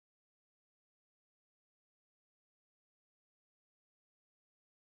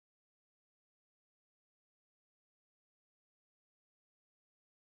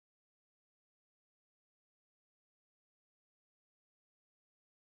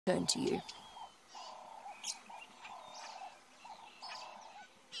Turn to you.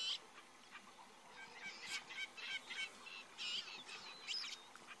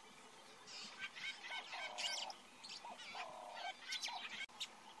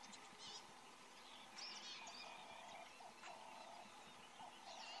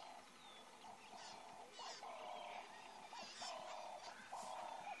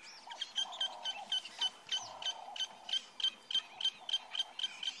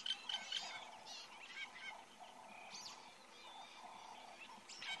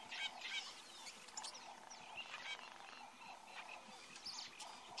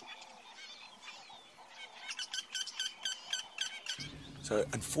 So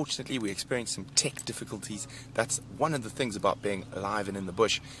unfortunately we experienced some tech difficulties. That's one of the things about being alive and in the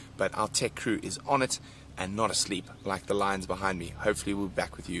bush, but our tech crew is on it and not asleep like the lions behind me. Hopefully we'll be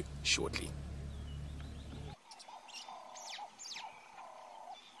back with you shortly.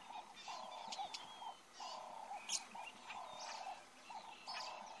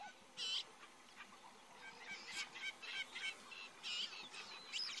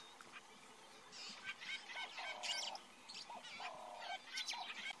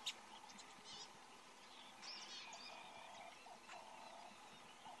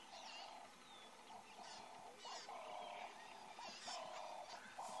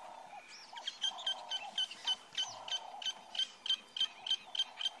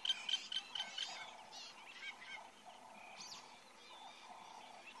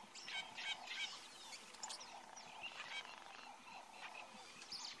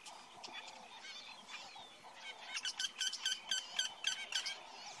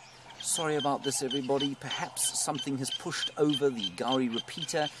 Sorry about this, everybody. Perhaps something has pushed over the Gauri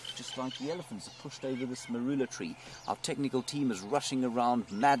repeater, just like the elephants have pushed over this marula tree. Our technical team is rushing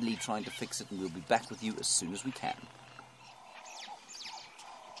around madly trying to fix it, and we'll be back with you as soon as we can.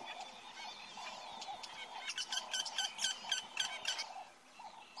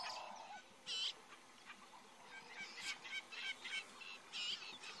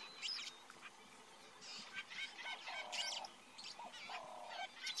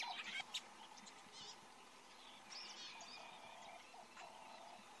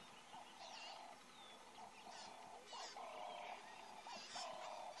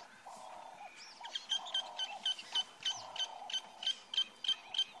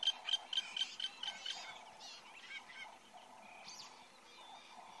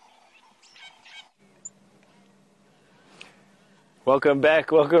 Welcome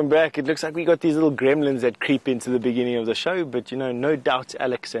back, welcome back. It looks like we got these little gremlins that creep into the beginning of the show, but you know, no doubt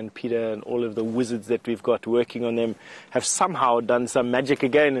Alex and Peter and all of the wizards that we've got working on them have somehow done some magic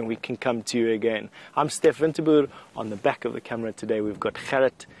again, and we can come to you again. I'm Stef Winterboer. On the back of the camera today we've got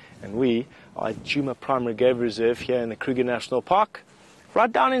Gerrit, and we are at Djuma Primary Game Reserve here in the Kruger National Park. Right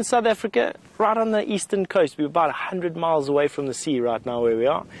down in South Africa, right on the eastern coast. We're about 100 miles away from the sea right now where we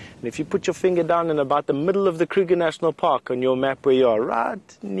are. And if you put your finger down in about the middle of the Kruger National Park on your map where you are, right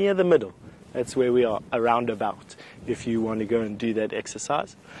near the middle, that's where we are, around about, if you want to go and do that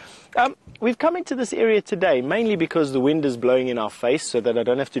exercise. We've come into this area today mainly because the wind is blowing in our face so that I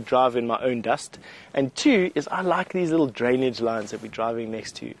don't have to drive in my own dust. And two is I like these little drainage lines that we're driving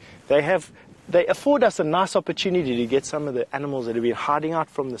next to. They afford us a nice opportunity to get some of the animals that have been hiding out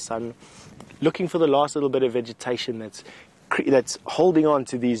from the sun, looking for the last little bit of vegetation that's holding on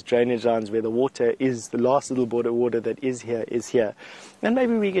to these drainage lines where the water is, the last little bit of water that is here. And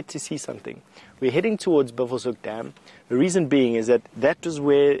maybe we get to see something. We're heading towards Buffelshoek Dam. The reason being is that was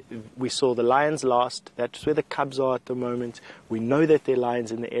where we saw the lions last. That's where the cubs are at the moment. We know that there are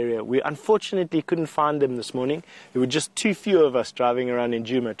lions in the area. We unfortunately couldn't find them this morning. There were just too few of us driving around in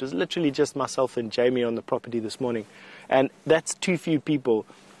Djuma. It was literally just myself and Jamie on the property this morning. And that's too few people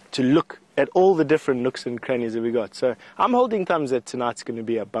to look at all the different nooks and crannies that we got. So I'm holding thumbs that tonight's going to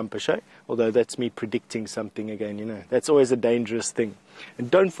be a bumper show, although that's me predicting something again, you know. That's always a dangerous thing. And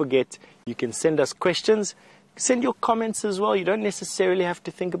don't forget, you can send us questions. Send your comments as well. You don't necessarily have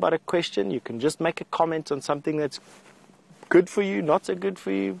to think about a question. You can just make a comment on something that's good for you, not so good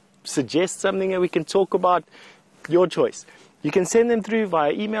for you. Suggest something that we can talk about. Your choice. You can send them through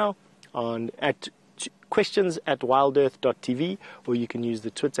via email at questions@wildearth.tv, or you can use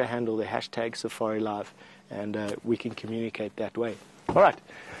the Twitter handle, the hashtag SafariLive, and we can communicate that way. All right,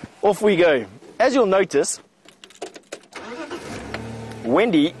 off we go. As you'll notice,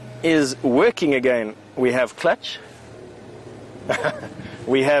 Wendy is working again. We have clutch.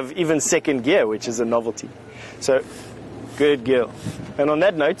 We have even second gear, which is a novelty. So, good girl. And on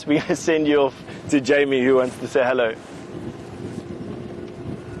that note, we're going to send you off to Jamie, who wants to say hello.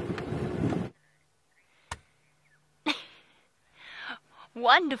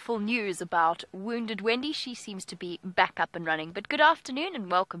 Wonderful news about wounded Wendy. She seems to be back up and running. But good afternoon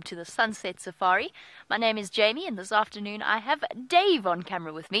and welcome to the Sunset Safari. My name is Jamie and this afternoon I have Dave on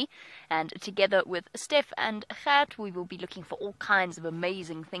camera with me. And together with Steph and Gert, we will be looking for all kinds of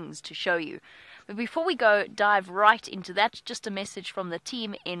amazing things to show you. But before we dive right into that, just a message from the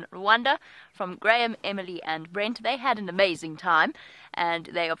team in Rwanda, from Graham, Emily and Brent. They had an amazing time and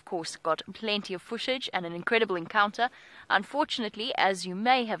they of course got plenty of footage and an incredible encounter. Unfortunately, as you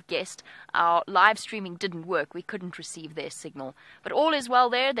may have guessed, our live streaming didn't work. We couldn't receive their signal. But all is well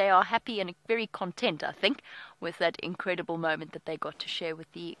there. They are happy and very content, I think, with that incredible moment that they got to share with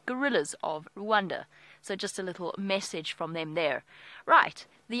the gorillas of Rwanda. So just a little message from them there. Right,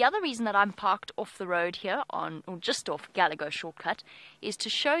 the other reason that I'm parked off the road here, or just off Gallagher Shortcut, is to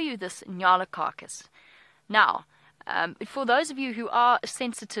show you this Nyala carcass. Now, for those of you who are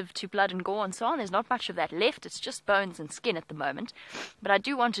sensitive to blood and gore and so on, there's not much of that left. It's just bones and skin at the moment. But I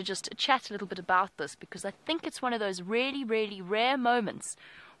do want to just chat a little bit about this because I think it's one of those really, really rare moments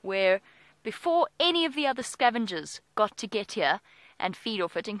where before any of the other scavengers got to get here and feed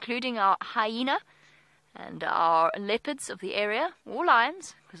off it, including our hyena and our leopards of the area, or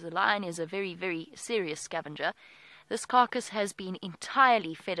lions, because the lion is a very, very serious scavenger, this carcass has been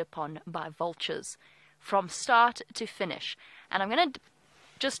entirely fed upon by vultures from start to finish. And I'm going to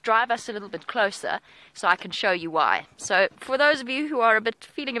just drive us a little bit closer so I can show you why. So for those of you who are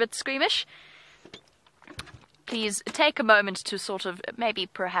feeling a bit squeamish, please take a moment to sort of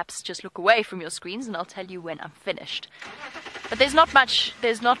perhaps just look away from your screens and I'll tell you when I'm finished. But there's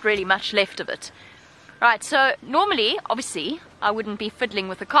not really much left of it. Right, so normally, obviously, I wouldn't be fiddling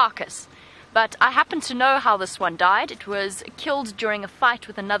with the carcass. But I happen to know how this one died. It was killed during a fight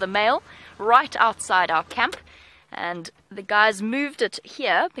with another male right outside our camp. And the guys moved it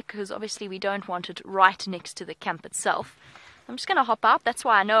here because obviously we don't want it right next to the camp itself. I'm just going to hop out. That's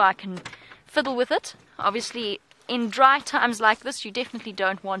why I know I can fiddle with it. Obviously, in dry times like this, you definitely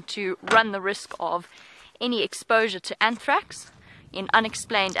don't want to run the risk of any exposure to anthrax in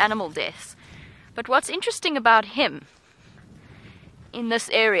unexplained animal deaths. But what's interesting about him in this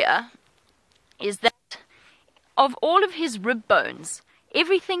area is that of all of his rib bones,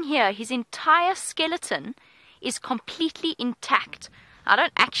 everything here, his entire skeleton is completely intact. I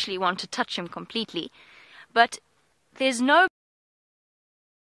don't actually want to touch him completely, but there's no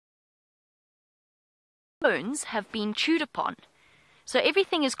bones have been chewed upon. So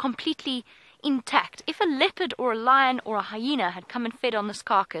everything is completely intact. If a leopard or a lion or a hyena had come and fed on this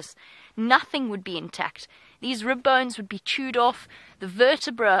carcass, nothing would be intact. These rib bones would be chewed off, the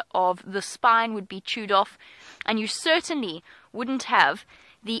vertebra of the spine would be chewed off, and you certainly wouldn't have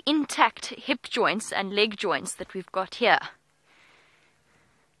the intact hip joints and leg joints that we've got here.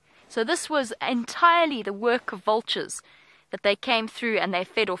 So this was entirely the work of vultures that they came through and they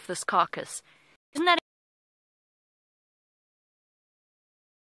fed off this carcass. Isn't that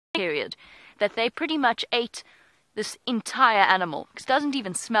a period that they pretty much ate this entire animal? It doesn't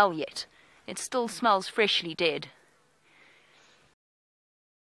even smell yet. It still smells freshly dead.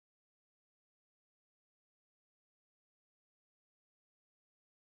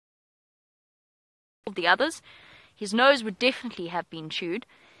 The others, his nose would definitely have been chewed,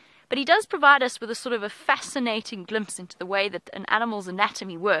 but he does provide us with a sort of a fascinating glimpse into the way that an animal's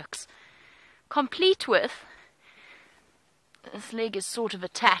anatomy works, complete with this leg is sort of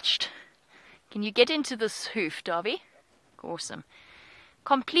attached. Can you get into this hoof, Darby? Awesome.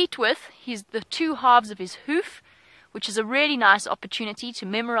 Complete with the two halves of his hoof, which is a really nice opportunity to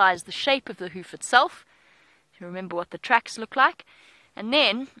memorize the shape of the hoof itself, to remember what the tracks look like. And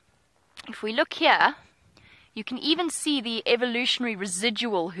then, if we look here, you can even see the evolutionary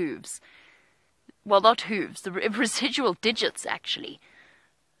residual hooves. Well, not hooves, the residual digits, actually,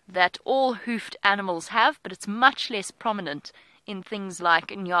 that all hoofed animals have, but it's much less prominent in things like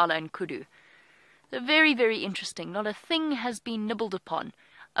Nyala and Kudu. They're very, very interesting. Not a thing has been nibbled upon,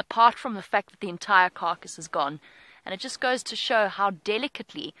 apart from the fact that the entire carcass is gone. And it just goes to show how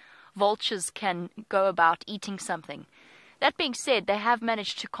delicately vultures can go about eating something. That being said, they have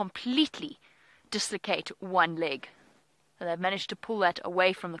managed to completely dislocate one leg. So they've managed to pull that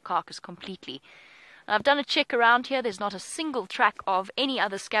away from the carcass completely. I've done a check around here. There's not a single track of any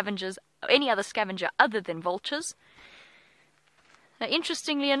other scavenger other than vultures. Now,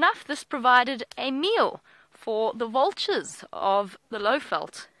 interestingly enough, this provided a meal for the vultures of the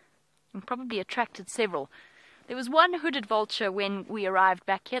Lowveld and probably attracted several. There was one hooded vulture when we arrived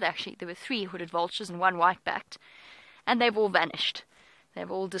back here. Actually, there were 3 hooded vultures and 1 white-backed, and they've all vanished.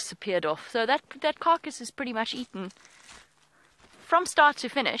 They've all disappeared off. So that carcass is pretty much eaten from start to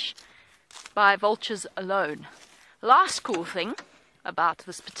finish by vultures alone. Last cool thing about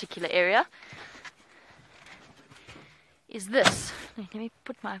this particular area is this. Let me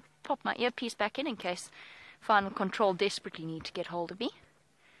pop my earpiece back in case Final Control desperately need to get hold of me.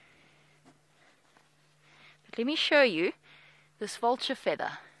 But let me show you this vulture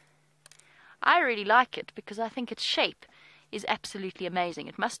feather. I really like it because I think its shape is absolutely amazing.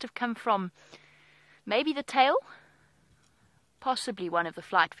 It must have come from maybe the tail, possibly one of the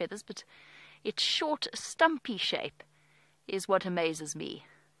flight feathers, but its short, stumpy shape is what amazes me.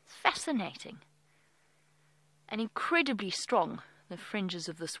 It's fascinating. And incredibly strong, the fringes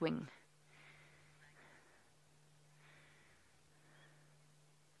of this wing.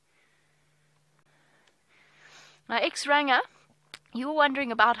 Now, ex-Ranger, you were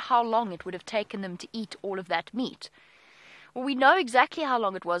wondering about how long it would have taken them to eat all of that meat. Well, we know exactly how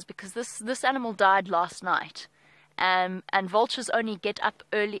long it was because this animal died last night. And vultures only get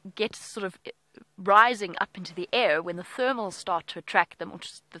sort of rising up into the air when the thermals start to attract them, or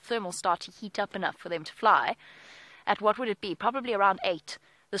the thermals start to heat up enough for them to fly. At what would it be? Probably around 8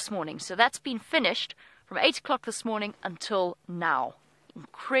 this morning. So that's been finished from 8 o'clock this morning until now.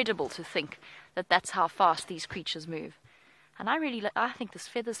 Incredible to think that that's how fast these creatures move. And I think this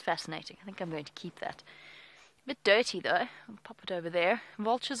feather's fascinating. I think I'm going to keep that. A bit dirty though. I'll pop it over there.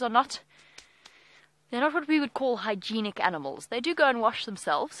 Vultures are they're not what we would call hygienic animals. They do go and wash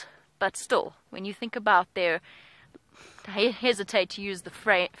themselves, but still, when you think about I hesitate to use the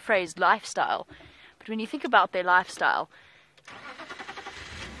phrase lifestyle, but when you think about their lifestyle,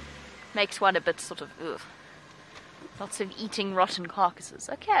 makes one a bit sort of, ugh. Lots of eating rotten carcasses.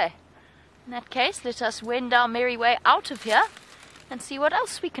 Okay, in that case, let us wend our merry way out of here and see what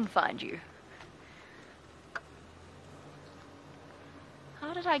else we can find you.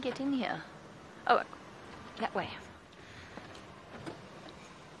 How did I get in here? Oh, that way.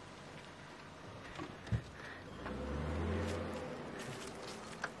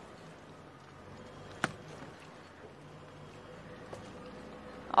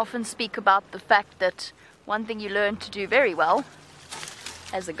 Often speak about the fact that one thing you learn to do very well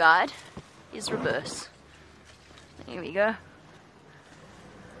as a guide is reverse. Here we go.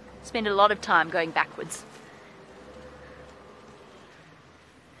 Spend a lot of time going backwards.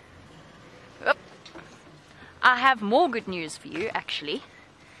 Oop. I have more good news for you, actually.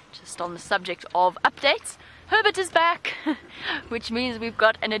 Just on the subject of updates. Herbert is back, which means we've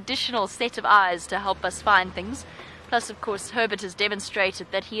got an additional set of eyes to help us find things. Plus, of course, Herbert has demonstrated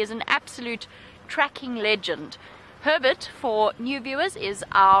that he is an absolute tracking legend. Herbert, for new viewers, is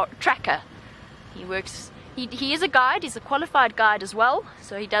our tracker. He is a guide, he's a qualified guide as well,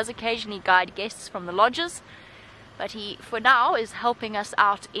 so he does occasionally guide guests from the lodges, but he, for now, is helping us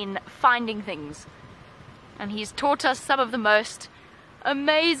out in finding things. And he's taught us some of the most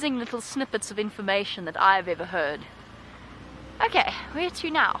amazing little snippets of information that I've ever heard. Okay, where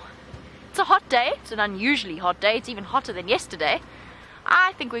to now? It's a hot day, it's an unusually hot day, it's even hotter than yesterday.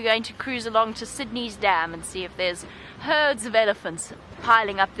 I think we're going to cruise along to Sydney's Dam and see if there's herds of elephants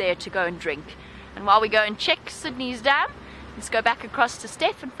piling up there to go and drink. And while we go and check Sydney's Dam, let's go back across to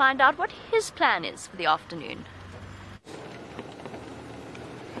Steph and find out what his plan is for the afternoon.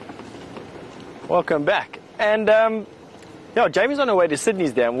 Welcome back. And Jamie's on her way to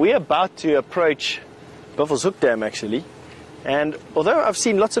Sydney's Dam. We're about to approach Buffelshoek Dam, actually. And although I've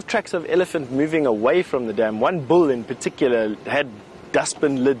seen lots of tracks of elephant moving away from the dam, one bull in particular had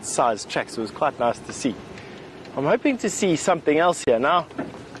dustbin lid sized tracks. It was quite nice to see. I'm hoping to see something else here. Now,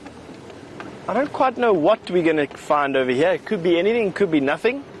 I don't quite know what we're going to find over here. It could be anything, it could be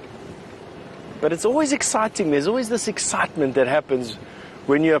nothing. But it's always exciting. There's always this excitement that happens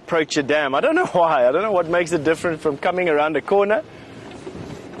when you approach a dam. I don't know why. I don't know what makes it different from coming around a corner.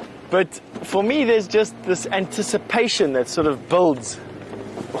 But for me, there's just this anticipation that sort of builds.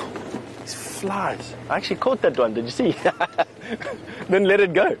 Oh, these flies. I actually caught that one, did you see? Then let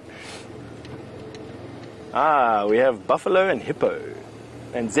it go. Ah, we have buffalo and hippo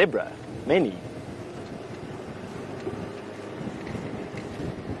and zebra, many.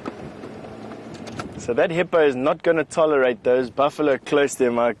 So that hippo is not going to tolerate those buffalo close to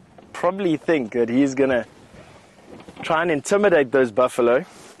him. I probably think that he's going to try and intimidate those buffalo.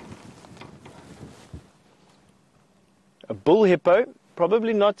 A bull hippo,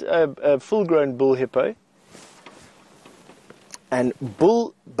 probably not a full-grown bull hippo. And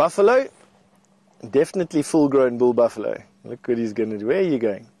bull buffalo, definitely full-grown bull buffalo. Look what he's going to do. Where are you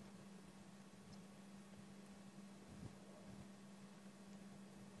going?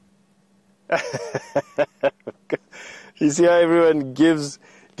 You see how everyone gives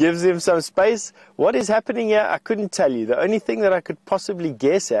him some space? What is happening here? I couldn't tell you. The only thing that I could possibly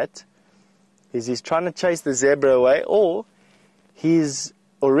guess at is he's trying to chase the zebra away, or he's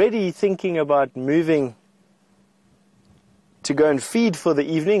already thinking about moving to go and feed for the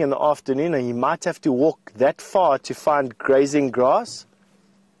evening and the afternoon, and he might have to walk that far to find grazing grass.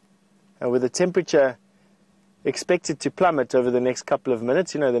 And with the temperature expected to plummet over the next couple of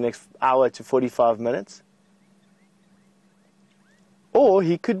minutes, the next hour to 45 minutes. Or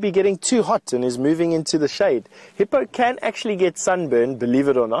he could be getting too hot and is moving into the shade. Hippo can actually get sunburn, believe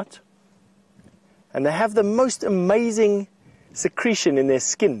it or not. And they have the most amazing secretion in their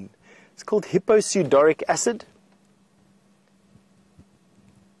skin. It's called hipposudoric acid.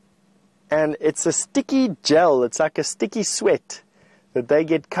 And it's a sticky gel, it's like a sticky sweat that they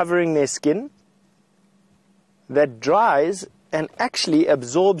get covering their skin that dries and actually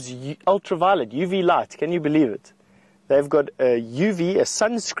absorbs ultraviolet, UV light. Can you believe it? They've got a UV, a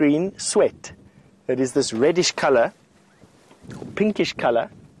sunscreen sweat that is this reddish color, or pinkish color.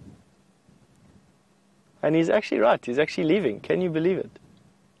 And he's actually right, he's actually leaving. Can you believe it?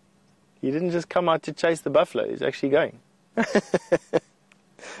 He didn't just come out to chase the buffalo, he's actually going.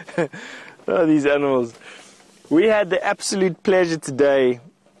 Oh, these animals. We had the absolute pleasure today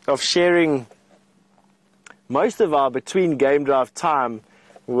of sharing most of our between game drive time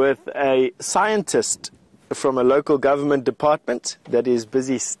with a scientist from a local government department that is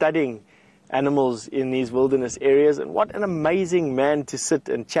busy studying animals in these wilderness areas. And what an amazing man to sit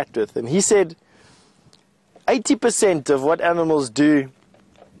and chat with. And he said 80% of what animals do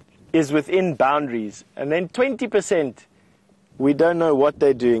is within boundaries, and then 20% we don't know what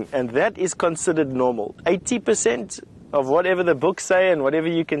they're doing, and that is considered normal. 80% of whatever the books say and whatever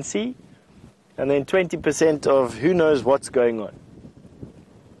you can see, and then 20% of who knows what's going on.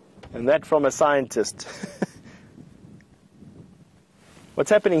 And that from a scientist.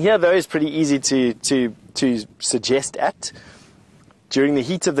 What's happening here, though, is pretty easy to suggest at. During the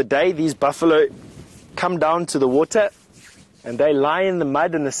heat of the day, these buffalo come down to the water, and they lie in the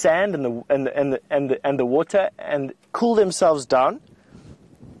mud and the sand and the water and cool themselves down,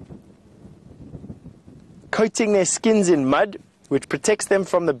 coating their skins in mud, which protects them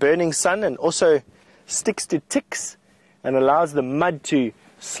from the burning sun and also sticks to ticks and allows the mud to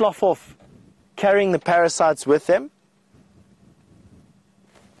slough off, carrying the parasites with them.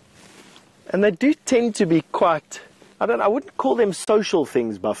 And they do tend to be quite, I wouldn't call them social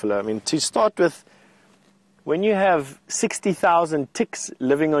things, buffalo. I mean, to start with, when you have 60,000 ticks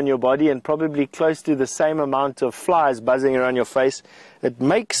living on your body and probably close to the same amount of flies buzzing around your face, it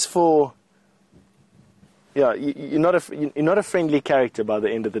makes for, you're not a friendly character by the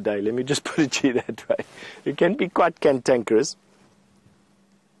end of the day. Let me just put it to you that way. You can be quite cantankerous.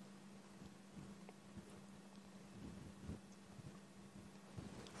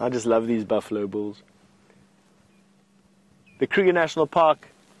 I just love these buffalo bulls. The Kruger National Park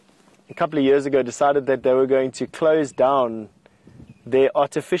a couple of years ago decided that they were going to close down their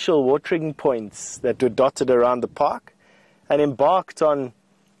artificial watering points that were dotted around the park and embarked on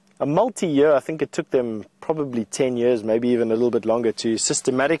a multi-year, I think it took them probably 10 years, maybe even a little bit longer, to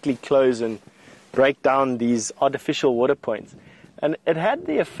systematically close and break down these artificial water points. And it had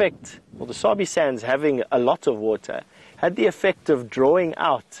the effect, well, the Sabi sands having a lot of water, had the effect of drawing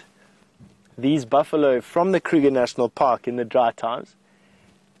out these buffalo from the Kruger National Park in the dry times.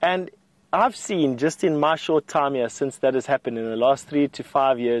 And I've seen, just in my short time here since that has happened in the last 3 to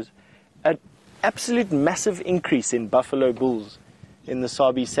 5 years, an absolute massive increase in buffalo bulls in the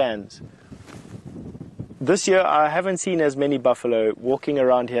Sabi sands. This year I haven't seen as many buffalo walking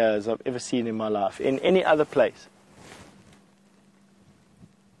around here as I've ever seen in my life, in any other place.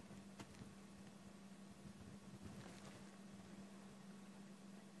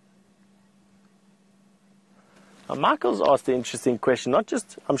 Michael's asked an interesting question. Not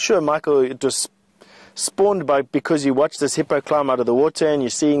just, I'm sure, Michael, it was spawned because you watched this hippo climb out of the water and you're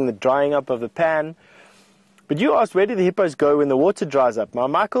seeing the drying up of the pan. But you asked, where do the hippos go when the water dries up? Now,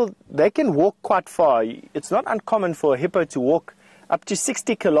 Michael, they can walk quite far. It's not uncommon for a hippo to walk up to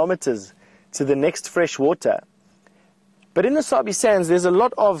 60 kilometers to the next fresh water. But in the Sabi sands, there's a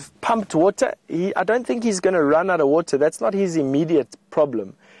lot of pumped water. I don't think he's going to run out of water. That's not his immediate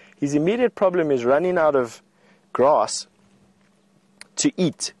problem. His immediate problem is running out of grass to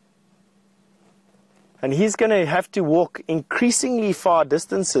eat. And he's going to have to walk increasingly far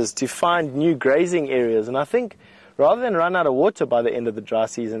distances to find new grazing areas. And I think rather than run out of water by the end of the dry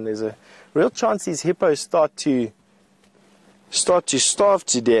season, there's a real chance these hippos start to starve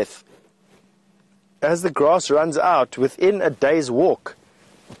to death as the grass runs out within a day's walk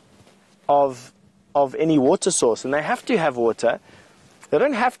of any water source. And they have to have water. They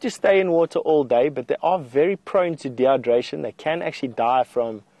don't have to stay in water all day, but they are very prone to dehydration. They can actually die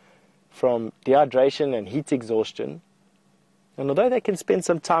from dehydration and heat exhaustion. And although they can spend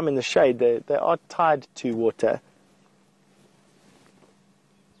some time in the shade, they are tied to water.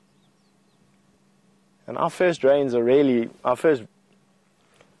 And our first rains are really, oh,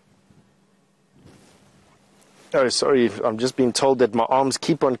 sorry, I'm just being told that my arms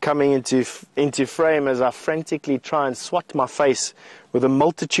keep on coming into frame as I frantically try and swat my face with a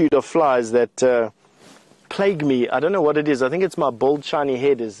multitude of flies that plague me. I don't know what it is. I think it's my bald, shiny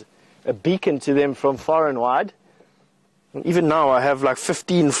head is a beacon to them from far and wide. And even now I have like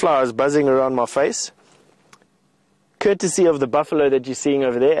 15 flies buzzing around my face. Courtesy of the buffalo that you're seeing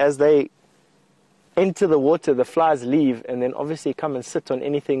over there, as they enter the water, the flies leave and then obviously come and sit on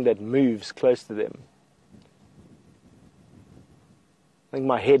anything that moves close to them. I think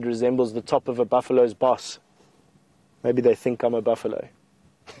my head resembles the top of a buffalo's boss. Maybe they think I'm a buffalo.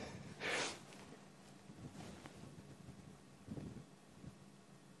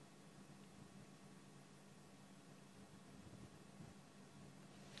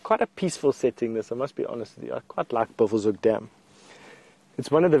 Quite a peaceful setting, this, I must be honest with you. I quite like Buffelshoek Dam. It's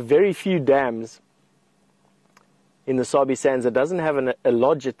one of the very few dams in the Sabi Sands that doesn't have a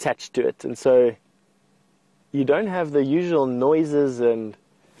lodge attached to it, and so you don't have the usual noises and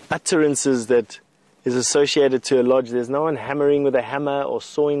utterances that is associated to a lodge. There's no one hammering with a hammer or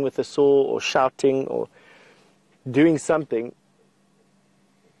sawing with a saw or shouting or doing something.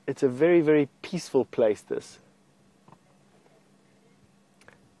 It's a very, very peaceful place, this.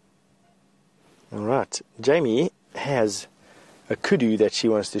 All right, Jamie has a kudu that she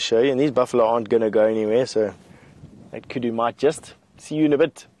wants to show you, and these buffalo aren't going to go anywhere, so that kudu might just see you in a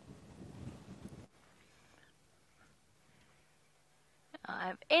bit.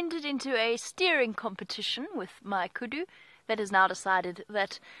 I've entered into a steering competition with my kudu that has now decided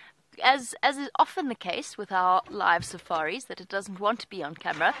that, as is often the case with our live safaris, that it doesn't want to be on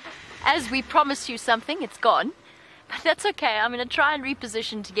camera. As we promise you something, it's gone. But that's okay, I'm going to try and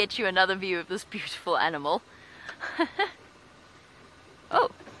reposition to get you another view of this beautiful animal. Oh,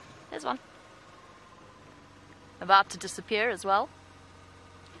 there's one. About to disappear as well.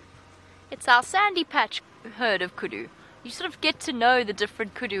 It's our sandy patch herd of kudu. You sort of get to know the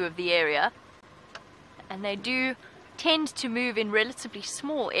different kudu of the area, and they do tend to move in relatively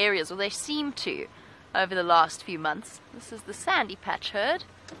small areas, or they seem to, over the last few months. This is the sandy patch herd.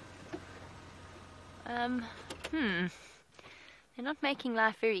 They're not making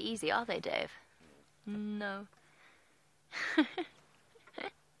life very easy, are they, Dave? No.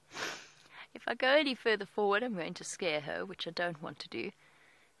 If I go any further forward, I'm going to scare her, which I don't want to do.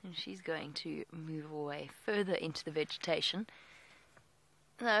 And she's going to move away further into the vegetation.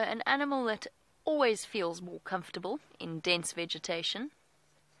 Now, an animal that always feels more comfortable in dense vegetation,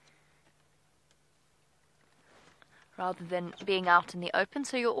 rather than being out in the open,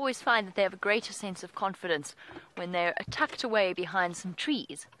 so you'll always find that they have a greater sense of confidence when they're tucked away behind some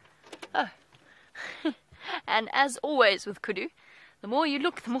trees. Oh. And as always with kudu, the more you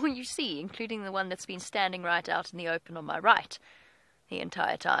look, the more you see, including the one that's been standing right out in the open on my right the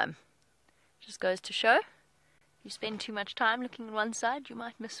entire time. Just goes to show, if you spend too much time looking at one side, you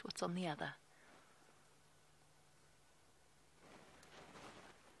might miss what's on the other.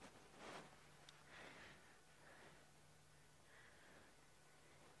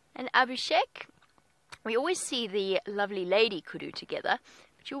 And Abhishek, we always see the lovely lady kudu together,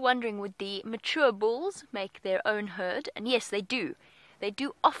 but you're wondering, would the mature bulls make their own herd? And yes, they do. They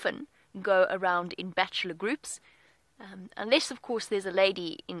do often go around in bachelor groups, unless, of course, there's a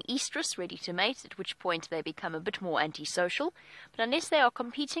lady in estrus ready to mate, at which point they become a bit more antisocial. But unless they are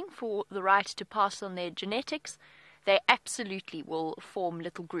competing for the right to pass on their genetics, they absolutely will form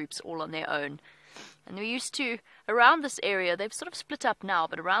little groups all on their own. And we used to, around this area, they've sort of split up now,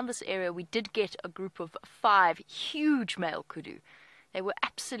 but around this area we did get a group of 5 huge male kudu. They were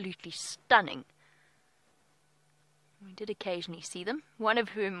absolutely stunning. We did occasionally see them, one of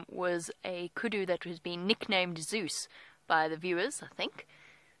whom was a kudu that has been nicknamed Zeus by the viewers, I think,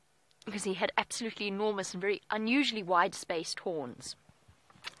 because he had absolutely enormous and very unusually wide-spaced horns.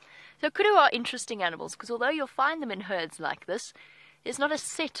 So kudu are interesting animals, because although you'll find them in herds like this, there's not a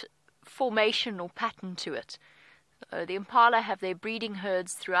set formation or pattern to it. The impala have their breeding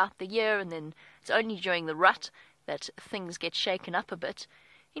herds throughout the year, and then it's only during the rut that things get shaken up a bit.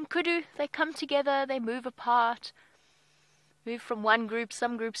 In kudu, they come together, they move apart, move from one group,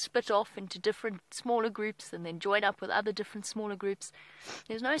 some groups split off into different smaller groups and then join up with other different smaller groups.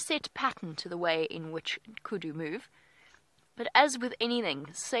 There's no set pattern to the way in which kudu move. But as with anything,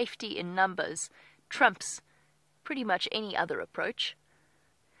 safety in numbers trumps pretty much any other approach.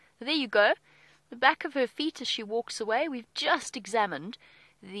 So there you go. The back of her feet as she walks away. We've just examined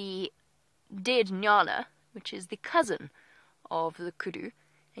the dead nyala, which is the cousin of the kudu.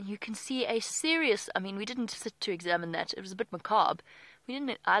 And you can see a serious, I mean, we didn't sit to examine that. It was a bit macabre.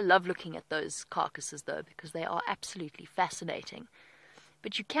 I love looking at those carcasses, though, because they are absolutely fascinating.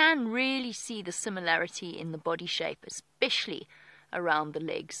 But you can really see the similarity in the body shape, especially around the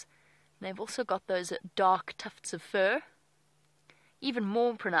legs. And they've also got those dark tufts of fur, even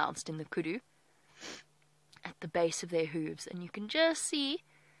more pronounced in the kudu, at the base of their hooves. And you can just see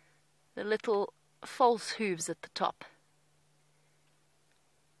the little false hooves at the top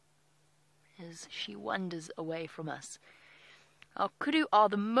as she wanders away from us. Our kudu are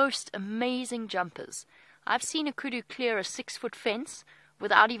the most amazing jumpers. I've seen a kudu clear a 6-foot fence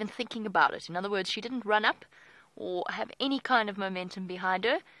without even thinking about it. In other words, she didn't run up or have any kind of momentum behind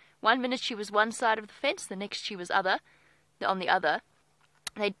her. 1 minute she was one side of the fence, the next she was on the other.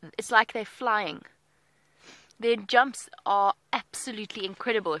 It's like they're flying. Their jumps are absolutely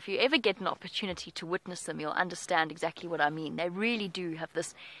incredible. If you ever get an opportunity to witness them, you'll understand exactly what I mean. They really do have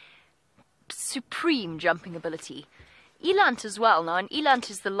this supreme jumping ability. Eland as well. Now, an eland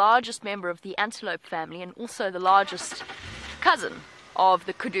is the largest member of the antelope family and also the largest cousin of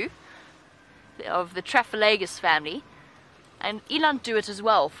the kudu, of the Traphalagus family. And eland do it as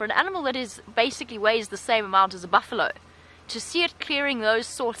well. For an animal that is basically weighs the same amount as a buffalo, to see it clearing those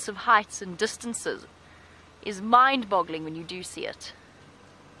sorts of heights and distances is mind-boggling when you do see it.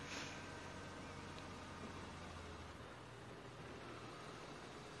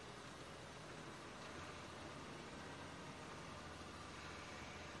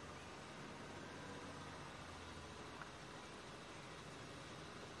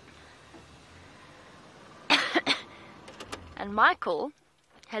 And Michael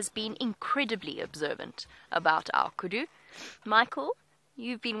has been incredibly observant about our kudu. Michael,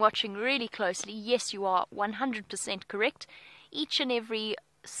 you've been watching really closely. Yes, you are 100% correct. Each and every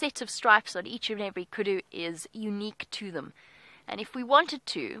set of stripes on each and every kudu is unique to them. And if we wanted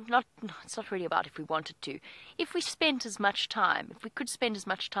to, it's not really about if we wanted to, if we spent as much time, if we could spend as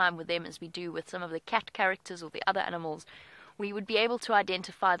much time with them as we do with some of the cat characters or the other animals, we would be able to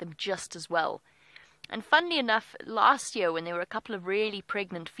identify them just as well. And funnily enough, last year when there were a couple of really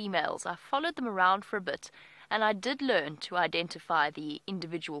pregnant females, I followed them around for a bit, and I did learn to identify the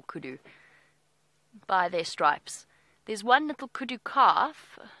individual kudu by their stripes. There's one little kudu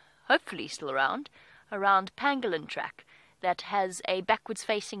calf, hopefully still around Pangolin track, that has a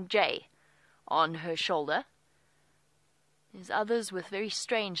backwards-facing J on her shoulder. There's others with very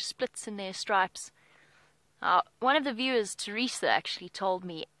strange splits in their stripes. One of the viewers, Teresa, actually told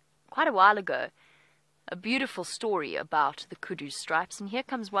me quite a while ago a beautiful story about the kudu's stripes, and here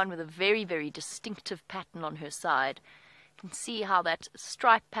comes one with a very, very distinctive pattern on her side. You can see how that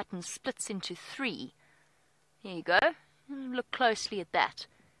stripe pattern splits into 3. There you go. Look closely at that.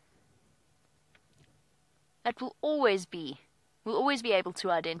 That we'll always be able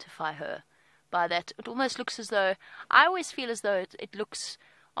to identify her by that. It almost looks as though, I always feel as though it looks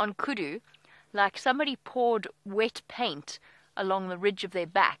on kudu like somebody poured wet paint along the ridge of their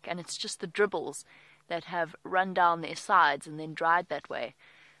back, and it's just the dribbles that have run down their sides and then dried that way.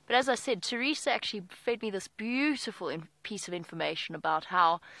 But as I said, Teresa actually fed me this beautiful piece of information about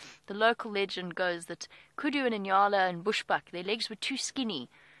how the local legend goes that kudu and Inyala and bushbuck, their legs were too skinny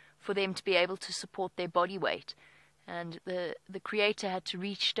for them to be able to support their body weight. And the creator had to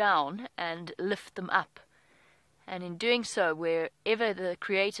reach down and lift them up. And in doing so, wherever the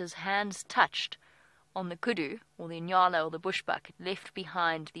creator's hands touched on the kudu, or the Inyala or the bushbuck, it left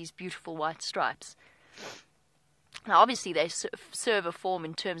behind these beautiful white stripes. Now, obviously, they serve a form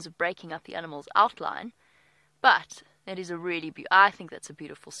in terms of breaking up the animal's outline, but that is I think that's a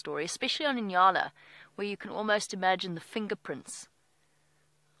beautiful story, especially on Inyala, where you can almost imagine the fingerprints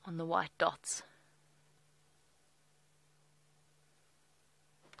on the white dots.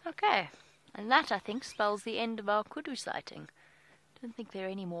 Okay, and that, I think, spells the end of our kudu sighting. Don't think there are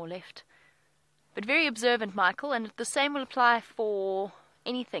any more left. But very observant, Michael, and the same will apply for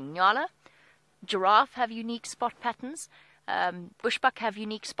anything. Nyala, giraffe have unique spot patterns. Bushbuck have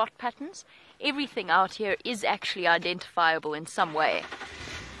unique spot patterns. Everything out here is actually identifiable in some way.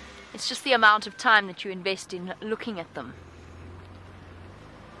 It's just the amount of time that you invest in looking at them.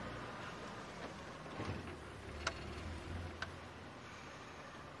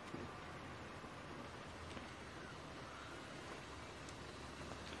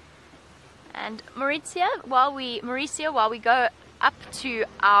 And Mauricia, while we go up to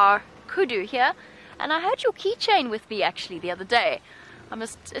our kudu here, and I had your keychain with me actually the other day.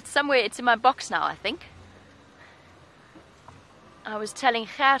 It's in my box now, I think. I was telling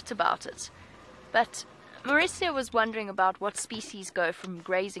Gert about it. But Mauricia was wondering about what species go from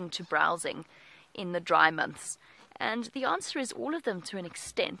grazing to browsing in the dry months. And the answer is all of them to an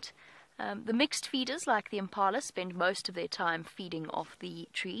extent. The mixed feeders, like the impala, spend most of their time feeding off the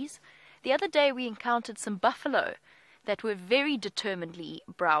trees. The other day we encountered some buffalo that were very determinedly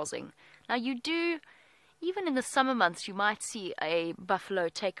browsing. Now you do, even in the summer months, you might see a buffalo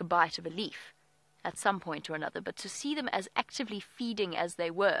take a bite of a leaf at some point or another, but to see them as actively feeding as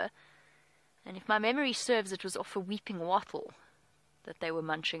they were, and if my memory serves, it was off a weeping wattle that they were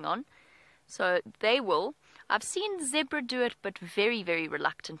munching on. So they will. I've seen zebra do it, but very, very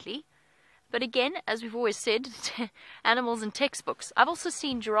reluctantly. But again, as we've always said, animals in textbooks. I've also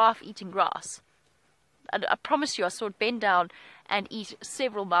seen giraffe eating grass. I promise you, I saw it bend down and eat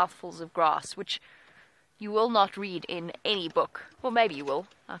several mouthfuls of grass, which you will not read in any book. Well, maybe you will.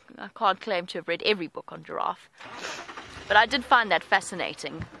 I can't claim to have read every book on giraffe. But I did find that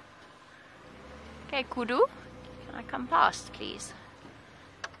fascinating. Okay, kudu, can I come past, please?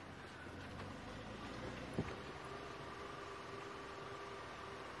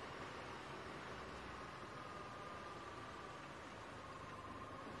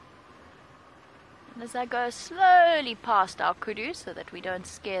 And as I go slowly past our kudu so that we don't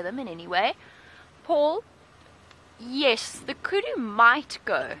scare them in any way, Paul, yes, the kudu might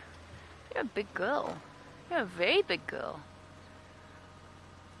go. You're a big girl. You're a very big girl.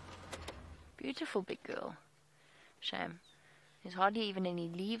 Beautiful big girl. Shame. There's hardly even any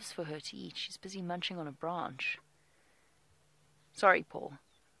leaves for her to eat. She's busy munching on a branch. Sorry, Paul.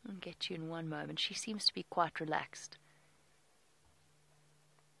 I'll get to you in one moment. She seems to be quite relaxed.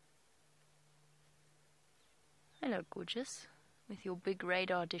 Hello, gorgeous, with your big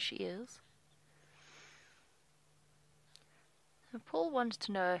radar dish ears. And Paul wants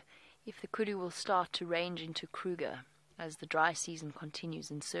to know if the kudu will start to range into Kruger as the dry season continues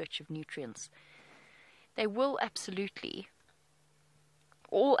in search of nutrients. They will absolutely.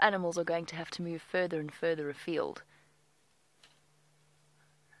 All animals are going to have to move further and further afield.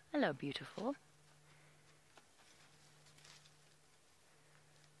 Hello, beautiful.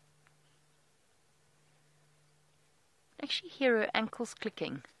 Actually hear her ankles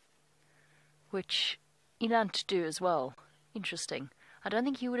clicking, which Ilant do as well. Interesting. I don't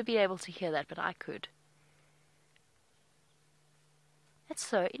think you would have been able to hear that, but I could. That's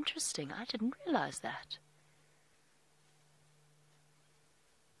so interesting. I didn't realize that.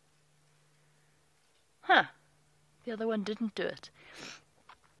 Huh. The other one didn't do it.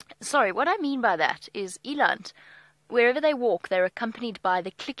 Sorry, what I mean by that is Ilant, wherever they walk, they're accompanied by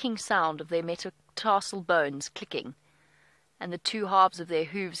the clicking sound of their metatarsal bones clicking, and the two halves of their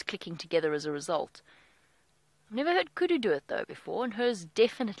hooves clicking together as a result. I've never heard kudu do it, though, before, and hers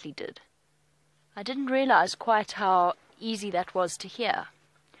definitely did. I didn't realize quite how easy that was to hear.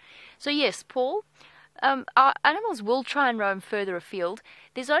 So yes, Paul, our animals will try and roam further afield.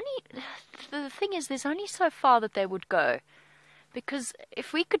 The thing is, there's only so far that they would go. Because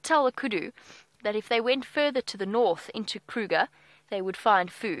if we could tell the kudu that if they went further to the north into Kruger, they would find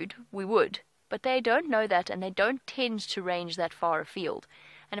food, we would. But they don't know that, and they don't tend to range that far afield.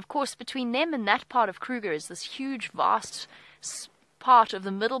 And of course, between them and that part of Kruger is this huge, vast part of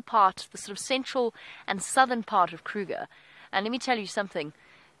the middle part, the sort of central and southern part of Kruger. And let me tell you something.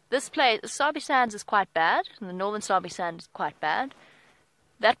 This place, Sabi Sands is quite bad, and the northern Sabi Sand is quite bad.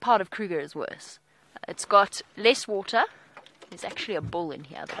 That part of Kruger is worse. It's got less water. There's actually a bull in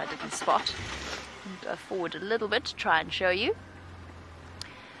here that I didn't spot. I'll go forward a little bit to try and show you.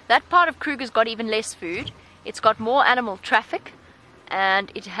 That part of Kruger's got even less food. It's got more animal traffic, and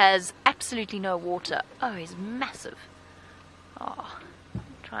it has absolutely no water. Oh, he's massive. Oh,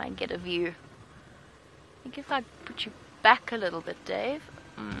 try and get a view. I think if I put you back a little bit, Dave.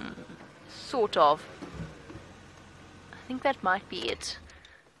 Sort of. I think that might be it.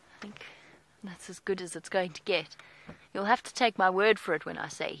 I think that's as good as it's going to get. You'll have to take my word for it when I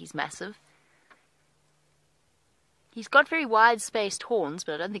say he's massive. He's got very wide-spaced horns,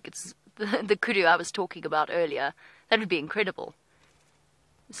 but I don't think it's the kudu I was talking about earlier. That would be incredible.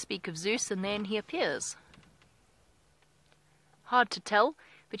 Speak of Zeus, and then he appears. Hard to tell,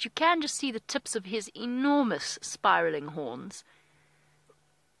 but you can just see the tips of his enormous spiraling horns.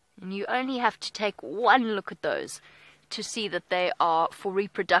 And you only have to take one look at those to see that they are for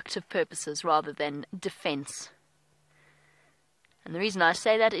reproductive purposes rather than defense. And the reason I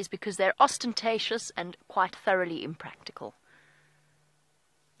say that is because they're ostentatious and quite thoroughly impractical.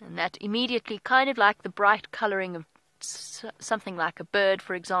 And that immediately, kind of like the bright colouring of something like a bird,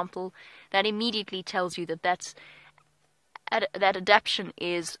 for example, that immediately tells you that that adaptation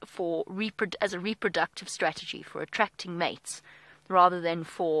is for as a reproductive strategy for attracting mates rather than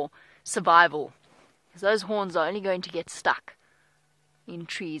for survival. Because those horns are only going to get stuck in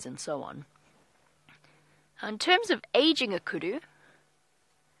trees and so on. In terms of aging a kudu,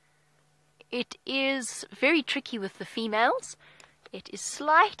 it is very tricky with the females. It is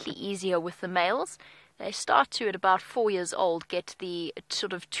slightly easier with the males. They start to, at about 4 years old, get the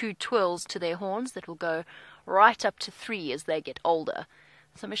sort of 2 twirls to their horns that will go right up to 3 as they get older.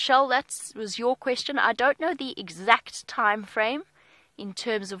 So Michelle, that was your question. I don't know the exact time frame in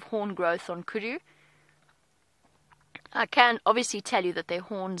terms of horn growth on kudu. I can obviously tell you that their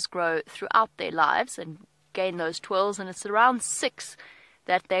horns grow throughout their lives and gain those twirls, and it's around 6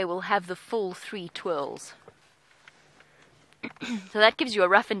 that they will have the full 3 twirls. So that gives you a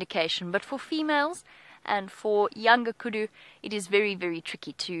rough indication. But for females and for younger kudu, it is very, very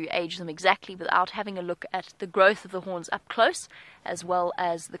tricky to age them exactly without having a look at the growth of the horns up close, as well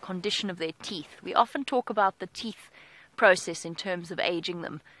as the condition of their teeth. We often talk about the teeth process in terms of aging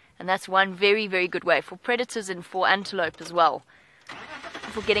them, and that's one very, very good way for predators and for antelope as well,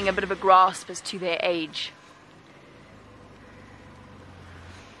 for getting a bit of a grasp as to their age.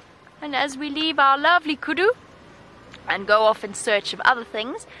 And as we leave our lovely kudu and go off in search of other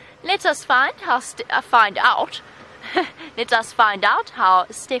things, let us find out how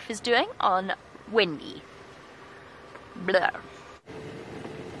Steph is doing on Wendy. Blur.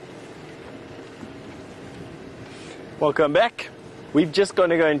 Welcome back. We've just got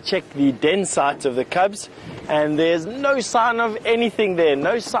to go and check the den site of the cubs, and there's no sign of anything there.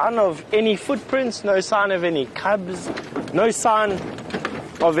 No sign of any footprints, no sign of any cubs, no sign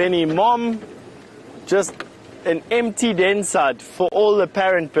of any mom, just an empty den site for all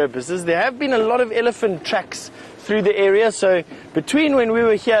apparent purposes. There have been a lot of elephant tracks through the area, so between when we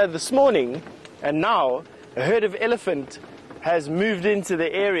were here this morning and now, a herd of elephant has moved into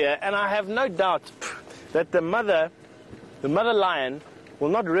the area, and I have no doubt that the mother lion will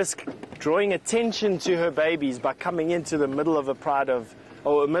not risk drawing attention to her babies by coming into the middle of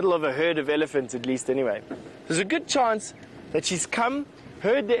middle of a herd of elephants, at least anyway. There's a good chance that she's come,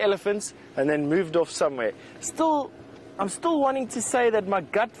 heard the elephants, and then moved off somewhere. I'm still wanting to say that my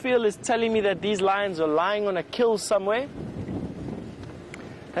gut feel is telling me that these lions are lying on a kill somewhere.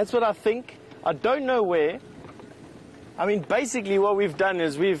 That's what I think. I don't know where. I mean, basically what we've done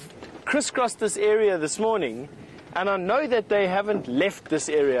is we've crisscrossed this area this morning, and I know that they haven't left this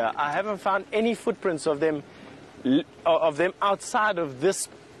area. I haven't found any footprints of them outside of this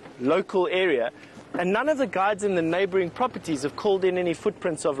local area. And none of the guides in the neighboring properties have called in any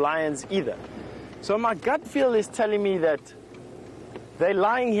footprints of lions either. So my gut feel is telling me that they're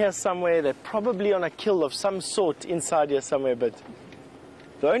lying here somewhere. They're probably on a kill of some sort inside here somewhere. But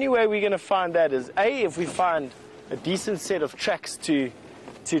the only way we're going to find that is, A, if we find a decent set of tracks to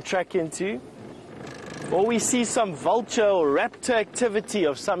track into, or we see some vulture or raptor activity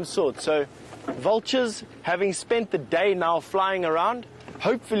of some sort. So vultures, having spent the day now flying around,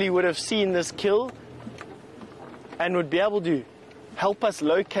 hopefully would have seen this kill and would be able to help us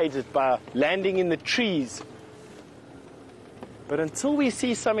locate it by landing in the trees. But until we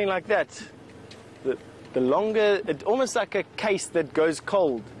see something like that, the longer, it's almost like a case that goes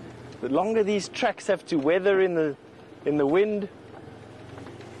cold. The longer these tracks have to weather in the wind,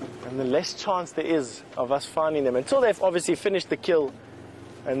 and the less chance there is of us finding them, until they've obviously finished the kill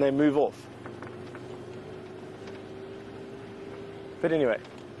and they move off. But anyway.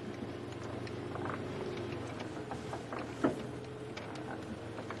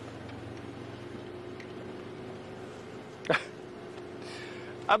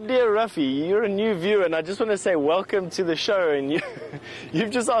 Abdir Rafi, you're a new viewer, and I just want to say welcome to the show. And you've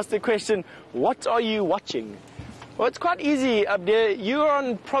just asked the question, what are you watching? Well, it's quite easy, Abdir. You're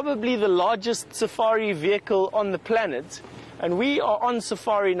on probably the largest safari vehicle on the planet, and we are on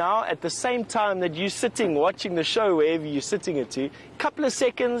safari now at the same time that you're sitting watching the show, wherever you're sitting it to. A couple of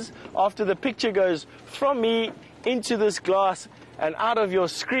seconds after the picture goes from me into this glass and out of your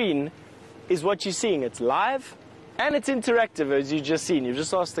screen is what you're seeing. It's live. And it's interactive, as you've just seen. You've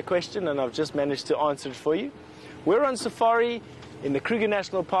just asked the question, and I've just managed to answer it for you. We're on safari in the Kruger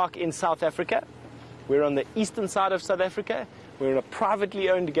National Park in South Africa. We're on the eastern side of South Africa. We're in a privately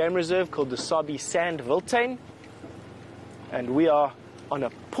owned game reserve called the Sabi Sand Wildtuin. And we are on a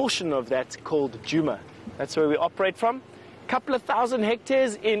portion of that called Djuma. That's where we operate from. A couple of thousand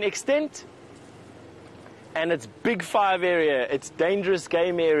hectares in extent. And it's Big Five area. It's dangerous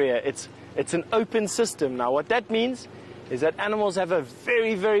game area. It's an open system. Now, what that means is that animals have a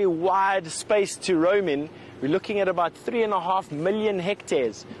very, very wide space to roam in. We're looking at about 3.5 million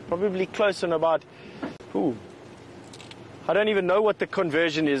hectares, probably close on about, I don't even know what the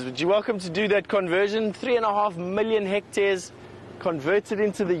conversion is, but you're welcome to do that conversion. 3.5 million hectares converted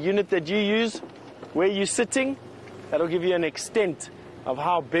into the unit that you use, where you're sitting. That'll give you an extent of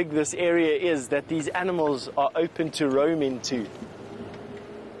how big this area is that these animals are open to roam into.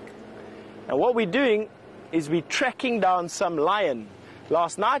 And what we're doing is we're tracking down some lion.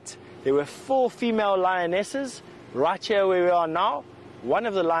 Last night there were 4 female lionesses right here where we are now. One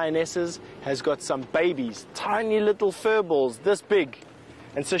of the lionesses has got some babies, tiny little fur balls this big.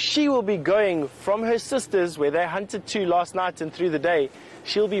 And so she will be going from her sisters where they hunted to last night and through the day.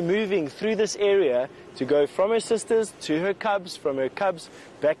 She'll be moving through this area to go from her sisters to her cubs, from her cubs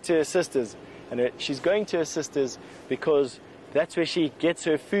back to her sisters. And she's going to her sisters because that's where she gets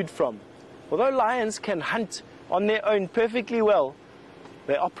her food from. Although lions can hunt on their own perfectly well,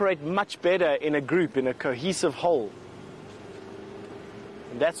 they operate much better in a group, in a cohesive whole.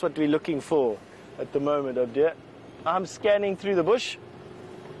 And that's what we're looking for at the moment, oh dear. I'm scanning through the bush,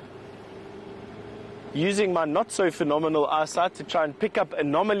 using my not so phenomenal eyesight to try and pick up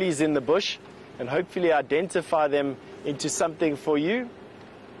anomalies in the bush and hopefully identify them into something for you.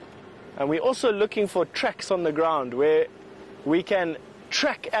 And we're also looking for tracks on the ground where we can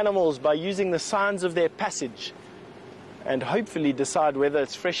track animals by using the signs of their passage and hopefully decide whether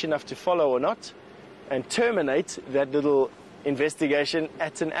it's fresh enough to follow or not and terminate that little investigation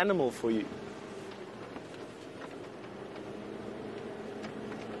at an animal for you.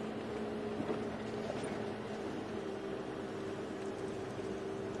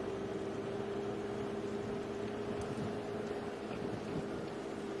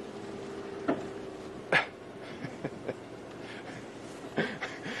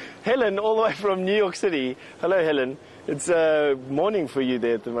 Helen, all the way from New York City. Hello, Helen. It's morning for you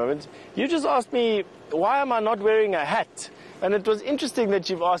there at the moment. You just asked me, why am I not wearing a hat? And it was interesting that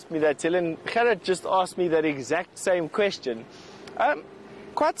you've asked me that, Helen. Gerrit just asked me that exact same question.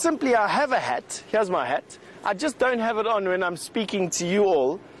 Quite simply, I have a hat. Here's my hat. I just don't have it on when I'm speaking to you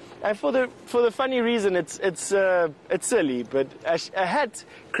all. And for the funny reason, it's silly, but a hat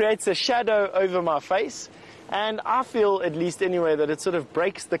creates a shadow over my face. And I feel, at least anyway, that it sort of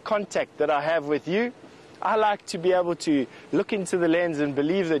breaks the contact that I have with you. I like to be able to look into the lens and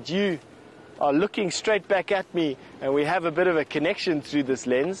believe that you are looking straight back at me and we have a bit of a connection through this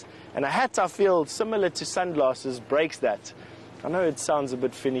lens. And a hat, I feel, similar to sunglasses, breaks that. I know it sounds a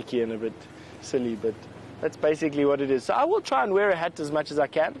bit finicky and a bit silly, but that's basically what it is. So I will try and wear a hat as much as I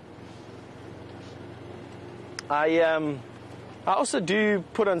can. I also do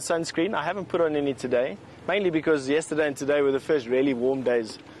put on sunscreen. I haven't put on any today, mainly because yesterday and today were the first really warm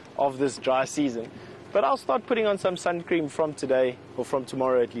days of this dry season. But I'll start putting on some sun cream from today, or from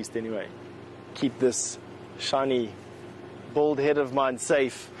tomorrow at least anyway. Keep this shiny, bald head of mine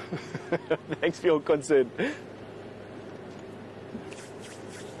safe. Thanks for your concern.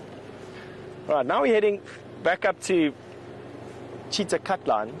 All right, now we're heading back up to Cheetah Cut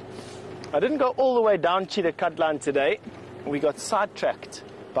Line. I didn't go all the way down Cheetah Cut Line today. We got sidetracked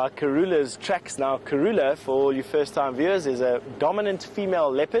by Karula's tracks. Now, Karula, for all you first-time viewers, is a dominant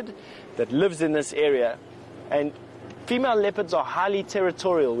female leopard that lives in this area. And female leopards are highly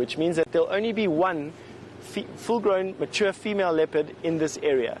territorial, which means that there'll only be one full-grown, mature female leopard in this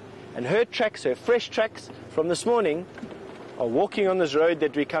area. And her tracks, her fresh tracks from this morning, are walking on this road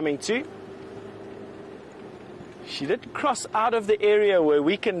that we're coming to. She did cross out of the area where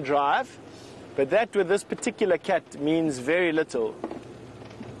we can drive, but that with this particular cat means very little.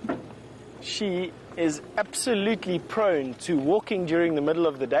 She is absolutely prone to walking during the middle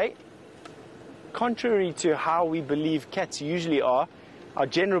of the day. Contrary to how we believe cats usually are, our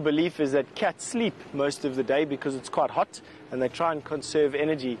general belief is that cats sleep most of the day because it's quite hot and they try and conserve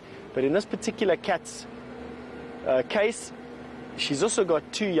energy. But in this particular cat's case, she's also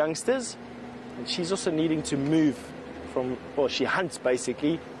got 2 youngsters and she's also needing to move from, well, she hunts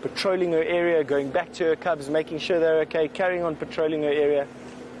basically, patrolling her area, going back to her cubs, making sure they're okay, carrying on patrolling her area.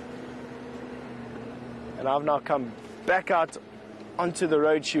 And I've now come back out onto the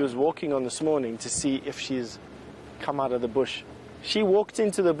road she was walking on this morning to see if she's come out of the bush. She walked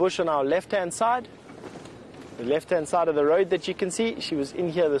into the bush on our left-hand side, the left-hand side of the road that you can see. She was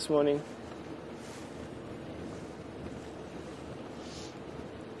in here this morning.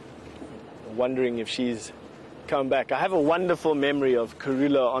 Wondering if she's come back. I have a wonderful memory of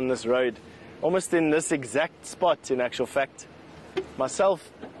Karula on this road, almost in this exact spot in actual fact.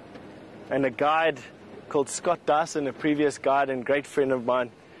 Myself and a guide called Scott Dyson, a previous guide and great friend of mine,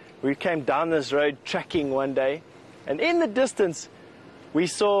 we came down this road tracking one day, and in the distance we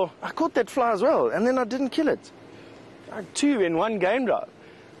saw, I caught that fly as well, and then I didn't kill it. 2 in one game drive.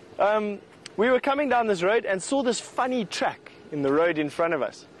 We were coming down this road and saw this funny track in the road in front of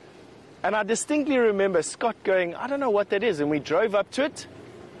us. And I distinctly remember Scott going, I don't know what that is, and we drove up to it.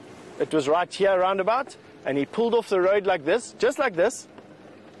 It was right here roundabout, and he pulled off the road like this, just like this,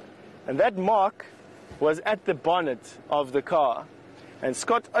 And that mark was at the bonnet of the car. And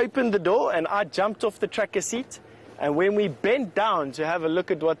Scott opened the door and I jumped off the tracker seat. And when we bent down to have a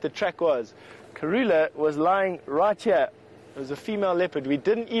look at what the track was, Karula was lying right here. It was a female leopard. We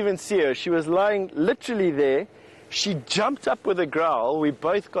didn't even see her. She was lying literally there. She jumped up with a growl. We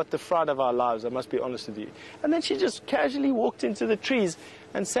both got the fright of our lives, I must be honest with you. And then she just casually walked into the trees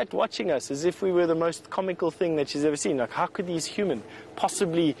and sat watching us as if we were the most comical thing that she's ever seen. Like, how could these humans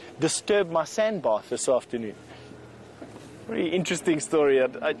possibly disturb my sand bath this afternoon? Very interesting story.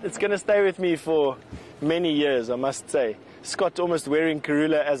 It's going to stay with me for many years, I must say. Scott almost wearing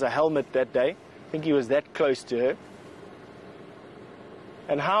Karula as a helmet that day. I think he was that close to her.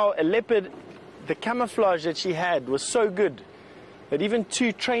 And how a leopard, the camouflage that she had was so good that even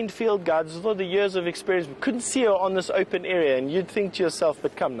two trained field guides with all the years of experience couldn't see her on this open area. And you'd think to yourself,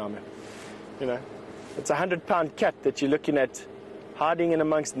 but come now, man. You know, it's a 100-pound cat that you're looking at hiding in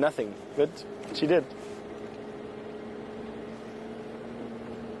amongst nothing. But she did.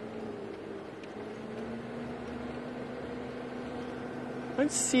 I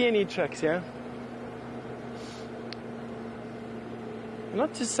don't see any tracks here.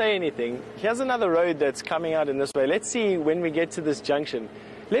 Not to say anything, here's another road that's coming out in this way. Let's see when we get to this junction.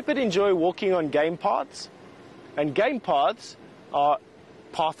 Leopard enjoy walking on game paths. And game paths are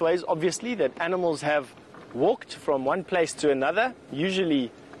pathways, obviously, that animals have walked from one place to another,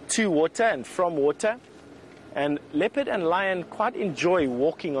 usually to water and from water. And leopard and lion quite enjoy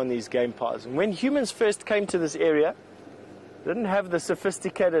walking on these game paths. And when humans first came to this area, they didn't have the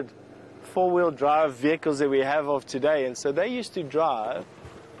sophisticated four-wheel drive vehicles that we have of today, and so they used to drive.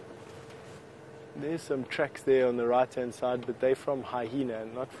 There's some tracks there on the right-hand side, but they're from hyena,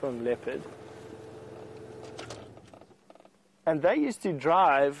 not from leopard. And they used to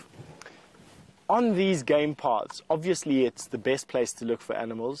drive on these game paths. Obviously, it's the best place to look for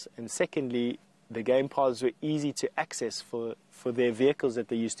animals, and secondly, the game paths were easy to access for their vehicles that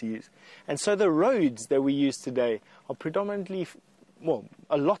they used to use. And so the roads that we use today are predominantly, well,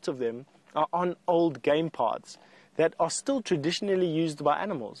 a lot of them are on old game paths that are still traditionally used by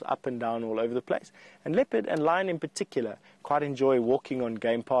animals up and down all over the place. And leopard and lion in particular quite enjoy walking on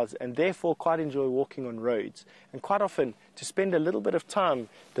game paths and therefore quite enjoy walking on roads. And quite often to spend a little bit of time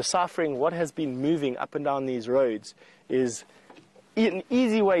deciphering what has been moving up and down these roads is an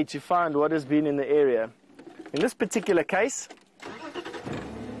easy way to find what has been in the area. In this particular case,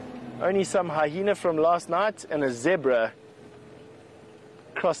 only some hyena from last night and a zebra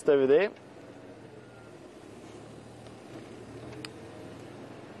crossed over there.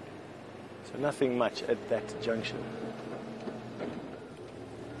 So nothing much at that junction.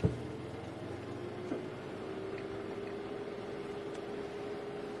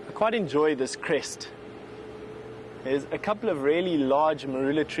 I quite enjoy this crest. There's a couple of really large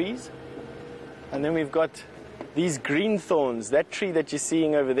marula trees, and then we've got these green thorns. That tree that you're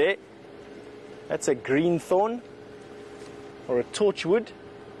seeing over there, that's a green thorn or a torchwood.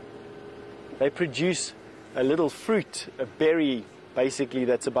 They produce a little fruit, a berry basically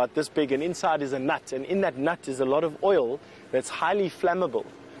that's about this big, and inside is a nut, and in that nut is a lot of oil that's highly flammable.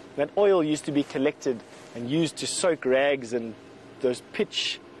 That oil used to be collected and used to soak rags and those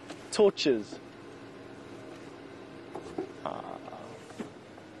pitch torches.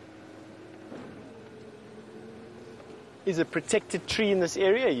 Is a protected tree in this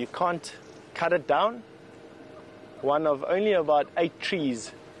area. You can't cut it down. One of only about 8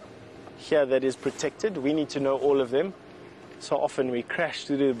 trees here that is protected. We need to know all of them. So often we crash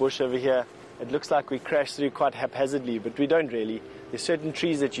through the bush over here. It looks like we crash through quite haphazardly, but we don't really. There's certain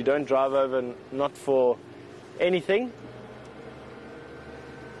trees that you don't drive over, not for anything.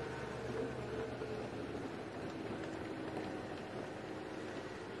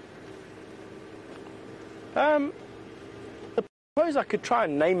 I suppose I could try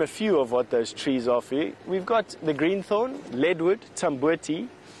and name a few of what those trees are for you. We've got the greenthorn, leadwood, tambuti,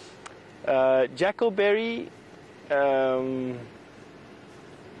 jackalberry,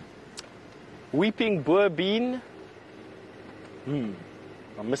 weeping boer bean. I'm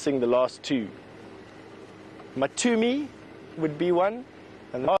missing the last 2. Matumi would be one.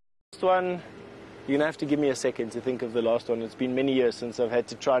 And the last one, you're going to have to give me a second to think of the last one. It's been many years since I've had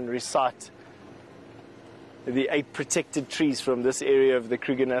to try and recite the 8 protected trees from this area of the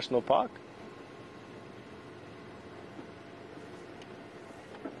Kruger National Park.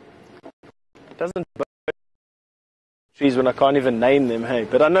 Doesn't trees when I can't even name them, hey,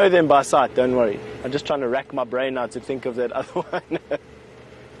 but I know them by sight, don't worry. I'm just trying to rack my brain out to think of that other one.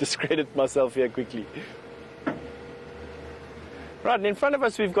 Discredit myself here quickly. Right, and in front of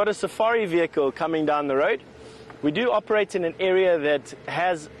us we've got a safari vehicle coming down the road. We do operate in an area that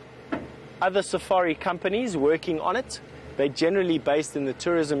has other safari companies working on it. They're generally based in the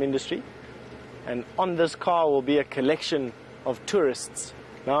tourism industry. And on this car will be a collection of tourists.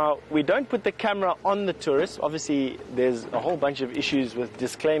 Now, we don't put the camera on the tourists. Obviously, there's a whole bunch of issues with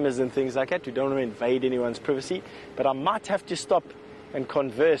disclaimers and things like that. We don't want to invade anyone's privacy. But I might have to stop and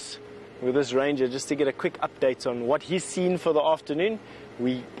converse with this ranger just to get a quick update on what he's seen for the afternoon.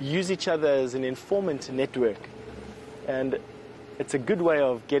 We use each other as an informant network. And it's a good way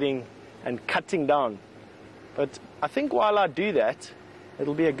of getting and cutting down. But I think while I do that,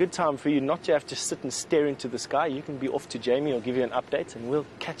 it'll be a good time for you not to have to sit and stare into the sky. You can be off to Jamie, or give you an update, and we'll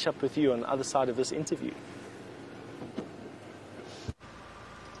catch up with you on the other side of this interview.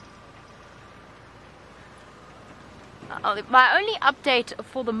 My only update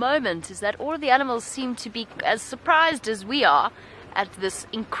for the moment is that all of the animals seem to be as surprised as we are at this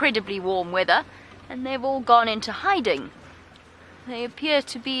incredibly warm weather, and they've all gone into hiding. They appear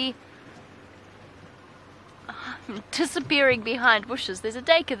to be disappearing behind bushes. There's a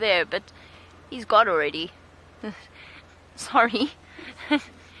duiker there, but he's gone already. Sorry.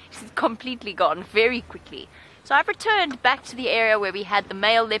 He's completely gone very quickly. So I've returned back to the area where we had the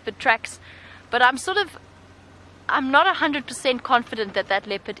male leopard tracks, but I'm not 100% confident that that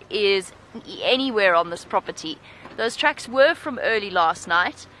leopard is anywhere on this property. Those tracks were from early last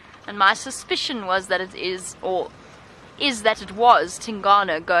night, and my suspicion was that it is that it was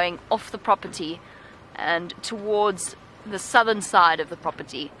Tingana going off the property and towards the southern side of the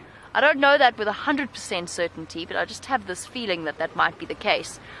property. I don't know that with 100% certainty, but I just have this feeling that that might be the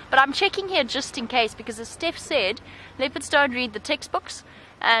case. But I'm checking here just in case, because as Steph said, leopards don't read the textbooks,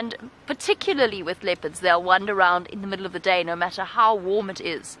 and particularly with leopards, they'll wander around in the middle of the day no matter how warm it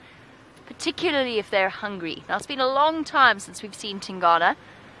is, particularly if they're hungry. Now, it's been a long time since we've seen Tingana.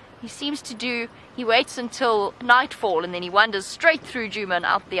 He waits until nightfall and then he wanders straight throh Djuma and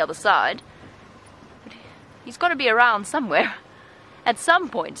out the other side. But he's got to be around somewhere at some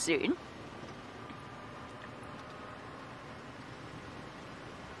point soon.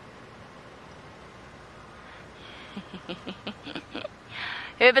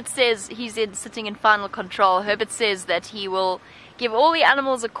 Herbert says he's sitting in final control. Herbert says that he will give all the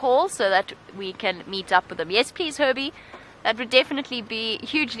animals a call so that we can meet up with them. Yes, please, Herbie. That would definitely be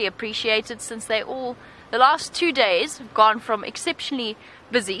hugely appreciated, since the last 2 days have gone from exceptionally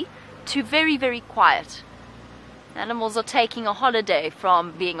busy to very, very quiet. Animals are taking a holiday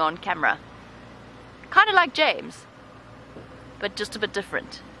from being on camera. Kind of like James, but just a bit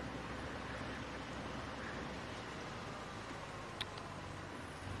different.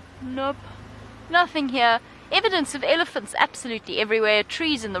 Nope, nothing here. Evidence of elephants absolutely everywhere,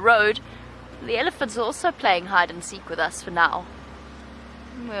 trees in the road. The elephants are also playing hide and seek with us for now.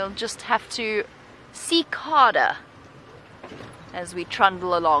 We'll just have to seek harder as we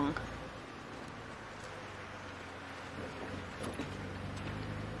trundle along.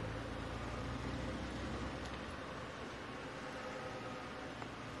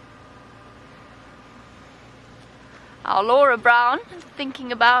 Our Laura Brown,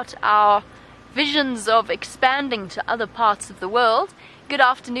 thinking about our visions of expanding to other parts of the world. Good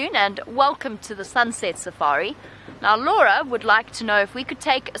afternoon and welcome to the Sunset Safari. Now, Laura would like to know if we could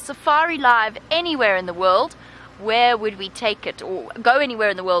take a safari live anywhere in the world, where would we take it, or go anywhere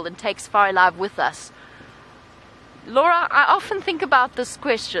in the world and take Safari Live with us? Laura, I often think about this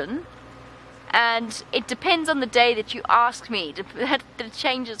question, and it depends on the day that you ask me. That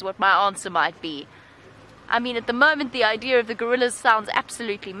changes what my answer might be. I mean, at the moment, the idea of the gorillas sounds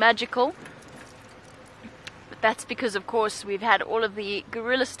absolutely magical. But that's because, of course, we've had all of the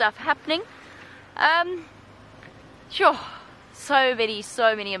gorilla stuff happening. Sure, so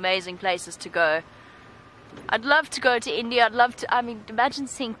many amazing places to go. I'd love to go to India. Imagine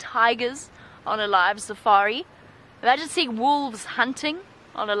seeing tigers on a live safari. Imagine seeing wolves hunting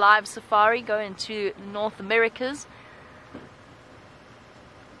on a live safari, going to North Americas.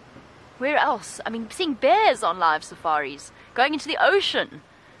 Where else? I mean, seeing bears on live safaris, going into the ocean.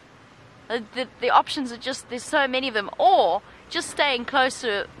 The options are just, there's so many of them. Or just staying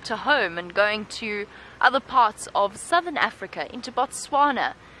closer to home and going to other parts of southern Africa, into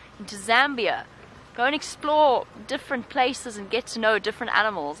Botswana, into Zambia. Go and explore different places and get to know different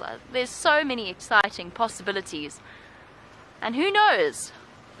animals. There's so many exciting possibilities. And who knows?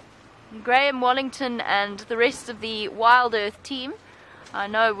 Graham Wallington and the rest of the Wild Earth team, I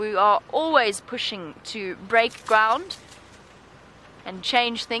know we are always pushing to break ground and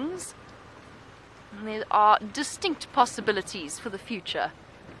change things. And there are distinct possibilities for the future.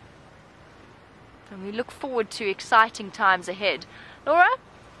 And we look forward to exciting times ahead. Laura,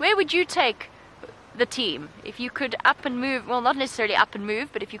 where would you take the team, if you could up and move, well, not necessarily up and move,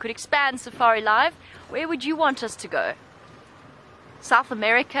 but if you could expand Safari Live, where would you want us to go? South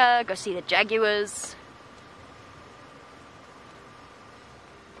America, go see the jaguars.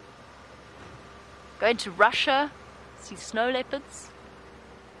 Going to Russia, see snow leopards,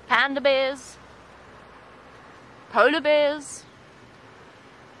 panda bears, polar bears.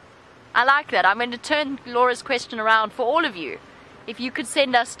 I like that. I'm going to turn Laura's question around for all of you. If you could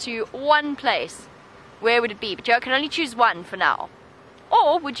send us to one place, where would it be? But you can only choose one for now.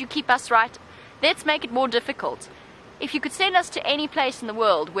 Or would you keep us right? Let's make it more difficult. If you could send us to any place in the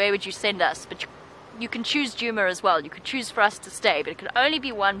world, where would you send us? But you can choose Djuma as well. You could choose for us to stay, but it could only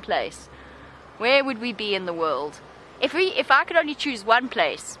be one place. Where would we be in the world? If I could only choose one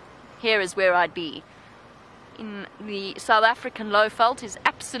place, here is where I'd be. In the South African Lowveld is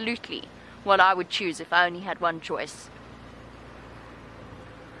absolutely what I would choose if I only had one choice.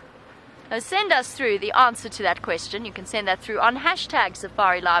 Now send us through the answer to that question. You can send that through on hashtag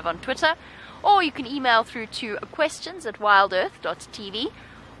Safari Live on Twitter, or you can email through to questions@wildearth.tv,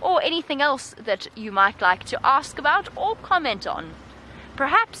 or anything else that you might like to ask about or comment on.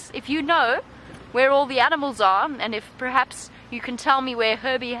 Perhaps if you know where all the animals are, and if perhaps you can tell me where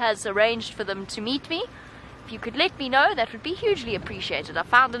Herbie has arranged for them to meet me, if you could let me know, that would be hugely appreciated. I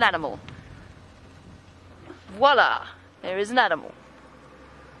found an animal. Voila! There is an animal.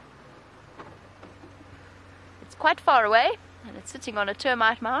 It's quite far away, and it's sitting on a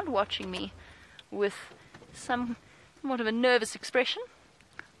termite mound watching me with somewhat of a nervous expression.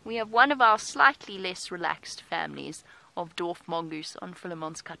 We have one of our slightly less relaxed families of dwarf mongoose on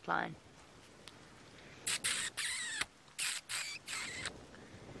Philemon's cut line.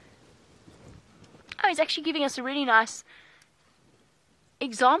 Oh, he's actually giving us a really nice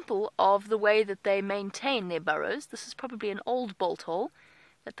example of the way that they maintain their burrows. This is probably an old bolt hole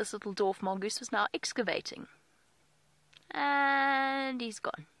that this little dwarf mongoose was now excavating. And he's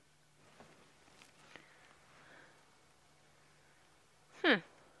gone.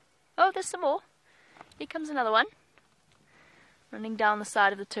 Oh, there's some more. Here comes another one. Running down the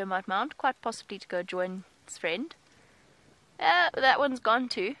side of the termite mound, quite possibly to go join his friend. That one's gone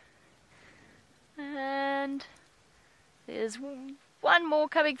too. And there's one more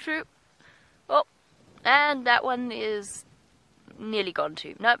coming through. Oh, and that one is nearly gone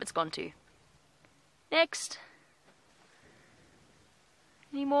too. Nope, it's gone too. Next.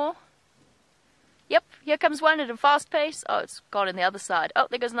 Any more? Yep, here comes one at a fast pace. Oh, it's gone on the other side. Oh,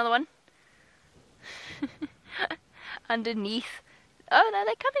 there goes another one. Underneath. Oh, no,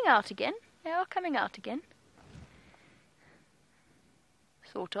 they're coming out again. They are coming out again.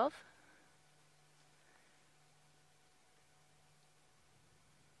 Sort of.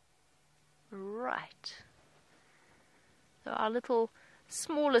 Right. So our little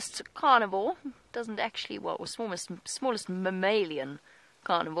smallest carnivore doesn't actually, well, smallest mammalian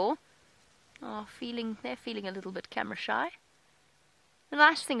carnivore are they're feeling a little bit camera shy. The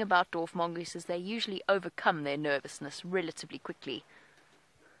nice thing about dwarf mongoose is they usually overcome their nervousness relatively quickly.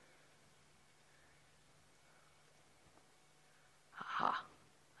 Aha,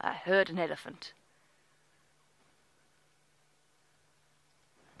 I heard an elephant.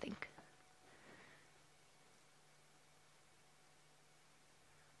 I think.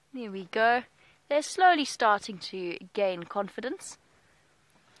 There we go. They're slowly starting to gain confidence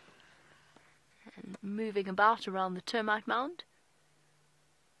and moving about around the termite mound.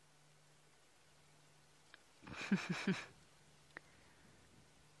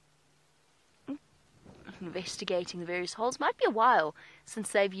 Investigating the various holes. Might be a while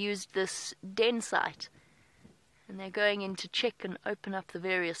since they've used this den site, and they're going in to check and open up the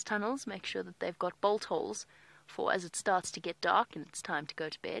various tunnels, make sure that they've got bolt holes for as it starts to get dark and it's time to go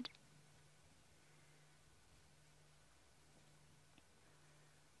to bed.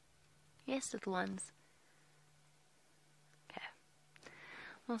 Yes, little ones. Okay.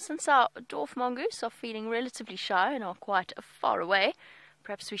 Well, since our dwarf mongoose are feeling relatively shy and are quite far away,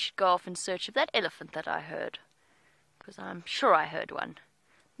 perhaps we should go off in search of that elephant that I heard. Because I'm sure I heard one.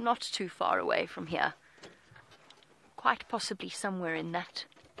 Not too far away from here. Quite possibly somewhere in that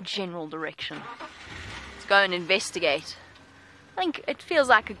general direction. Let's go and investigate. I think it feels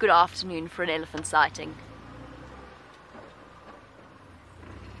like a good afternoon for an elephant sighting.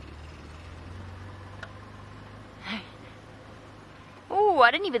 Oh,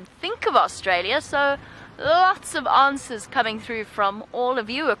 I didn't even think of Australia, so lots of answers coming through from all of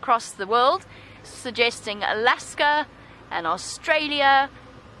you across the world, suggesting Alaska and Australia,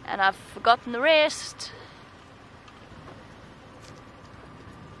 and I've forgotten the rest.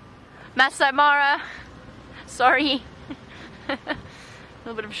 Masai Mara, sorry.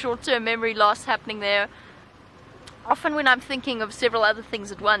 little bit of short-term memory loss happening there. Often when I'm thinking of several other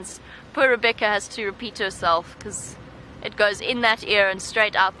things at once, poor Rebecca has to repeat herself because it goes in that ear and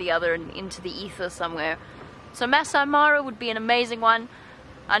straight out the other and into the ether somewhere. So Masai Mara would be an amazing one.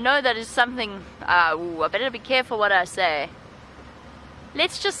 I know that is something, I better be careful what I say.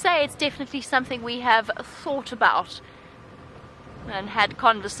 Let's just say it's definitely something we have thought about and had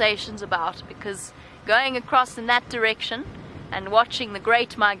conversations about, because going across in that direction and watching the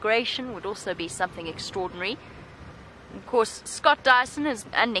Great Migration would also be something extraordinary. Of course, Scott Dyson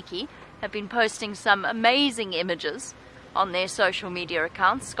and Nikki have been posting some amazing images on their social media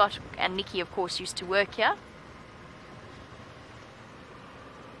accounts. Scott and Nikki, of course, used to work here.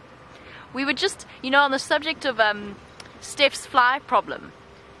 We were just, on the subject of Steph's fly problem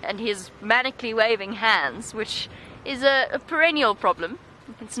and his manically waving hands, which is a perennial problem.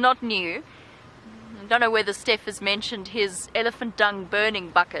 It's not new. I don't know whether Steph has mentioned his elephant dung burning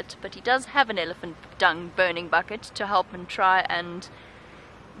bucket, but he does have an elephant dung burning bucket to help him try and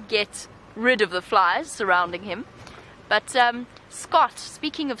get rid of the flies surrounding him. But Scott,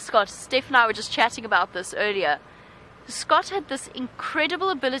 speaking of Scott, Steph and I were just chatting about this earlier. Scott had this incredible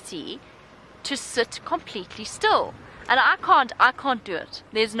ability to sit completely still. And I can't do it.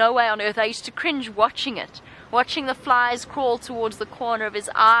 There's no way on earth. I used to cringe watching it. Watching the flies crawl towards the corner of his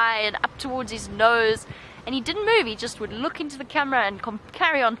eye and up towards his nose. And he didn't move. He just would look into the camera and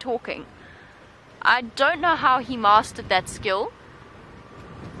carry on talking. I don't know how he mastered that skill,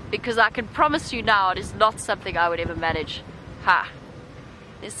 because I can promise you now it is not something I would ever manage.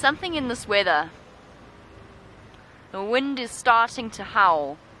 There's something in this weather. The wind is starting to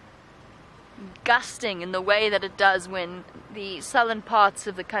howl, gusting in the way that it does when the southern parts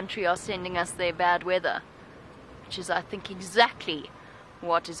of the country are sending us their bad weather, which is, I think, exactly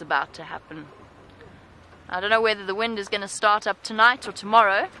what is about to happen. I don't know whether the wind is going to start up tonight or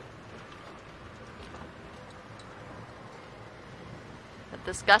tomorrow, but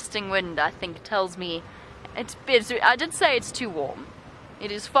this gusting wind, I think, tells me I did say it's too warm.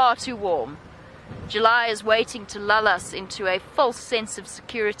 It is far too warm. July is waiting to lull us into a false sense of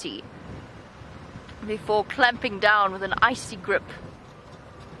security before clamping down with an icy grip.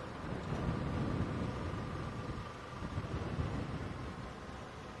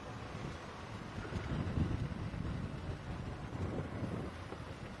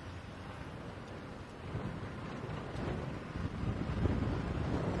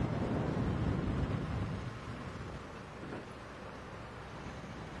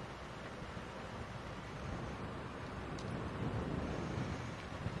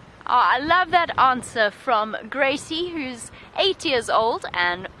 Oh, I love that answer from Gracie, who's 8 years old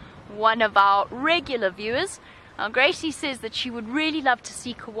and one of our regular viewers. Gracie says that she would really love to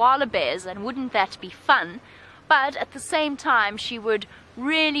see koala bears, and wouldn't that be fun? But at the same time, she would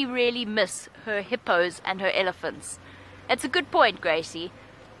really, really miss her hippos and her elephants. It's a good point, Gracie.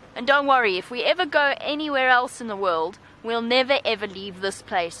 And don't worry, if we ever go anywhere else in the world, we'll never ever leave this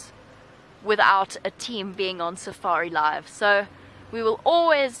place without a team being on Safari Live. So we will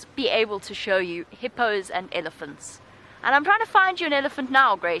always be able to show you hippos and elephants. And I'm trying to find you an elephant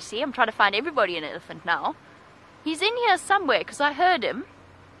now, Gracie. I'm trying to find everybody an elephant now. He's in here somewhere, because I heard him.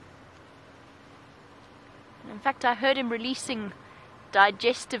 In fact, I heard him releasing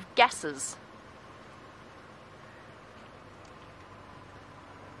digestive gases.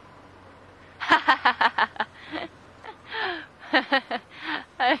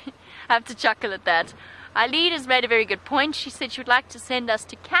 I have to chuckle at that. Eileen has made a very good point. She said she would like to send us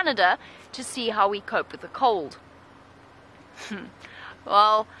to Canada to see how we cope with the cold.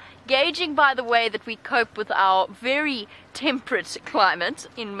 Well, gauging by the way that we cope with our very temperate climate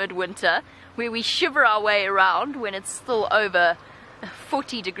in midwinter, where we shiver our way around when it's still over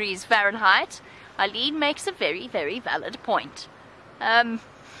 40 degrees Fahrenheit, Eileen makes a very, very valid point. I'm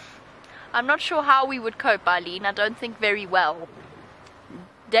not sure how we would cope, Eileen. I don't think very well.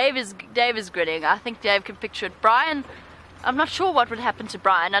 Dave is grinning. I think Dave can picture it. Brian, I'm not sure what would happen to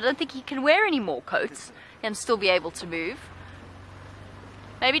Brian. I don't think he can wear any more coats and still be able to move.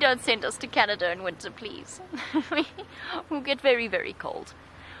 Maybe don't send us to Canada in winter, please. We'll get very, very cold.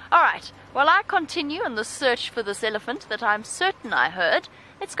 Alright, while I continue on the search for this elephant that I'm certain I heard,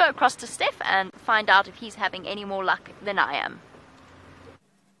 let's go across to Steph and find out if he's having any more luck than I am.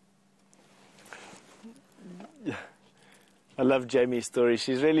 I love Jamie's story.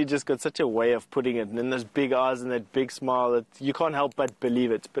 She's really just got such a way of putting it, and then those big eyes and that big smile that you can't help but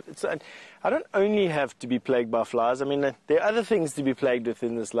believe it. But I don't only have to be plagued by flies. I mean, there are other things to be plagued with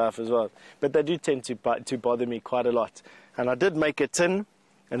in this life as well, but they do tend to bother me quite a lot. And I did make a tin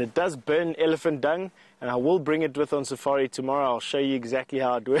and it does burn elephant dung, and I will bring it with on safari tomorrow. I'll show you exactly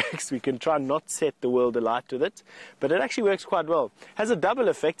how it works. We can try not set the world alight with it, but it actually works quite well. Has a double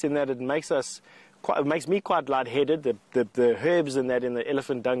effect in that it makes me quite lightheaded. The herbs and that in the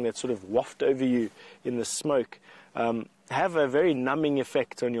elephant dung that sort of waft over you in the smoke have a very numbing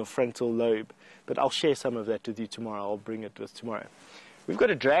effect on your frontal lobe. But I'll share some of that with you tomorrow. I'll bring it with tomorrow. We've got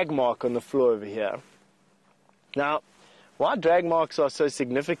a drag mark on the floor over here. Now, why drag marks are so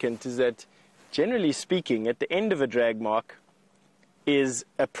significant is that, generally speaking, at the end of a drag mark is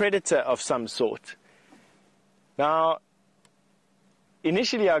a predator of some sort. Now,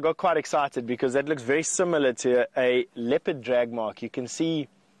 initially I got quite excited because that looks very similar to a leopard drag mark. You can see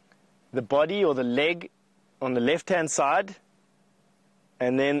the body or the leg on the left-hand side,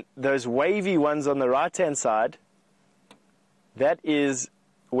 and then those wavy ones on the right-hand side. That is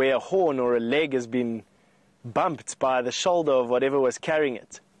where a horn or a leg has been bumped by the shoulder of whatever was carrying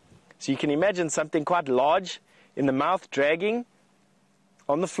it. So you can imagine something quite large in the mouth dragging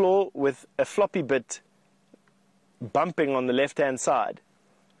on the floor with a floppy bit bumping on the left-hand side.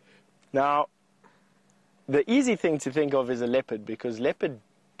 Now, the easy thing to think of is a leopard, because leopard,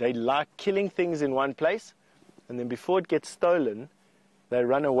 they like killing things in one place, and then before it gets stolen, they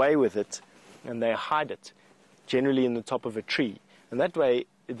run away with it and they hide it, generally in the top of a tree. And that way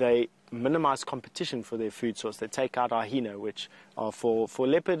they minimize competition for their food source. They take out hyena, which are for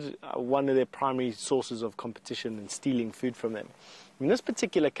leopard one of their primary sources of competition and stealing food from them. In this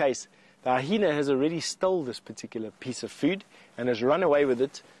particular case, the hyena has already stole this particular piece of food and has run away with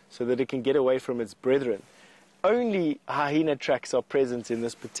it so that it can get away from its brethren. Only hyena tracks are present in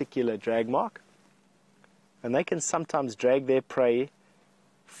this particular drag mark, and they can sometimes drag their prey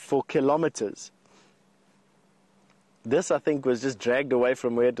for kilometers. This, I think, was just dragged away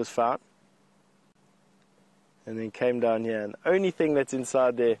from where it was found and then came down here. And the only thing that's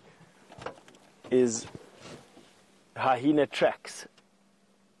inside there is hyena tracks.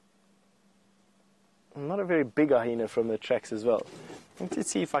 Not a very big hyena from the tracks as well.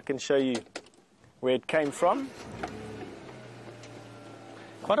 Let's see if I can show you where it came from.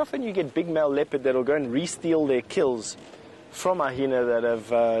 Quite often you get big male leopard that will go and re-steal their kills from hyena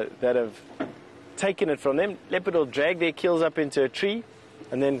that have taken it from them. Leopard will drag their kills up into a tree,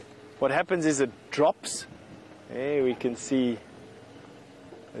 and then what happens is it drops. There we can see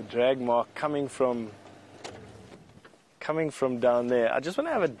the drag mark coming from down there. I just want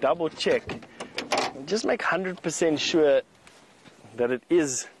to have a double check and just make 100% sure that it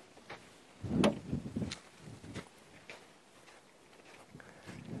is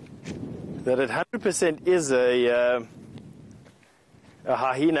that it 100% is a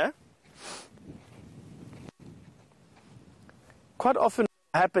hyena. Quite often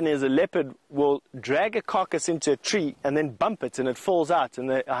what will happen is a leopard will drag a carcass into a tree and then bump it and it falls out, and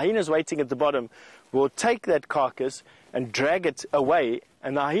the hyenas waiting at the bottom will take that carcass and drag it away,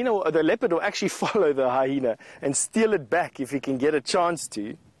 and the leopard will actually follow the hyena and steal it back if he can get a chance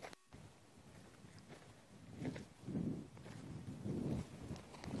to.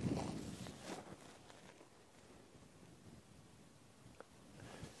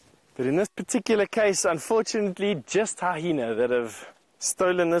 But in this particular case, unfortunately, just hyena that have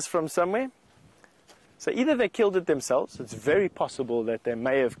stolen this from somewhere. So either they killed it themselves, it's very possible that they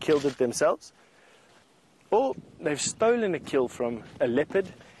may have killed it themselves, or they've stolen a kill from a leopard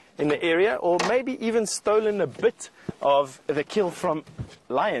in the area, or maybe even stolen a bit of the kill from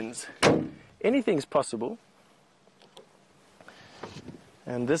lions. Anything's possible.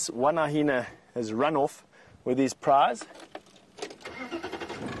 And this one hyena has run off with his prize.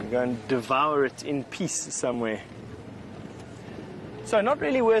 Go and devour it in peace somewhere. So not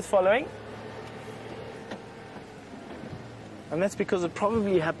really worth following. And that's because it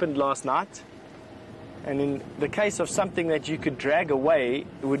probably happened last night. And in the case of something that you could drag away,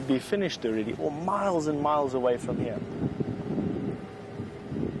 it would be finished already, or miles and miles away from here.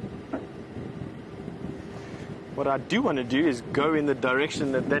 What I do want to do is go in the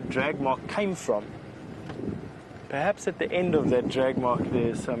direction that that drag mark came from. Perhaps at the end of that drag mark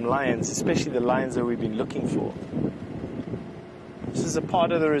there's some lions, especially the lions that we've been looking for. This is a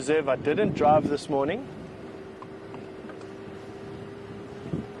part of the reserve I didn't drive this morning,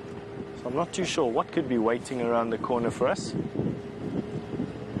 so I'm not too sure what could be waiting around the corner for us.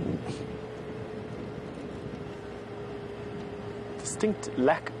 Distinct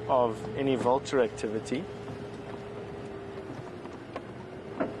lack of any vulture activity.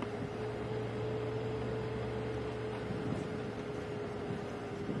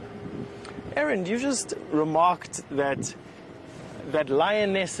 Aaron, you just remarked that that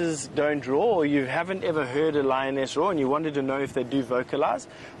lionesses don't roar, or you haven't ever heard a lioness roar and you wanted to know if they do vocalize,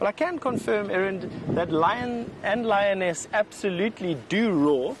 well, I can confirm, Erin, that lion and lioness absolutely do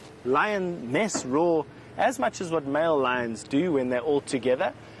roar. Lioness roar as much as what male lions do when they're all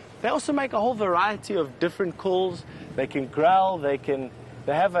together. They also make a whole variety of different calls. They can growl, they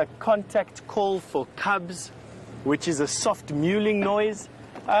have a contact call for cubs, which is a soft mewling noise.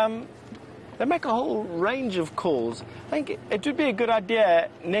 They make a whole range of calls. I think it would be a good idea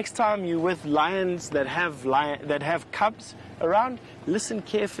next time you're with lions that have cubs around, listen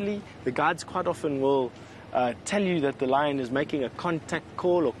carefully. The guides quite often will tell you that the lion is making a contact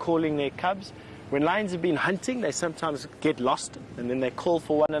call or calling their cubs. When lions have been hunting, they sometimes get lost and then they call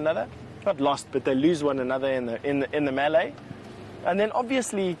for one another. Not lost, but they lose one another in the melee. And then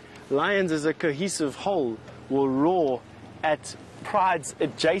obviously lions as a cohesive whole will roar at prides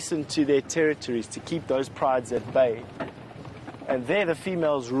adjacent to their territories to keep those prides at bay. And there the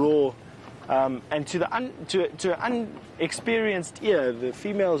females roar, and to an unexperienced ear, the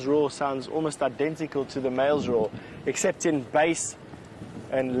female's roar sounds almost identical to the male's roar, except in bass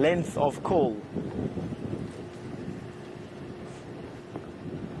and length of call.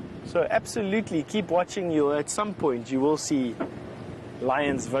 So absolutely keep watching. At some point you will see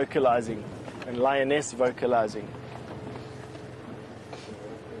lions vocalizing and lioness vocalizing.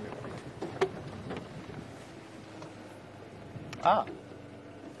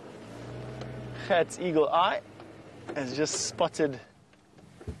 Gert's eagle eye has just spotted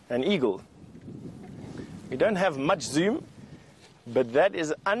an eagle. We don't have much zoom, but that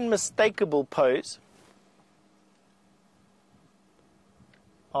is unmistakable pose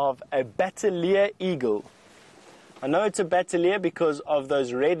of a Battalier eagle. I know it's a Battalier because of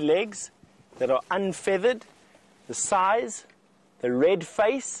those red legs that are unfeathered, the size, the red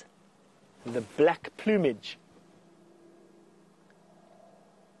face, and the black plumage.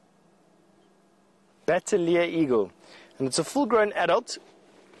 Battalier eagle. And it's a full-grown adult,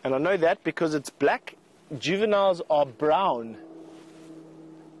 and I know that because it's black. Juveniles are brown.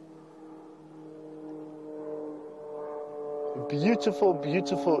 Beautiful,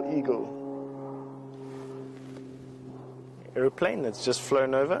 beautiful eagle. Aeroplane that's just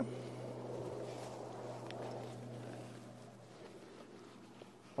flown over.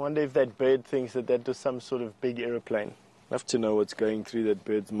 I wonder if that bird thinks that was some sort of big aeroplane. I'd love to know what's going through that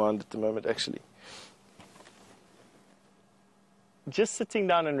bird's mind at the moment, actually. Just sitting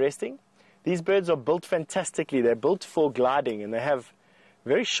down and resting. These birds are built fantastically. They're built for gliding, and they have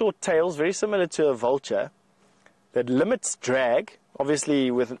very short tails, very similar to a vulture, that limits drag.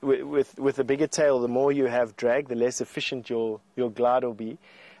 Obviously, with a bigger tail, the more you have drag, the less efficient your glide will be.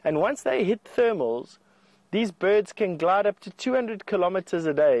 And once they hit thermals, these birds can glide up to 200 kilometers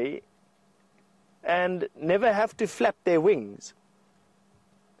a day and never have to flap their wings.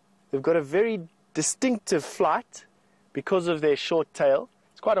 They've got a very distinctive flight because of their short tail.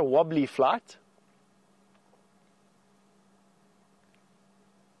 It's quite a wobbly flight.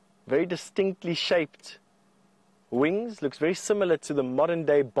 Very distinctly shaped wings. Looks very similar to the modern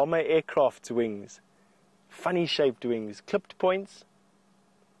day bomber aircraft's wings. Funny shaped wings. Clipped points.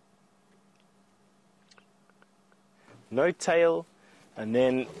 No tail. And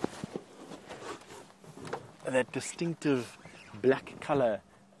then that distinctive black color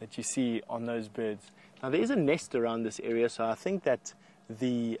that you see on those birds. Now there is a nest around this area, so I think that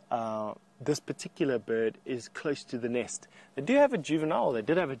this particular bird is close to the nest. They do have a juvenile. They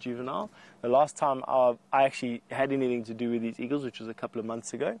did have a juvenile. The last time I actually had anything to do with these eagles, which was a couple of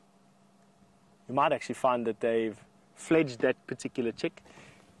months ago, you might actually find that they've fledged that particular chick.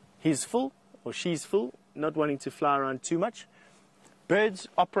 He's full, or she's full, not wanting to fly around too much. Birds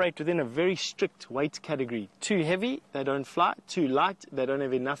operate within a very strict weight category. Too heavy, they don't fly. Too light, they don't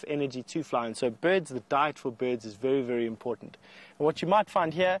have enough energy to fly. And so birds, the diet for birds is very, very important. And what you might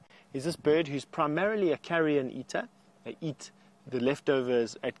find here is this bird who's primarily a carrion eater. They eat the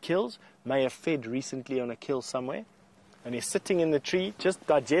leftovers at kills, may have fed recently on a kill somewhere. And he's sitting in the tree, just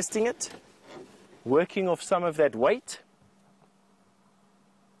digesting it, working off some of that weight.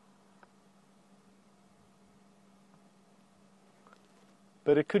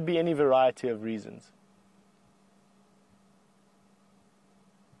 But it could be any variety of reasons.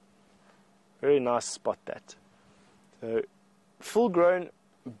 Very nice spot, that. So, full-grown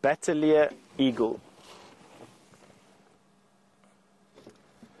Battalier eagle.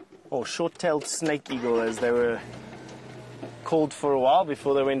 Or short-tailed snake eagle, as they were called for a while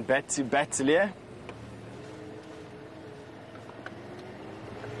before they went back to Battalier.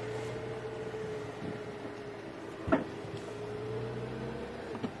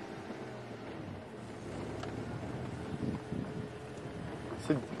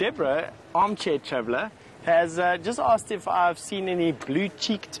 Deborah, armchair traveler, has just asked if I've seen any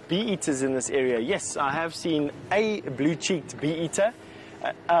blue-cheeked bee-eaters in this area. Yes, I have seen a blue-cheeked bee-eater.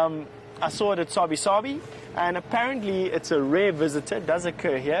 I saw it at Sabi, and apparently it's a rare visitor. It does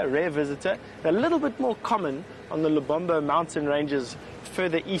occur here, a rare visitor. They're a little bit more common on the Lubombo mountain ranges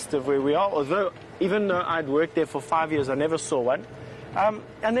further east of where we are, although even though I'd worked there for 5 years, I never saw one.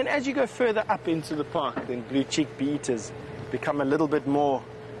 And then as you go further up into the park, then blue-cheeked bee-eaters become a little bit more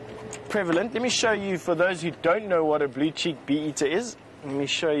prevalent. Let me show you, for those who don't know what a blue-cheeked bee-eater is, let me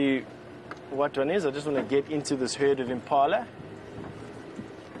show you what one is. I just want to get into this herd of impala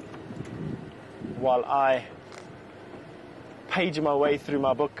while I page my way through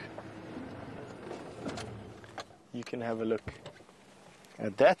my book. You can have a look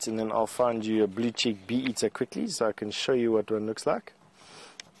at that, and then I'll find you a blue-cheeked bee-eater quickly so I can show you what one looks like.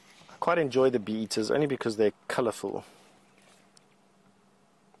 I quite enjoy the bee-eaters only because they're colorful.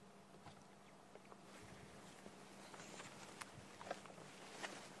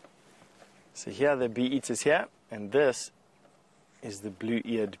 So here are the bee-eaters here, and this is the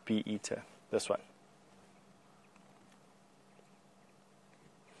blue-eared bee-eater, this one.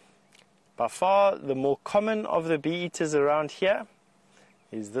 By far the more common of the bee-eaters around here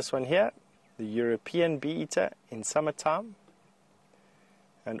is this one here, the European bee-eater in summertime,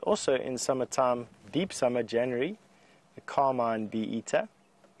 and also in summertime, deep summer, January, the carmine bee-eater,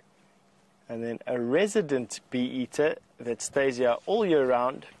 and then a resident bee-eater that stays here all year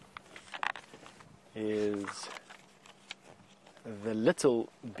round is the little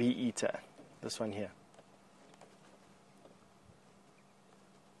bee-eater, this one here.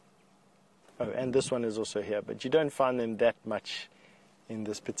 Oh, and this one is also here, but you don't find them that much in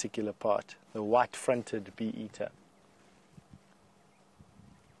this particular part, the white-fronted bee-eater.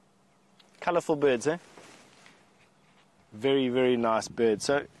 Colorful birds, eh? Very, very nice birds.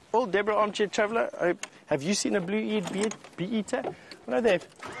 So, Deborah, armchair traveler, have you seen a blue-eared bee-eater? I know they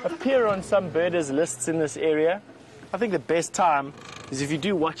appear on some birders' lists in this area. I think the best time is, if you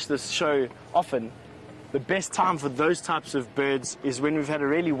do watch this show often, the best time for those types of birds is when we've had a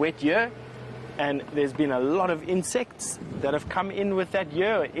really wet year and there's been a lot of insects that have come in with that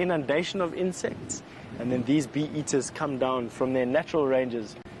year, inundation of insects. And then these bee-eaters come down from their natural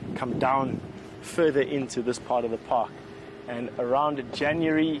ranges, come down further into this part of the park. And around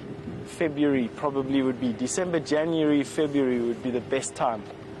January, February probably would be, December, January, February would be the best time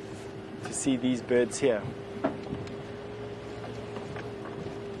to see these birds here.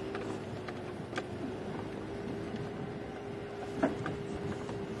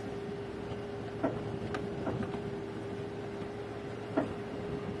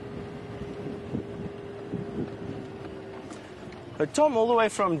 Tom, all the way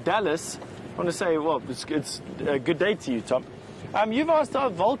from Dallas, I want to say, well, it's a good day to you, Tom. You've asked, are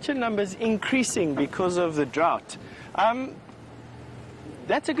vulture numbers increasing because of the drought?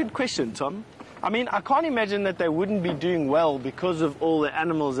 That's a good question, Tom. I mean, I can't imagine that they wouldn't be doing well because of all the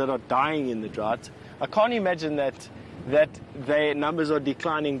animals that are dying in the drought. I can't imagine that their numbers are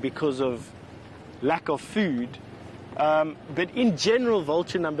declining because of lack of food. But in general,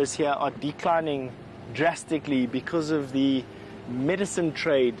 vulture numbers here are declining drastically because of the medicine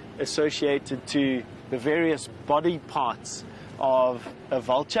trade associated to the various body parts of a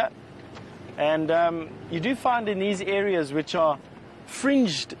vulture. And you do find in these areas which are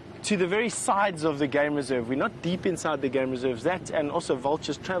fringed to the very sides of the game reserve, we're not deep inside the game reserves, that and also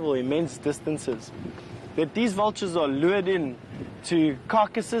vultures travel immense distances, that these vultures are lured in to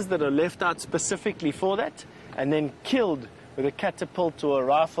carcasses that are left out specifically for that and then killed with a catapult or a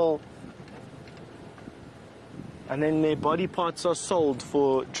rifle, and then their body parts are sold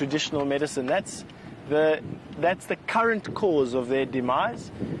for traditional medicine. That's the current cause of their demise.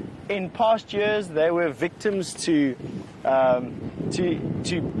 In past years, they were victims to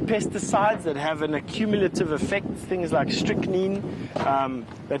pesticides that have an accumulative effect, things like strychnine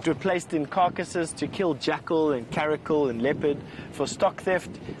that were placed in carcasses to kill jackal and caracal and leopard for stock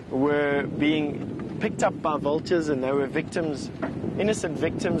theft, were being picked up by vultures, and they were victims, innocent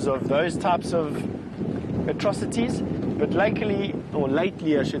victims of those types of atrocities. But lately,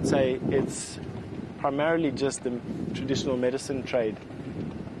 I should say, it's primarily just the traditional medicine trade.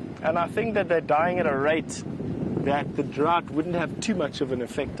 And I think that they're dying at a rate that the drought wouldn't have too much of an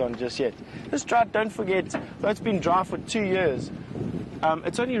effect on just yet. This drought, don't forget, though it's been dry for 2 years,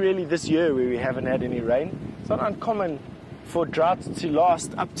 it's only really this year where we haven't had any rain. It's not uncommon for droughts to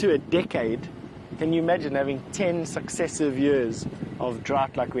last up to a decade. Can you imagine having 10 successive years of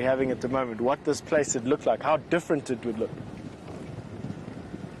drought like we're having at the moment? What this place would look like, how different it would look.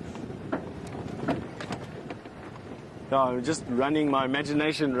 No, I'm just running, my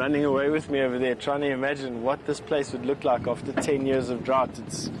imagination running away with me over there, trying to imagine what this place would look like after 10 years of drought.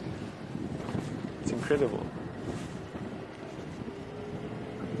 It's incredible.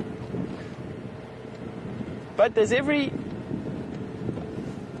 But we're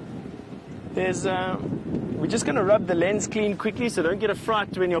just going to rub the lens clean quickly, so don't get a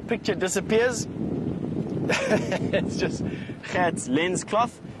fright when your picture disappears. It's just Gert's lens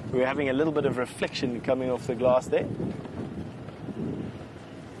cloth. We're having a little bit of reflection coming off the glass there.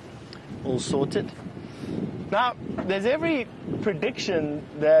 All sorted. Now, there's every prediction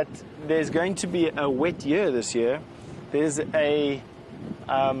that there's going to be a wet year this year. There's I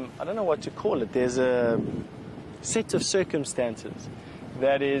don't know what to call it. There's a set of circumstances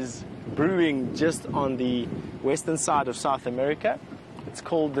that is brewing just on the western side of South America. It's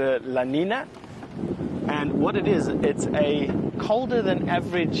called the La Nina. And what it is, it's a colder than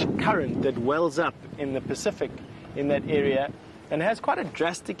average current that wells up in the Pacific in that area and has quite a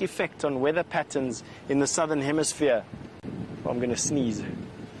drastic effect on weather patterns in the southern hemisphere. I'm going to sneeze.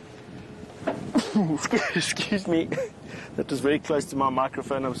 Excuse me. That was very close to my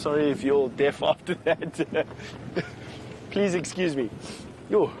microphone. I'm sorry if you're all deaf after that. Please excuse me.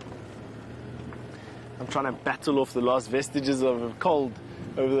 Yo. I'm trying to battle off the last vestiges of a cold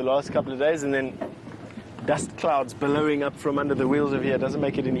over the last couple of days, and then dust clouds billowing up from under the wheels of here doesn't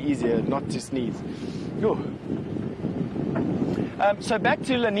make it any easier not to sneeze. Yo. So back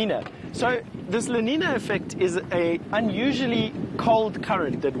to La Nina. So this La Nina effect is a unusually cold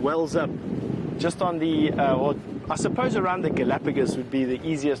current that wells up just on the, or I suppose around the Galapagos would be the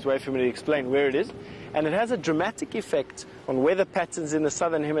easiest way for me to explain where it is. And it has a dramatic effect on weather patterns in the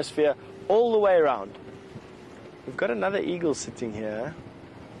southern hemisphere all the way around. We've got another eagle sitting here.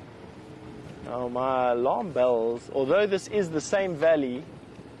 Oh, my alarm bells. Although this is the same valley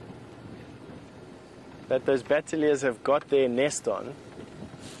that those battaliers have got their nest on,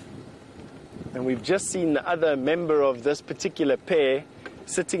 and we've just seen the other member of this particular pair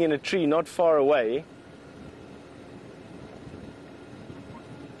sitting in a tree not far away.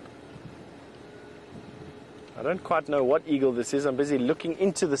 I don't quite know what eagle this is. I'm busy looking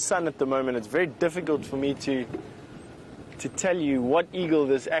into the sun at the moment. It's very difficult for me to tell you what eagle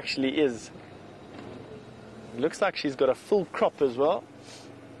this actually is. It looks like she's got a full crop as well.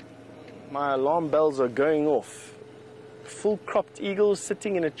 My alarm bells are going off. Full cropped eagles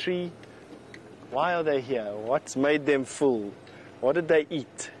sitting in a tree. Why are they here? What's made them full? What did they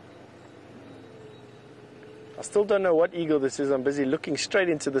eat? I still don't know what eagle this is. I'm busy looking straight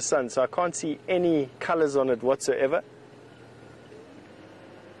into the sun, so I can't see any colors on it whatsoever.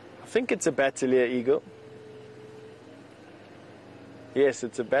 I think it's a battalier eagle. Yes,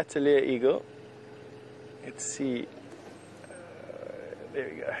 it's a battalier eagle. Let's see. There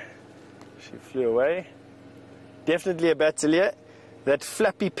we go. She flew away. Definitely a battalier. That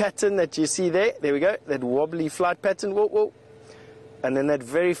flappy pattern that you see there. There we go. That wobbly flight pattern. Whoa, whoa. And then that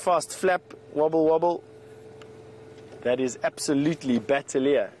very fast flap. Wobble, wobble. That is absolutely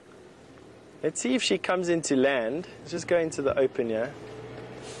battalier. Let's see if she comes into land. Let's just go into the open here.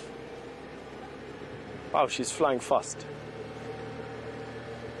 Wow, she's flying fast.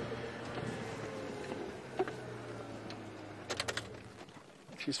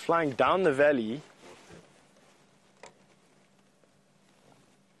 She's flying down the valley.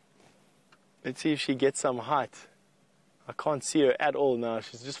 Let's see if she gets some height. I can't see her at all now.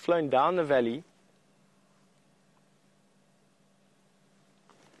 She's just flown down the valley.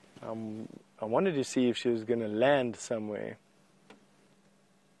 I wanted to see if she was going to land somewhere.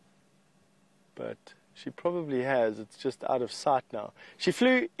 But she probably has. It's just out of sight now. She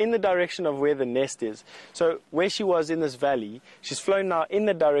flew in the direction of where the nest is. So where she was in this valley, she's flown now in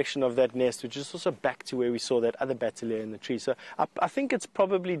the direction of that nest, which is also back to where we saw that other battalier in the tree. So I think it's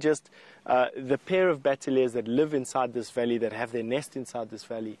probably just the pair of battaliers that live inside this valley, that have their nest inside this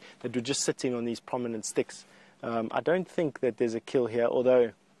valley, that were just sitting on these prominent sticks. I don't think that there's a kill here,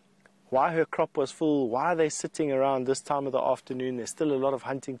 although why her crop was full, why are they sitting around this time of the afternoon? There's still a lot of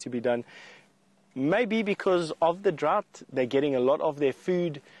hunting to be done. Maybe because of the drought, they're getting a lot of their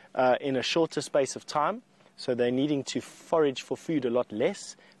food in a shorter space of time. So they're needing to forage for food a lot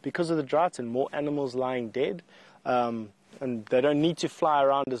less because of the drought and more animals lying dead. And they don't need to fly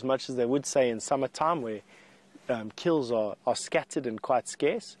around as much as they would say in summertime, where kills are scattered and quite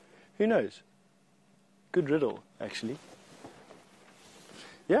scarce. Who knows? Good riddle, actually.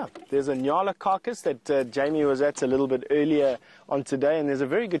 Yeah, there's a Nyala carcass that Jamie was at a little bit earlier on today, and there's a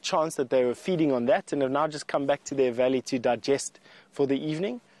very good chance that they were feeding on that and have now just come back to their valley to digest for the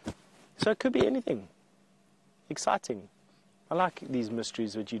evening. So it could be anything. Exciting. I like these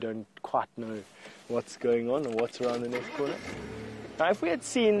mysteries that you don't quite know what's going on or what's around the next corner. Now, if we had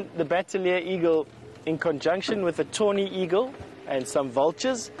seen the Battalier eagle in conjunction with the tawny eagle and some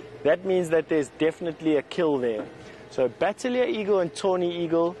vultures, that means that there's definitely a kill there. So Battalier eagle and tawny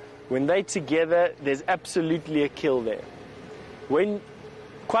eagle, when they're together, there's absolutely a kill there.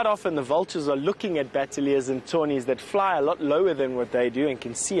 Quite often the vultures are looking at Battaliers and tawnies that fly a lot lower than what they do and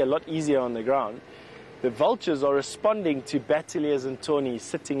can see a lot easier on the ground. The vultures are responding to Battaliers and tawnies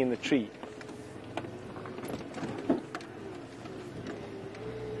sitting in the tree.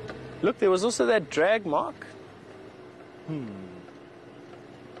 Look, there was also that drag mark.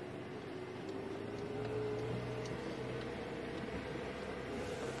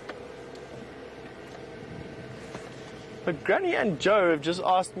 But Granny and Joe have just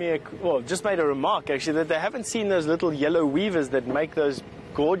asked me, just made a remark actually, that they haven't seen those little yellow weavers that make those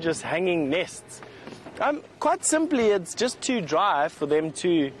gorgeous hanging nests. Quite simply, it's just too dry for them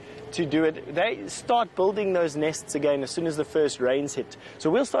to do it. They start building those nests again as soon as the first rains hit.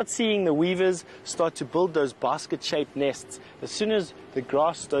 So we'll start seeing the weavers start to build those basket-shaped nests as soon as the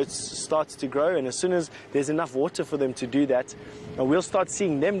grass starts to grow and as soon as there's enough water for them to do that. And we'll start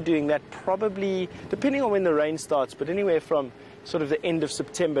seeing them doing that probably, depending on when the rain starts, but anywhere from sort of the end of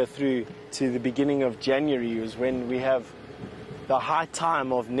September through to the beginning of January is when we have the high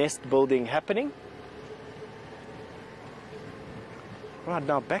time of nest building happening. Right,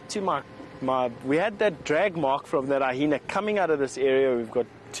 now back to we had that drag mark from that hyena coming out of this area. We've got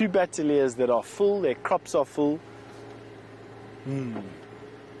 2 Battaliers that are full, their crops are full.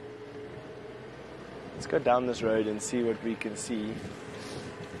 Let's go down this road and see what we can see.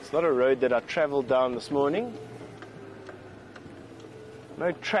 It's not a road that I traveled down this morning.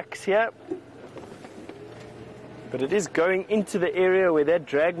 No tracks here. But it is going into the area where that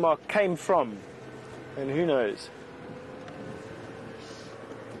drag mark came from. And who knows?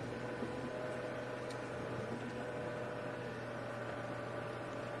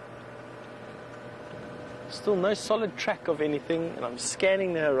 Still no solid track of anything, and I'm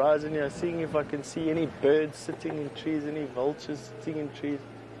scanning the horizon here, seeing if I can see any birds sitting in trees, any vultures sitting in trees.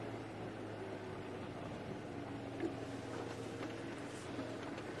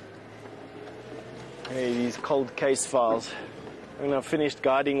 Hey, these cold case files. When I finished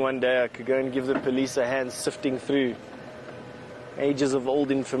guiding one day, I could go and give the police a hand sifting through ages of old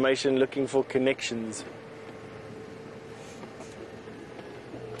information looking for connections.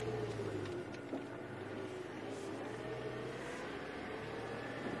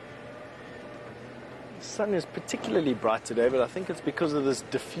 The sun is particularly bright today, but I think it's because of this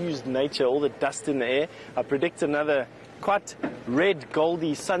diffused nature, all the dust in the air. I predict another quite red,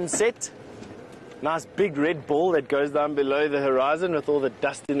 goldy sunset. Nice big red ball that goes down below the horizon with all the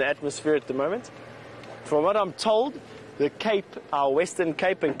dust in the atmosphere at the moment. From what I'm told, the Cape, our Western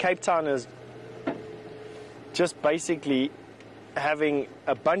Cape and Cape Town is just basically having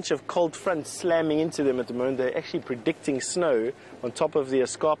a bunch of cold fronts slamming into them at the moment. They're actually predicting snow on top of the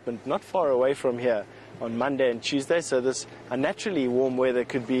escarpment not far away from here on Monday and Tuesday, so this unnaturally warm weather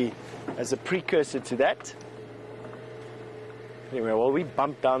could be as a precursor to that. Anyway, while we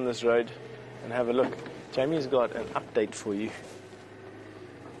bump down this road and have a look, Jamie's got an update for you.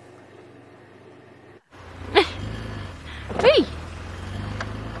 Hey!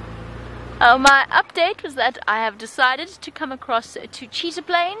 My update was that I have decided to come across 2 cheetah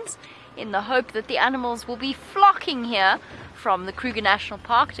plains in the hope that the animals will be flocking here from the Kruger National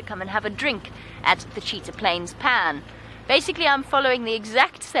Park to come and have a drink at the Cheetah Plains Pan. Basically, I'm following the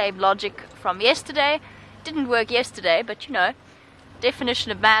exact same logic from yesterday. Didn't work yesterday, but you know,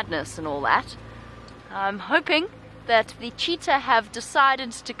 definition of madness and all that. I'm hoping that the cheetah have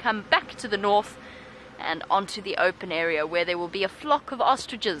decided to come back to the north and onto the open area where there will be a flock of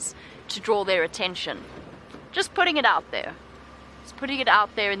ostriches to draw their attention. Just putting it out there. Just putting it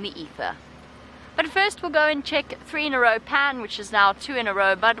out there in the ether. But first we'll go and check 3 in a row Pan, which is now 2 in a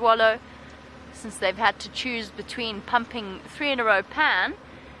row Mud Wallow, since they've had to choose between pumping 3 in a row Pan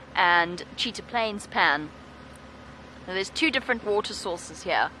and Cheetah Plains Pan. Now there's 2 different water sources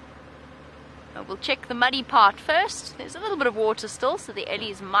here. Now we'll check the muddy part first. There's a little bit of water still, so the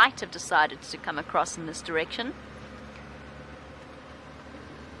ellies might have decided to come across in this direction.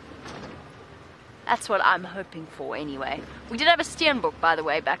 That's what I'm hoping for anyway. We did have a steenbok, by the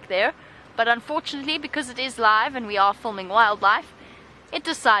way, back there, but unfortunately, because it is live and we are filming wildlife, it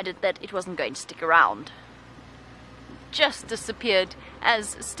decided that it wasn't going to stick around. Just disappeared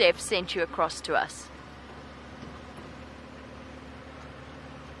as Steph sent you across to us.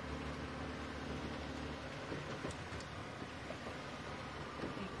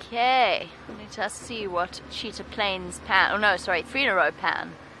 Okay, let us see what Cheetah Plains pan, oh no, sorry, 3 in a row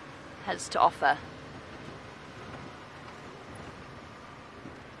pan has to offer.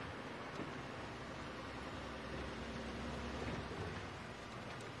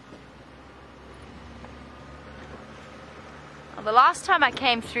 Well, the last time I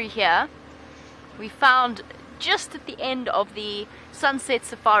came through here, we found just at the end of the sunset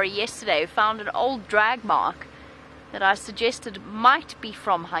safari yesterday, we found an old drag mark that I suggested might be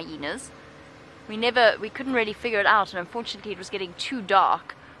from hyenas. We couldn't really figure it out, and unfortunately it was getting too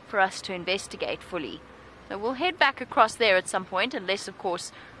dark for us to investigate fully. So we'll head back across there at some point, unless of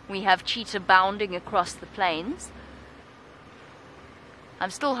course we have cheetah bounding across the plains.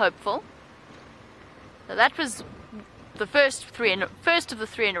 I'm still hopeful. So that was the first of the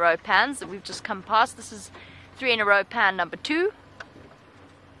 3 in a row pans that we've just come past. This is 3 in a row pan number 2,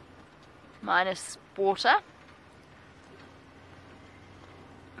 minus water.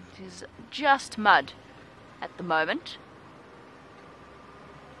 It is just mud at the moment.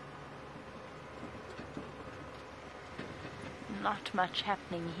 Not much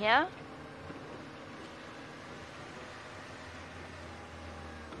happening here.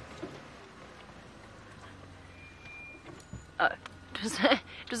 Oh,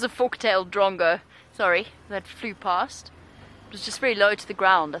 it was a fork-tailed drongo. Sorry, that flew past. It was just very low to the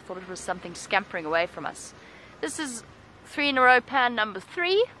ground. I thought it was something scampering away from us. This is 3 in a row pan number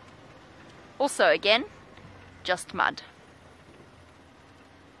 3. Also, again, just mud.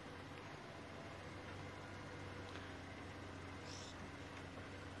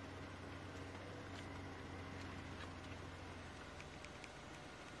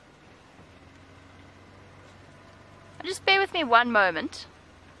 Just bear with me one moment.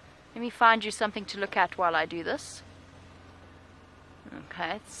 Let me find you something to look at while I do this.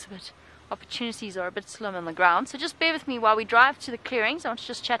 Okay, opportunities are a bit slim on the ground, so just bear with me while we drive to the clearings. I want to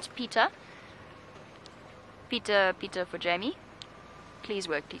just chat to Peter. Peter for Jamie. Please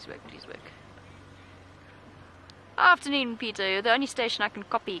work, please work, please work. Afternoon, Peter. You're the only station I can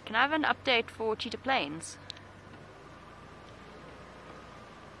copy. Can I have an update for Cheetah Plains?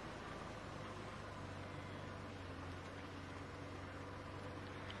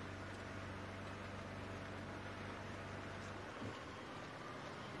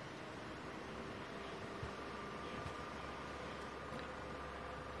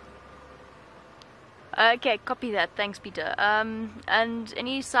 Okay, copy that. Thanks, Peter. And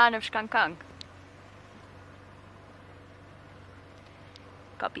any sign of Shkankang?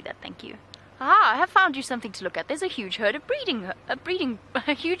 Copy that. Thank you. Aha! I have found you something to look at. There's a huge herd of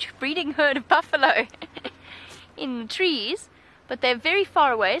a huge breeding herd of buffalo in the trees, but they're very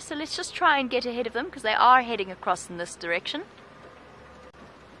far away. So let's just try and get ahead of them because they are heading across in this direction.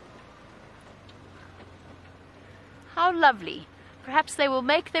 How lovely! Perhaps they will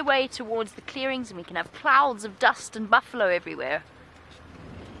make their way towards the clearings and we can have clouds of dust and buffalo everywhere.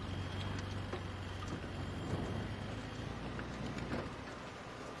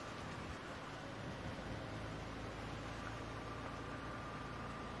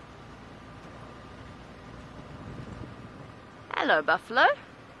 Hello, buffalo.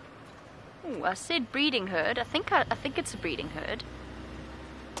 Ooh, I said breeding herd. I think it's a breeding herd.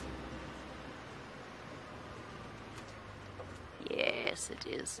 Yes, it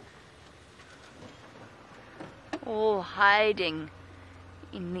is. All hiding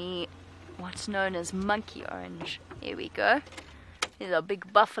in the what's known as monkey orange. Here we go. Here's a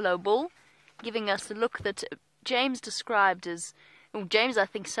big buffalo bull, giving us a look that James described as, well, James I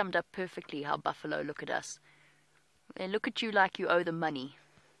think summed up perfectly how buffalo look at us. They look at you like you owe them money.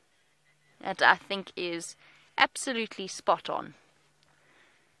 That I think is absolutely spot on.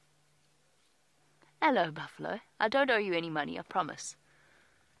 Hello, buffalo. I don't owe you any money, I promise.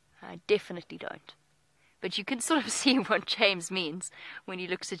 I definitely don't. But you can sort of see what James means when he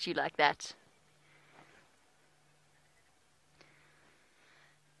looks at you like that.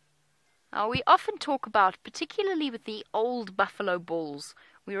 Now, we often talk about, particularly with the old buffalo bulls,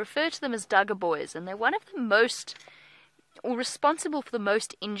 we refer to them as Duggar boys, and they're one of the most, or responsible for the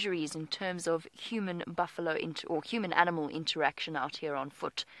most injuries in terms of human buffalo or human animal interaction out here on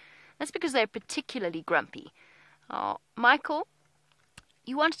foot. That's because they're particularly grumpy. Michael,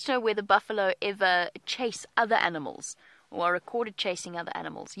 you wanted to know whether buffalo ever chase other animals or are recorded chasing other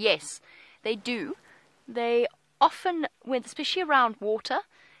animals. Yes, they do. They often, especially around water,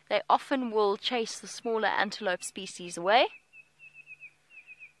 they often will chase the smaller antelope species away.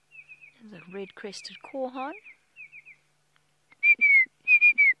 There's a red-crested korhaan.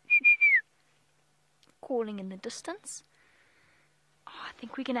 Calling in the distance. I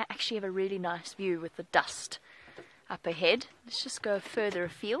think we're going to actually have a really nice view with the dust up ahead. Let's just go further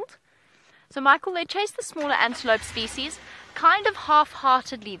afield. So Michael, they chase the smaller antelope species, kind of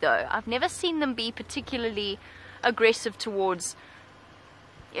half-heartedly though. I've never seen them be particularly aggressive towards,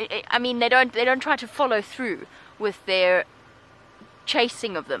 I mean, they don't try to follow through with their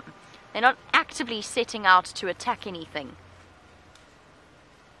chasing of them. They're not actively setting out to attack anything.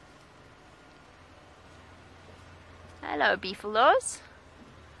 Hello, beefaloes.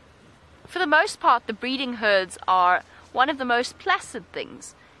 For the most part, the breeding herds are one of the most placid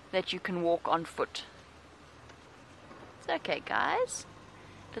things that you can walk on foot. It's okay, guys.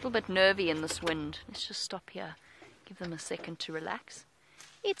 A little bit nervy in this wind. Let's just stop here. Give them a second to relax.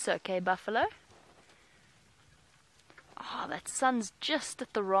 It's okay, buffalo. Oh, that sun's just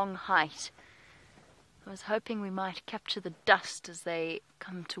at the wrong height. I was hoping we might capture the dust as they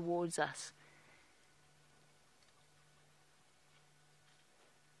come towards us.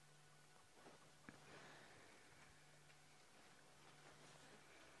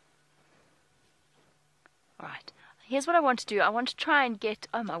 Alright, here's what I want to do. I want to try and get,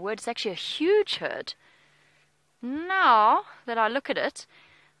 oh my word, it's actually a huge herd. Now that I look at it,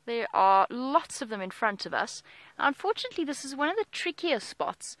 there are lots of them in front of us. Unfortunately, this is one of the trickier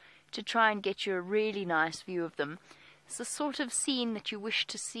spots to try and get you a really nice view of them. It's the sort of scene that you wish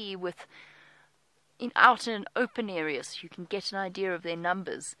to see out in an open area so you can get an idea of their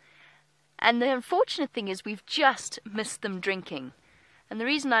numbers. And the unfortunate thing is we've just missed them drinking. And the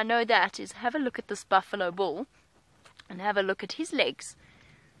reason I know that is have a look at this buffalo bull and have a look at his legs.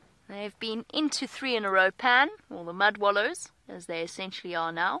 They've been into 3 in a row pan, or the mud wallows, as they essentially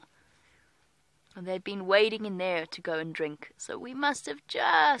are now. And they've been wading in there to go and drink. So we must have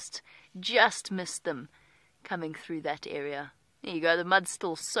just missed them coming through that area. There you go, the mud's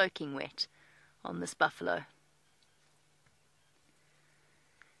still soaking wet on this buffalo.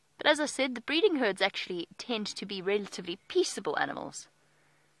 But as I said, the breeding herds actually tend to be relatively peaceable animals.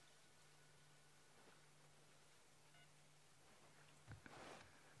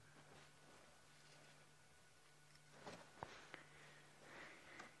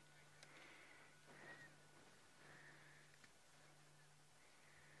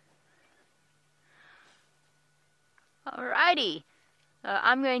 Alrighty,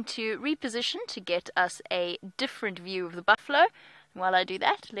 I'm going to reposition to get us a different view of the buffalo. And while I do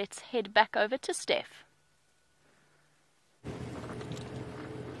that, let's head back over to Steph.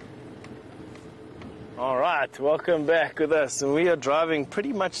 Alright, welcome back with us. And we are driving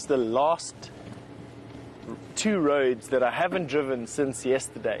pretty much the last 2 roads that I haven't driven since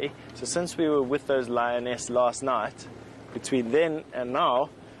yesterday. So since we were with those lioness last night, between then and now,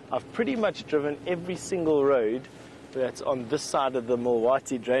 I've pretty much driven every single road that's on this side of the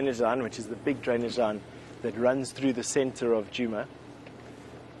Milwati drainage line, which is the big drainage line that runs through the center of Djuma.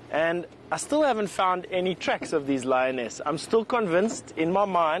 And I still haven't found any tracks of these lioness. I'm still convinced in my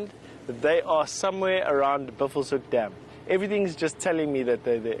mind that they are somewhere around Buffelshoek Dam. Everything's just telling me that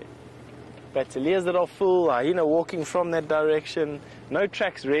they're there. Battaliers that are full, hyena walking from that direction. No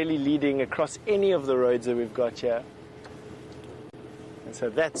tracks really leading across any of the roads that we've got here. And so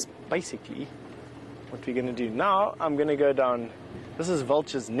that's basically what we're going to do. Now I'm going to go down, this is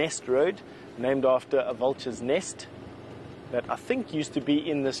Vulture's Nest Road, named after a vulture's nest that I think used to be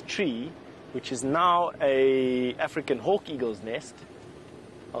in this tree, which is now a African hawk eagle's nest.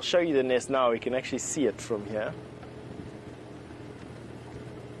 I'll show you the nest now, we can actually see it from here.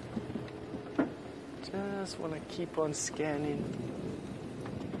 Just want to keep on scanning.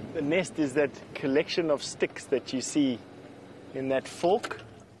 The nest is that collection of sticks that you see in that fork.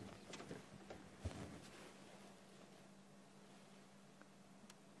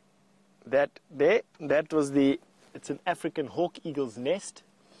 That was it's an African hawk eagle's nest.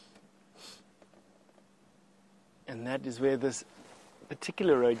 And that is where this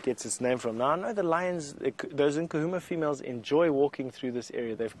particular road gets its name from. Now, I know the lions, those Nkahuma females, enjoy walking through this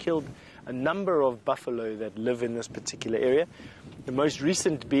area. They've killed a number of buffalo that live in this particular area. The most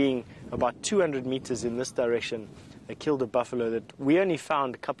recent being about 200 meters in this direction. They killed a buffalo that we only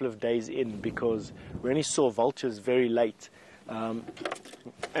found a couple of days in because we only saw vultures very late.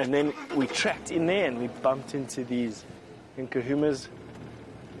 And then we tracked in there and we bumped into these Nkahumas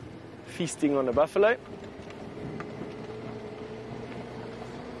feasting on a buffalo.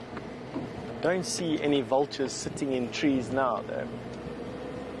 Don't see any vultures sitting in trees now though.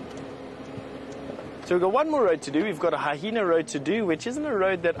 So we've got one more road to do. We've got a hyena road to do, which isn't a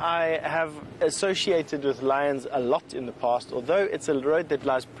road that I have associated with lions a lot in the past, although it's a road that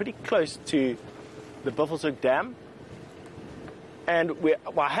lies pretty close to the Buffelshoek Dam. And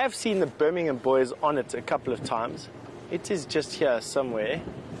I have seen the Birmingham boys on it a couple of times. It is just here somewhere.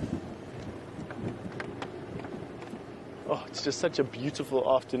 Oh, it's just such a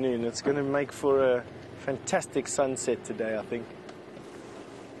beautiful afternoon. It's going to make for a fantastic sunset today, I think.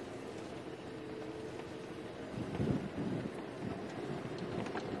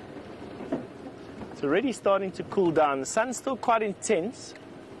 It's already starting to cool down. The sun's still quite intense,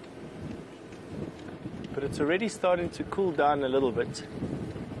 but it's already starting to cool down a little bit.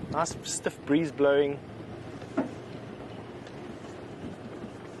 Nice stiff breeze blowing.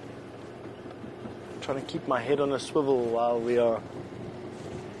 Trying to keep my head on a swivel while we are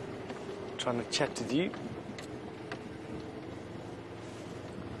trying to chat with you.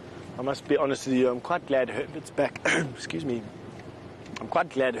 I must be honest with you, I'm quite glad Herbert's back. Excuse me. I'm quite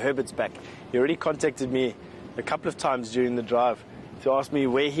glad Herbert's back. He already contacted me a couple of times during the drive to ask me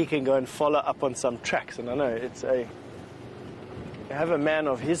where he can go and follow up on some tracks. And I know you have a man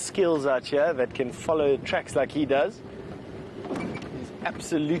of his skills out here that can follow tracks like he does. It's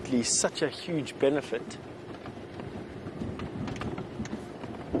absolutely such a huge benefit.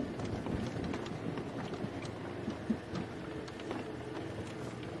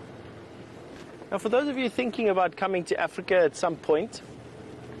 Now, for those of you thinking about coming to Africa at some point,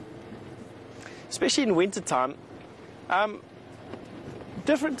 especially in wintertime,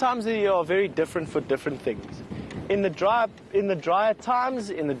 different times of the year are very different for different things. In the dry times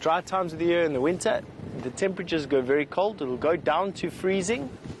of the year in the winter, the temperatures go very cold. It'll go down to freezing,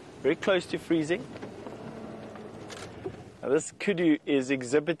 very close to freezing. Now, this kudu is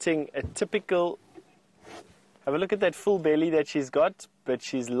exhibiting a typical. Have a look at that full belly that she's got, but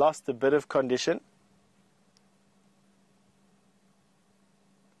she's lost a bit of condition.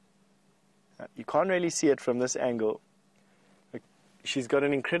 You can't really see it from this angle. She's got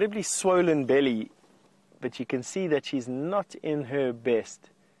an incredibly swollen belly, but you can see that she's not in her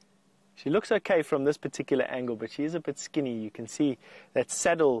best. She looks okay from this particular angle, but she is a bit skinny. You can see that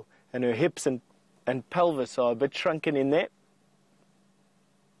saddle and her hips and pelvis are a bit shrunken in there.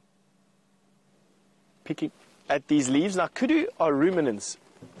 Picking at these leaves. Now, kudu are ruminants,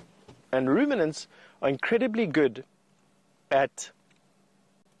 and ruminants are incredibly good at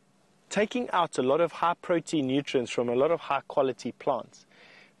taking out a lot of high protein nutrients from a lot of high quality plants.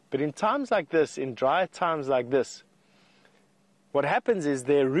 But in times like this, in drier times like this, what happens is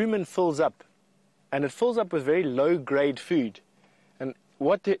their rumen fills up, and it fills up with very low grade food. And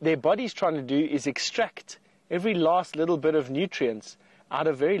what their body's trying to do is extract every last little bit of nutrients out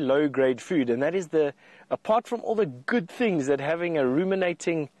of very low grade food. And that is apart from all the good things that having a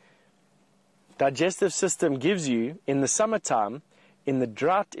ruminating digestive system gives you in the summertime, in the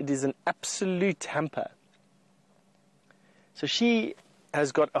drought, it is an absolute hamper. So she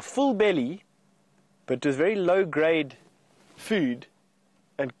has got a full belly, but with very low-grade food,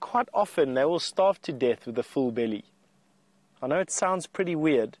 and quite often they will starve to death with a full belly. I know it sounds pretty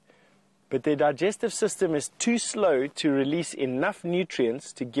weird, but their digestive system is too slow to release enough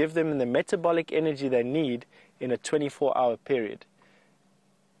nutrients to give them the metabolic energy they need in a 24-hour period.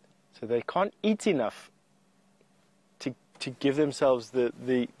 So they can't eat enough to give themselves the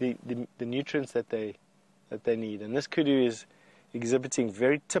nutrients that they need. And this kudu is exhibiting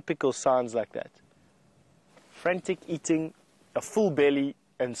very typical signs like that. Frantic eating, a full belly,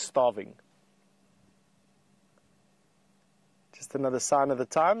 and starving. Just another sign of the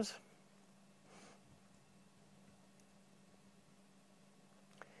times.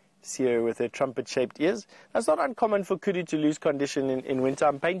 See her with her trumpet-shaped ears. That's not uncommon for kudu to lose condition in winter.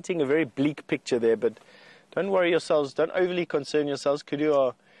 I'm painting a very bleak picture there, but don't worry yourselves, don't overly concern yourselves. Kudu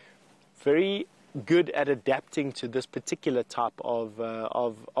are very good at adapting to this particular type of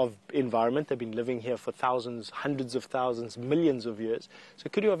environment. They've been living here for thousands, hundreds of thousands, millions of years. So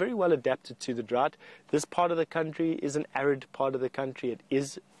kudu are very well adapted to the drought. This part of the country is an arid part of the country. It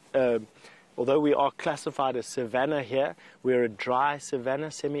is, although we are classified as savanna here, we're a dry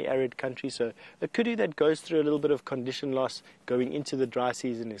savanna, semi-arid country. So a kudu that goes through a little bit of condition loss going into the dry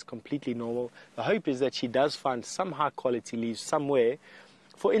season is completely normal. The hope is that she does find some high-quality leaves somewhere.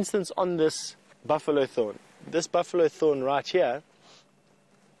 For instance, on this buffalo thorn. This buffalo thorn right here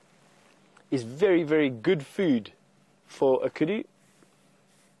is very, very good food for a kudu.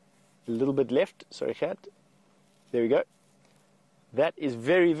 A little bit left. Sorry, cat. There we go. That is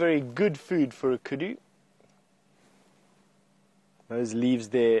very, very good food for a kudu. Those leaves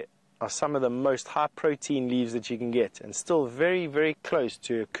there are some of the most high protein leaves that you can get, and still very, very close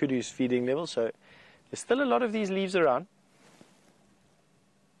to a kudu's feeding level. So there's still a lot of these leaves around.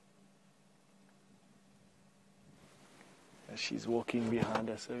 As she's walking behind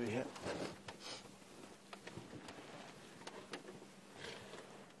us over here.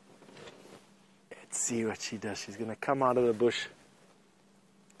 Let's see what she does. She's going to come out of the bush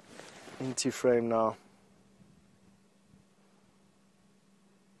into frame now.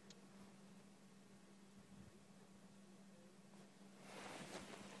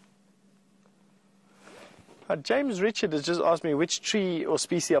 James Richard has just asked me which tree or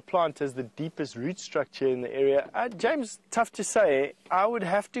species of plant has the deepest root structure in the area. James, tough to say. I would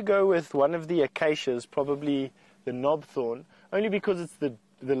have to go with one of the acacias, probably the knobthorn, only because it's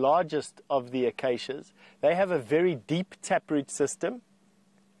the largest of the acacias. They have a very deep taproot system,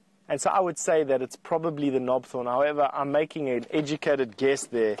 and so I would say that it's probably the knobthorn. However, I'm making an educated guess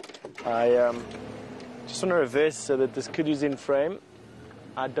there. I just want to reverse so that this kudu's in frame.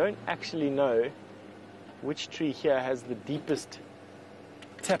 I don't actually know which tree here has the deepest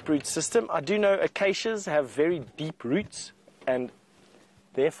taproot system. I do know acacias have very deep roots, and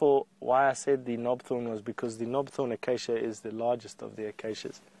therefore why I said the knobthorn was because the knobthorn acacia is the largest of the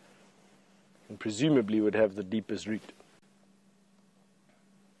acacias and presumably would have the deepest root.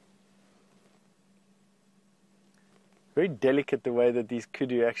 Very delicate the way that these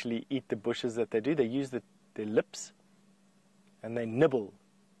kudu actually eat the bushes that they do. They use their lips and they nibble,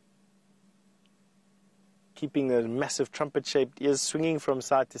 keeping those massive trumpet-shaped ears swinging from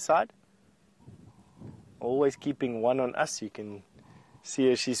side to side. Always keeping one on us. You can see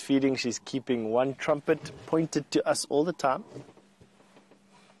her, she's feeding. She's keeping one trumpet pointed to us all the time.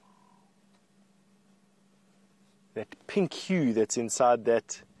 That pink hue that's inside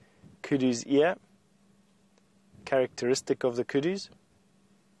that kudu's ear, characteristic of the kudus.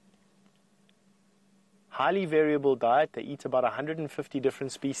 Highly variable diet. They eat about 150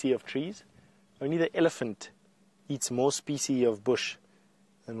 different species of trees. Only the elephant eats more species of bush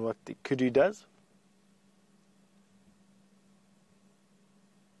than what the kudu does.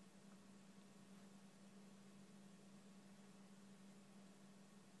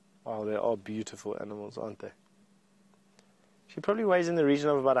 Oh, they are beautiful animals, aren't they? She probably weighs in the region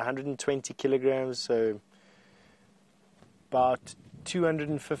of about 120 kilograms, so about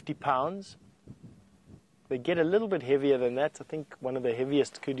 250 pounds. They get a little bit heavier than that. I think one of the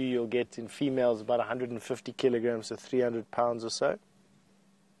heaviest kudu you'll get in females is about 150 kilograms, so 300 pounds or so.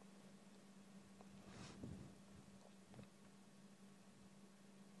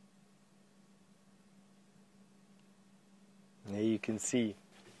 And there you can see.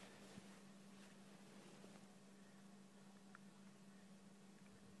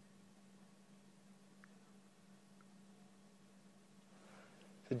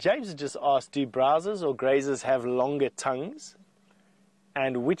 So James has just asked, do browsers or grazers have longer tongues?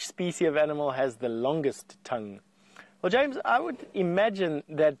 And which species of animal has the longest tongue? Well, James, I would imagine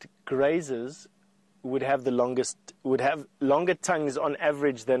that grazers would have longer tongues on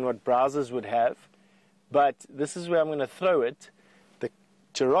average than what browsers would have. But this is where I'm going to throw it. The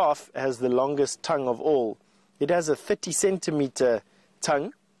giraffe has the longest tongue of all. It has a 30 centimeter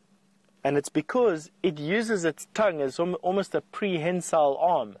tongue. And it's because it uses its tongue as almost a prehensile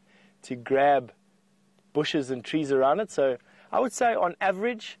arm to grab bushes and trees around it. So I would say on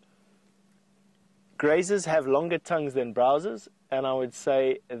average, grazers have longer tongues than browsers. And I would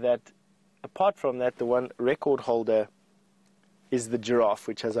say that apart from that, the one record holder is the giraffe,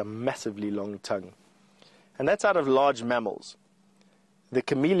 which has a massively long tongue. And that's out of large mammals. The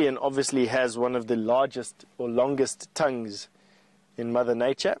chameleon obviously has one of the largest or longest tongues in Mother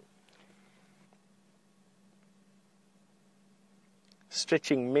Nature,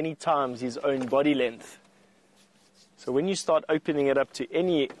 stretching many times his own body length. So when you start opening it up to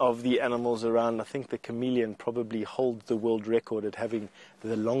any of the animals around, I think the chameleon probably holds the world record at having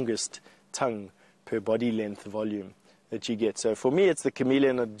the longest tongue per body length volume that you get. So for me, it's the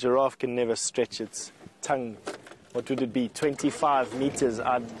chameleon. A giraffe can never stretch its tongue. What would it be? 25 meters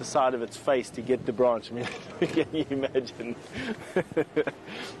out the side of its face to get the branch. I mean, can you imagine?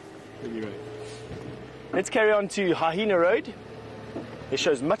 Anyway, let's carry on to Hyena Road. It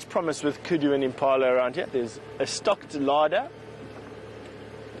shows much promise with kudu and impala around here. There's a stocked larder.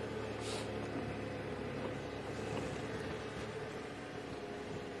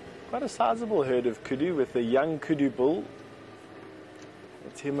 Quite a sizable herd of kudu with a young kudu bull.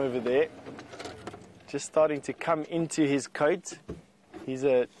 It's him over there. Just starting to come into his coat. He's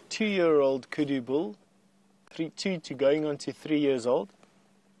a 2-year-old kudu bull. 2 to going on to 3 years old.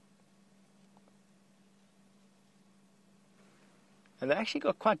 And they actually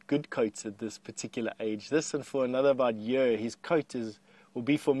got quite good coats at this particular age. This and for another about year, his coat will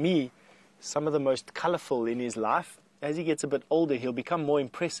be for me some of the most colorful in his life. As he gets a bit older, he'll become more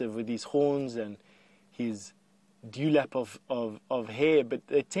impressive with his horns and his dewlap of hair, but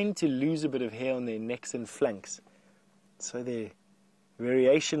they tend to lose a bit of hair on their necks and flanks. So their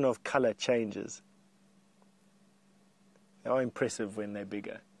variation of color changes. They are impressive when they're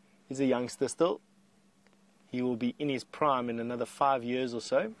bigger. He's a youngster still. He will be in his prime in another 5 years or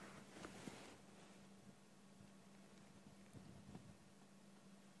so.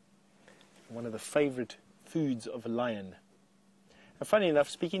 One of the favorite foods of a lion. And funny enough,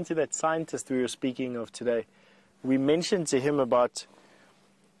 speaking to that scientist we were speaking of today, we mentioned to him about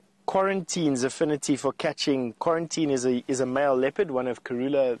Quarantine's affinity for catching. Quarantine is a male leopard, one of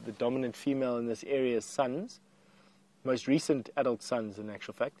Karula, the dominant female in this area's sons, most recent adult sons in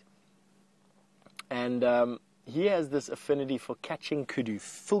actual fact. And he has this affinity for catching kudu,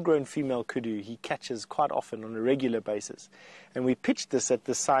 full-grown female kudu. He catches quite often on a regular basis. And we pitched this at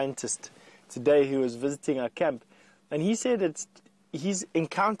the scientist today who was visiting our camp. And he said he's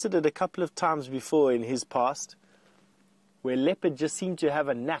encountered it a couple of times before in his past, where leopard just seem to have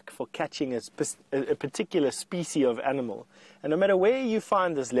a knack for catching a particular species of animal. And no matter where you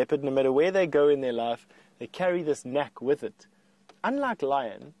find this leopard, no matter where they go in their life, they carry this knack with it. Unlike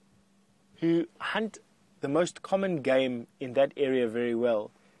lion, who hunt the most common game in that area very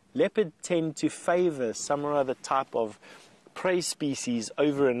well, leopard tend to favor some or other type of prey species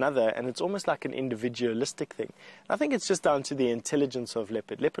over another, and it's almost like an individualistic thing. I think it's just down to the intelligence of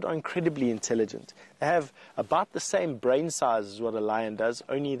leopard. Leopard are incredibly intelligent. They have about the same brain size as what a lion does,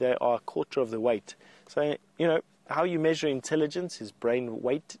 only they are a quarter of the weight. So, you know, how you measure intelligence is brain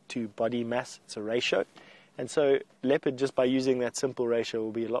weight to body mass. It's a ratio. And so leopard, just by using that simple ratio,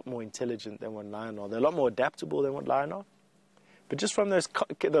 will be a lot more intelligent than what lion are. They're a lot more adaptable than what lion are. But just from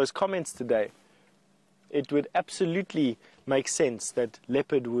those comments today, it would absolutely make sense that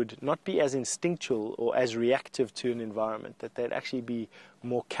leopard would not be as instinctual or as reactive to an environment, that they'd actually be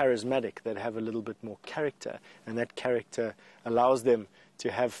more charismatic, they'd have a little bit more character, and that character allows them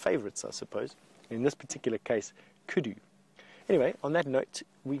to have favorites, I suppose. In this particular case, kudu. Anyway, on that note,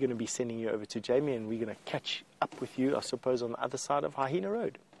 we're going to be sending you over to Jamie, and we're going to catch up with you, I suppose, on the other side of Hyena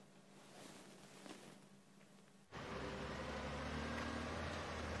Road.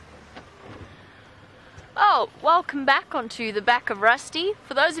 Oh, welcome back onto the back of Rusty.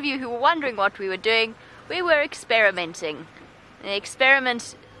 For those of you who were wondering what we were doing, we were experimenting. The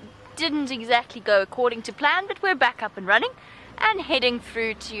experiment didn't exactly go according to plan, but we're back up and running and heading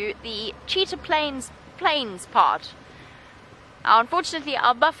through to the Cheetah Plains part. Now, unfortunately,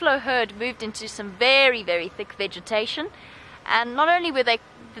 our buffalo herd moved into some very, very thick vegetation, and not only did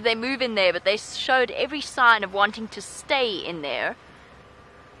they move in there, but they showed every sign of wanting to stay in there.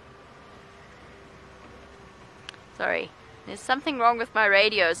 Sorry, there's something wrong with my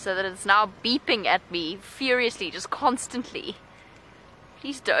radio so that it's now beeping at me furiously, just constantly.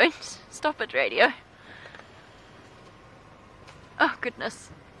 Please don't. Stop it, radio. Oh,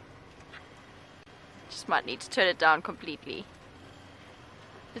 goodness. Just might need to turn it down completely.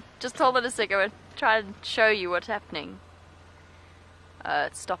 Just hold it a second. I'll try and show you what's happening.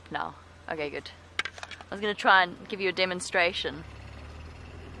 It's stopped now. Okay, good. I was going to try and give you a demonstration.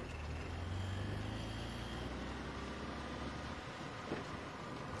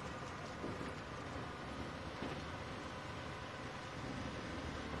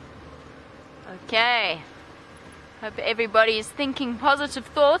 Okay, hope everybody is thinking positive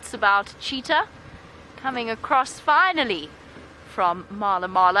thoughts about cheetah coming across finally from Mala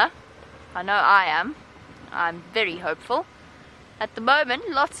Mala. I know I am. I'm very hopeful. At the moment,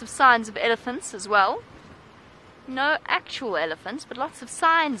 lots of signs of elephants as well. No actual elephants, but lots of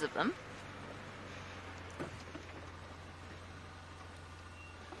signs of them.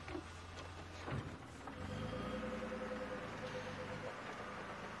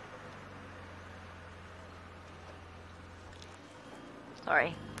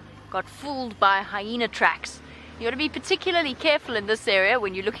 Sorry, got fooled by hyena tracks. You got to be particularly careful in this area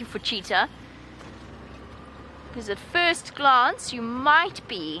when you're looking for cheetah, because at first glance you might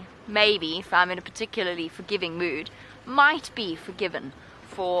be, maybe, if I'm in a particularly forgiving mood, might be forgiven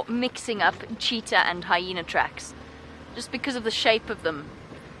for mixing up cheetah and hyena tracks, just because of the shape of them.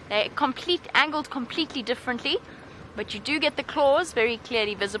 They're angled completely differently, but you do get the claws very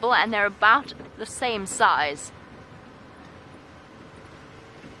clearly visible, and they're about the same size.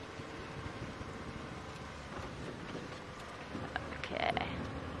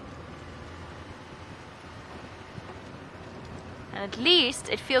 And at least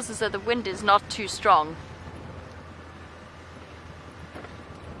it feels as though the wind is not too strong.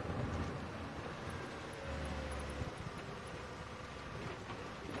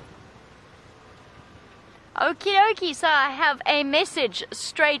 Okie dokie, so I have a message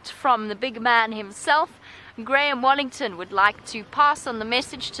straight from the big man himself. Graham Wallington would like to pass on the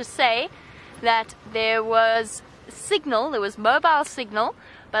message to say that there was signal, there was mobile signal,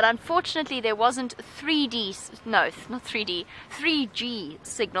 but unfortunately there wasn't 3G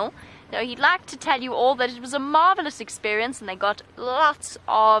signal. Now, he'd like to tell you all that it was a marvelous experience, and they got lots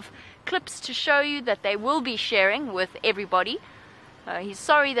of clips to show you that they will be sharing with everybody. He's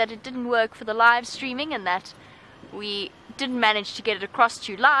sorry that it didn't work for the live streaming and that we didn't manage to get it across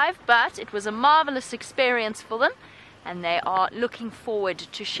to you live, but it was a marvelous experience for them, and they are looking forward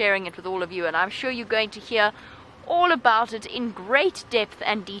to sharing it with all of you, and I'm sure you're going to hear all about it in great depth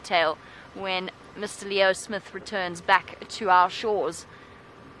and detail when Mr. Leo Smith returns back to our shores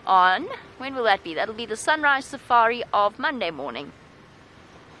on, when will that be? That'll be the sunrise safari of Monday morning.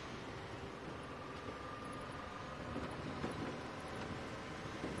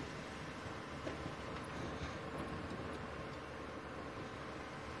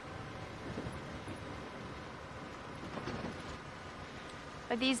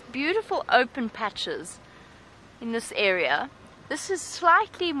 These beautiful open patches in this area. This is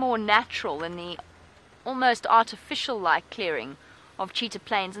slightly more natural than the almost artificial-like clearing of cheetah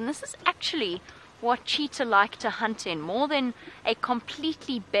plains, and this is actually what cheetah like to hunt in, more than a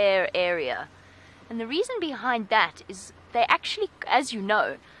completely bare area. And the reason behind that is they actually, as you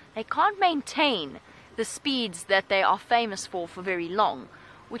know, they can't maintain the speeds that they are famous for very long,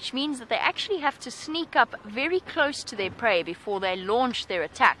 which means that they actually have to sneak up very close to their prey before they launch their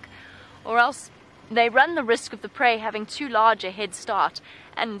attack, or else they run the risk of the prey having too large a head start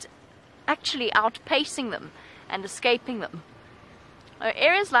and actually outpacing them and escaping them.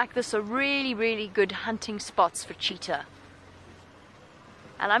 Areas like this are really, really good hunting spots for cheetah.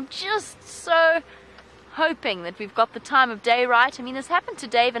 And I'm just so hoping that we've got the time of day right. I mean, this happened to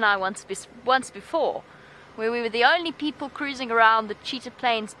Dave and I once before, where we were the only people cruising around the cheetah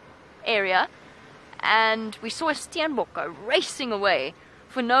plains area, and we saw a steenbok go racing away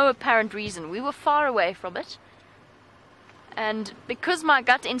for no apparent reason. We were far away from it, and because my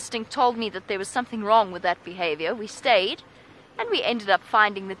gut instinct told me that there was something wrong with that behavior, we stayed, and we ended up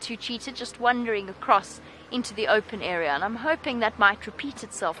finding the two cheetah just wandering across into the open area. And I'm hoping that might repeat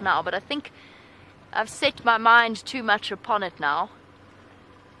itself now, but I think I've set my mind too much upon it now.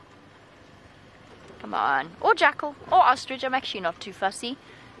 Come on. Or jackal, or ostrich. I'm actually not too fussy.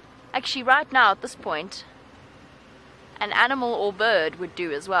 Actually, right now at this point, an animal or bird would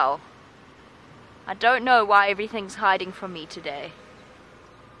do as well. I don't know why everything's hiding from me today.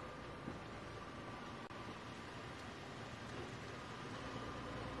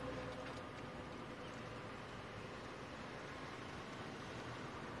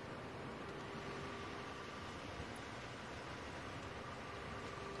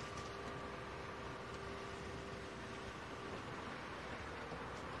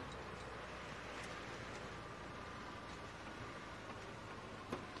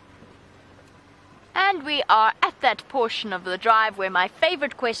 And we are at that portion of the drive where my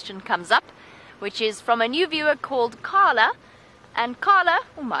favorite question comes up, which is from a new viewer called Carla. And Carla,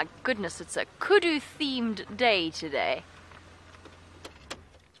 oh my goodness, it's a kudu themed day today.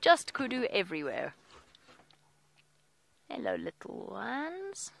 Just kudu everywhere. Hello, little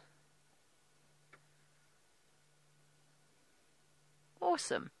ones.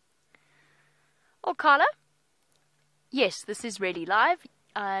 Awesome. Oh, Carla? Yes, this is really live,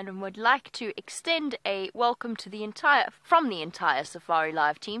 and would like to extend a welcome to the entire Safari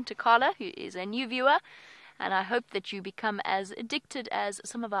Live team to Carla, who is a new viewer, and I hope that you become as addicted as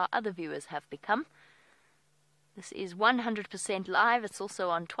some of our other viewers have become. This is 100% live. It's also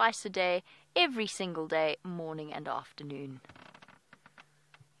on twice a day, every single day, morning and afternoon.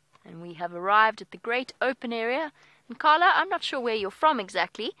 And we have arrived at the great open area. And Carla, I'm not sure where you're from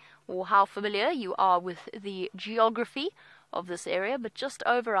exactly, or how familiar you are with the geography of this area, but just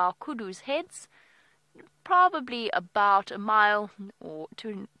over our kudu's heads, probably about a mile or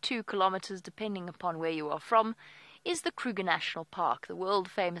 2 kilometers, depending upon where you are from, is the Kruger National Park, the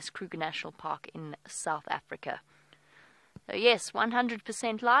world-famous Kruger National Park in South Africa. So yes,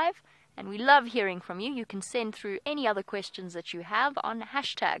 100% live, and we love hearing from you. You can send through any other questions that you have on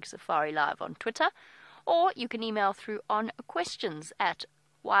hashtag Safari Live on Twitter, or you can email through on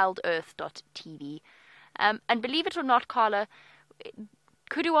questions@wildearth.tv. And believe it or not, Carla,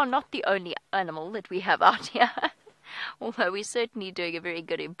 kudu are not the only animal that we have out here, although we're certainly doing a very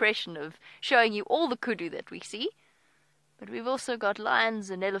good impression of showing you all the kudu that we see. But we've also got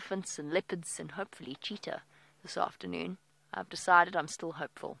lions and elephants and leopards and hopefully cheetah this afternoon. I've decided I'm still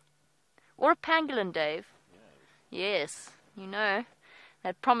hopeful. Or a pangolin, Dave. Yes, you know,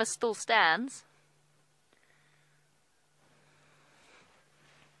 that promise still stands.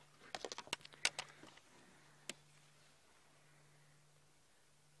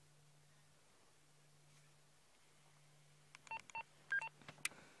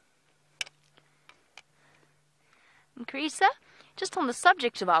 Carissa, just on the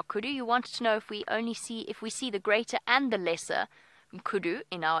subject of our kudu, you wanted to know if we see the greater and the lesser kudu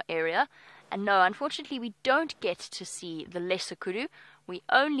in our area. And no, unfortunately, we don't get to see the lesser kudu. We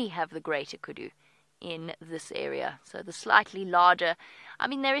only have the greater kudu in this area. So the slightly larger, I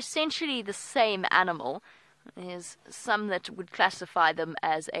mean, they're essentially the same animal. There's some that would classify them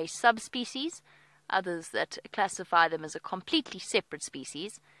as a subspecies, others that classify them as a completely separate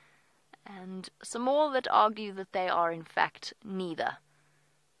species, and some more that argue that they are in fact neither.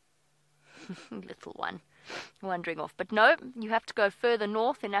 Little one wandering off. But no, you have to go further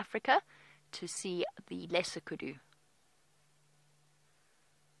north in Africa to see the lesser kudu.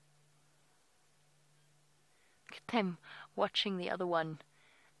 Look at them watching the other one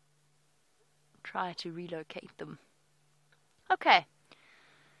try to relocate them. Okay,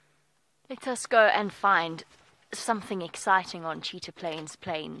 let us go and find something exciting on Cheetah Plains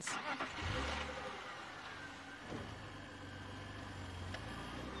plains.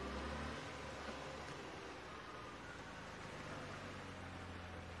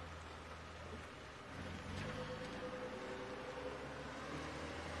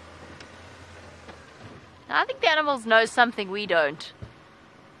 I think the animals know something we don't.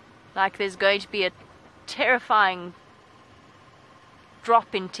 Like there's going to be a terrifying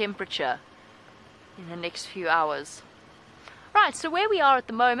drop in temperature in the next few hours. Right, so where we are at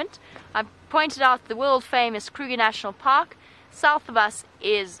the moment, I've pointed out the world famous Kruger National Park. South of us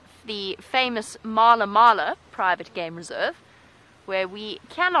is the famous Mala Mala private game reserve, where we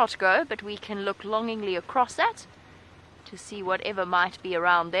cannot go, but we can look longingly across at to see whatever might be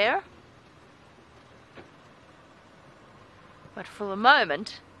around there. But for the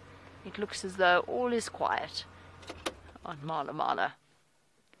moment, it looks as though all is quiet on Mala Mala.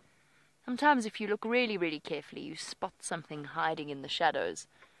 Sometimes if you look really, really carefully, you spot something hiding in the shadows.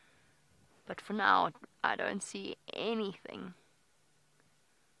 But for now, I don't see anything.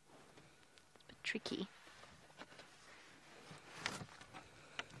 It's a bit tricky.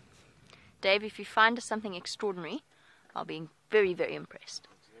 Dave, if you find us something extraordinary, I'll be very, very impressed.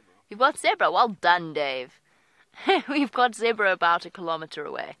 You've got zebra. Well done, Dave. We've got zebra about 1 kilometer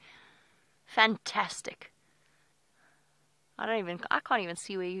away. Fantastic. I can't even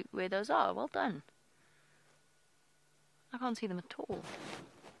see where those are. Well done. I can't see them at all.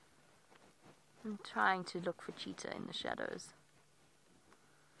 I'm trying to look for cheetah in the shadows.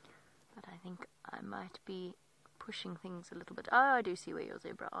 But I think I might be pushing things a little bit. Oh, I do see where your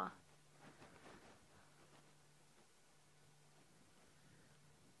zebra are.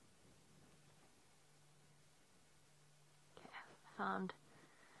 Found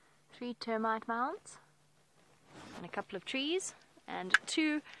 3 termite mounds and a couple of trees and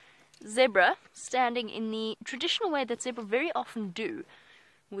 2 zebra standing in the traditional way that zebra very often do,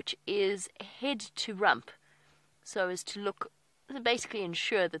 which is head to rump, so as to look, basically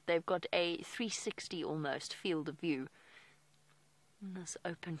ensure that they've got a 360 almost field of view in this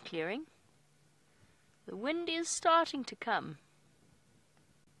open clearing. The wind is starting to come.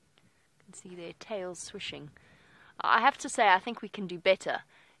 You can see their tails swishing. I have to say, I think we can do better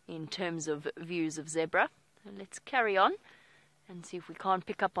in terms of views of zebra. So let's carry on and see if we can't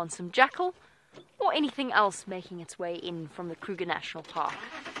pick up on some jackal or anything else making its way in from the Kruger National Park.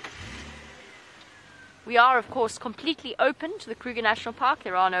 We are, of course, completely open to the Kruger National Park.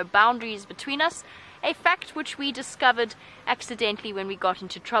 There are no boundaries between us, a fact which we discovered accidentally when we got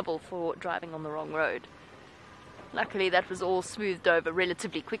into trouble for driving on the wrong road. Luckily, that was all smoothed over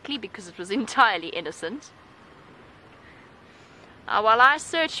relatively quickly because it was entirely innocent. While I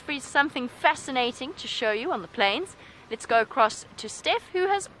search for something fascinating to show you on the plains, let's go across to Steph, who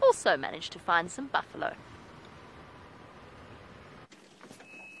has also managed to find some buffalo.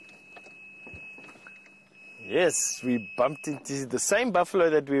 Yes, we bumped into the same buffalo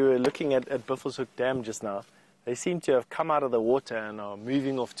that we were looking at Buffelshoek Dam just now. They seem to have come out of the water and are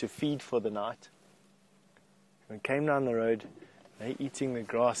moving off to feed for the night. We came down the road, they're eating the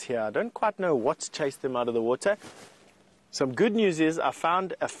grass here. I don't quite know what's chased them out of the water. Some good news is I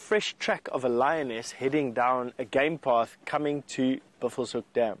found a fresh track of a lioness heading down a game path coming to Buffelshoek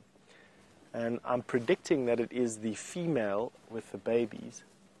Dam. And I'm predicting that it is the female with the babies.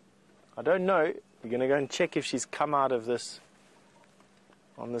 I don't know. We're going to go and check if she's come out of this,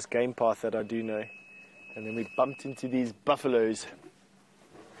 on this game path that I do know. And then we bumped into these buffaloes.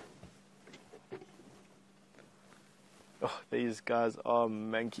 Oh, these guys are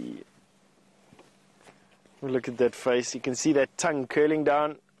manky. Look at that face. You can see that tongue curling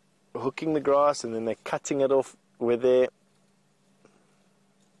down, hooking the grass, and then they're cutting it off where they're...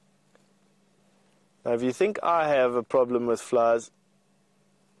 Now, if you think I have a problem with flies,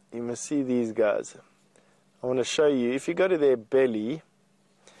 you must see these guys. I want to show you. If you go to their belly,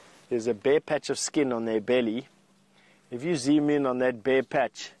 there's a bare patch of skin on their belly. If you zoom in on that bare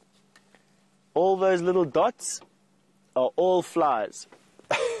patch, All those little dots are all flies.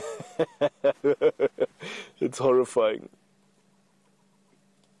 It's horrifying.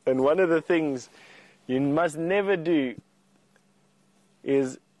 And one of the things you must never do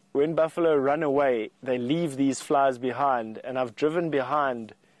is when buffalo run away, they leave these flies behind. And I've driven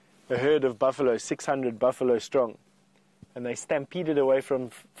behind a herd of buffalo, 600 buffalo strong, and they stampeded away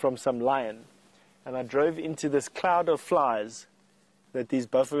from some lion. And I drove into this cloud of flies that these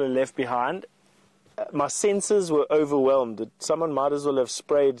buffalo left behind. My senses were overwhelmed. Someone might as well have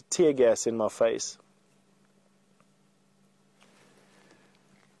sprayed tear gas in my face.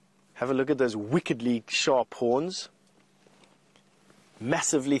 Have a look at those wickedly sharp horns.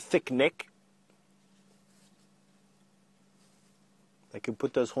 Massively thick neck. They can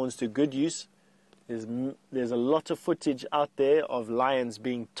put those horns to good use. There's a lot of footage out there of lions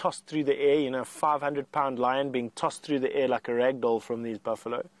being tossed through the air, 500-pound lion being tossed through the air like a rag doll from these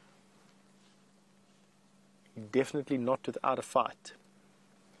buffalo. Definitely not without a fight.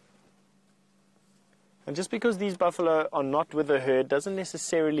 And just because these buffalo are not with the herd doesn't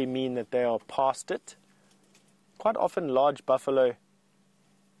necessarily mean that they are past it. Quite often large buffalo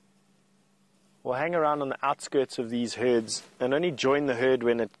will hang around on the outskirts of these herds and only join the herd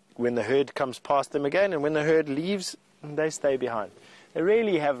when the herd comes past them again, and when the herd leaves, they stay behind. They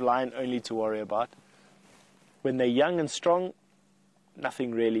rarely have lion only to worry about. When they're young and strong,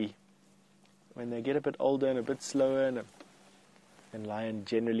 nothing really. When they get a bit older and a bit slower, and lion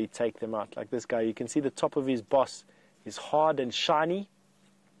generally take them out. Like this guy, you can see the top of his boss is hard and shiny.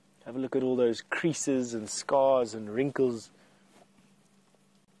 Have a look at all those creases and scars and wrinkles.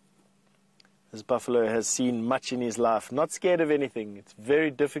 This buffalo has seen much in his life. Not scared of anything. It's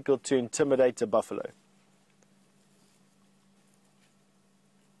very difficult to intimidate a buffalo.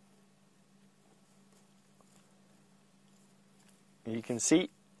 You can see,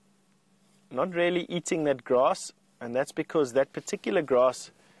 not really eating that grass, and that's because that particular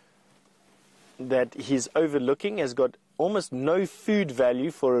grass that he's overlooking has got almost no food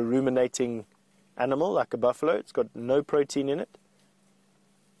value for a ruminating animal like a buffalo. It's got no protein in it.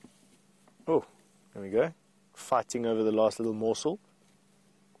 Oh, there we go. Fighting over the last little morsel.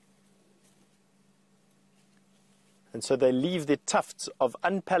 And so they leave their tufts of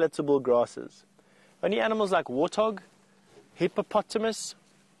unpalatable grasses. Only animals like warthog, hippopotamus,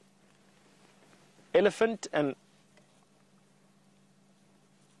 elephant, and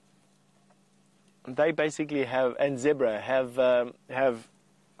they basically have, and zebra have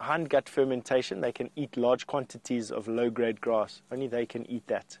hindgut fermentation. They can eat large quantities of low-grade grass. Only they can eat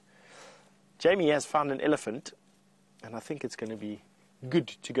that. Jamie has found an elephant, and I think it's going to be good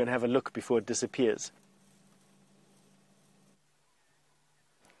to go and have a look before it disappears.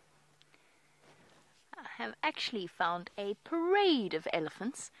 I have actually found a parade of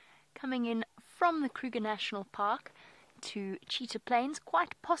elephants coming in from the Kruger National Park to Cheetah Plains,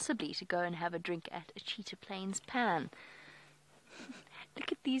 quite possibly to go and have a drink at a Cheetah Plains pan.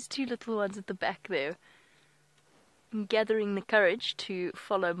 Look at these two little ones at the back there, gathering the courage to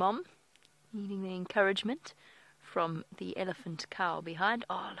follow Mom, needing the encouragement from the elephant cow behind.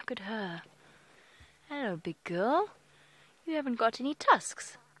 Oh, look at her. Hello, big girl. You haven't got any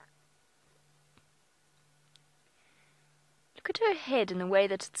tusks. Look at her head and the way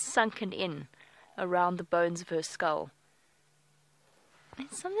that it's sunken in around the bones of her skull.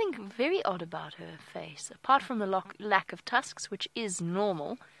 There's something very odd about her face, apart from the lack of tusks, which is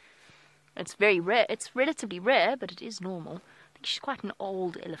normal. It's very rare. It's relatively rare, but it is normal. I think she's quite an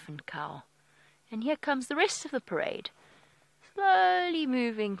old elephant cow. And here comes the rest of the parade, slowly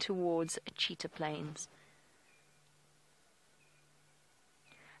moving towards Cheetah Plains.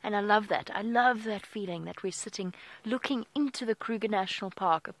 And I love that. I love that feeling that we're sitting, looking into the Kruger National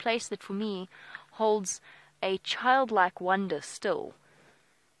Park, a place that for me holds a childlike wonder still.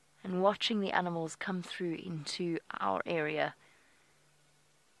 And watching the animals come through into our area.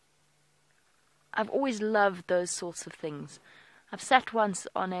 I've always loved those sorts of things. I've sat once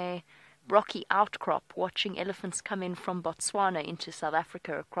on a rocky outcrop watching elephants come in from Botswana into South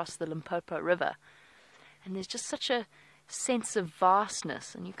Africa across the Limpopo River. And there's just such a sense of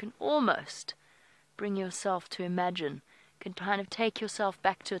vastness, and you can almost bring yourself to imagine, can kind of take yourself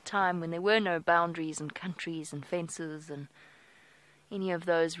back to a time when there were no boundaries and countries and fences and any of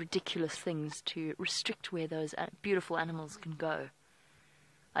those ridiculous things to restrict where those beautiful animals can go.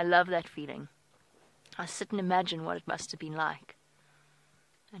 I love that feeling. I sit and imagine what it must have been like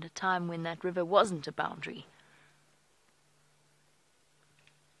at a time when that river wasn't a boundary.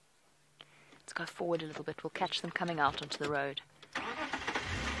 Let's go forward a little bit. We'll catch them coming out onto the road.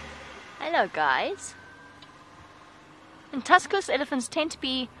 Hello, guys. And tuskless elephants tend to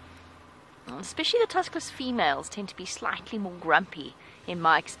be Especially the tuskless females tend to be slightly more grumpy, in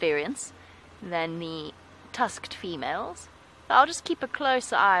my experience, than the tusked females. I'll just keep a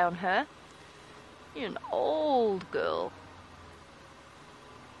close eye on her. You're an old girl.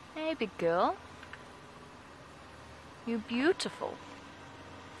 Hey, big girl. You're beautiful.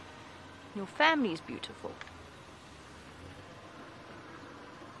 Your family's beautiful.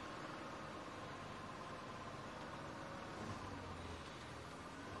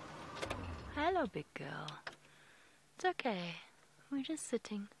 Hello, big girl. It's okay. We're just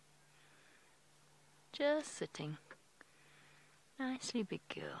sitting. Just sitting. Nicely, big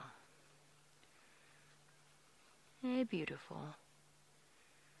girl. Hey, beautiful.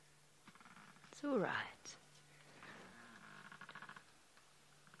 It's all right.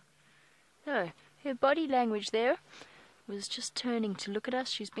 So, her body language there was just turning to look at us.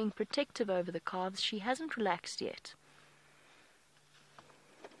 She's being protective over the calves. She hasn't relaxed yet.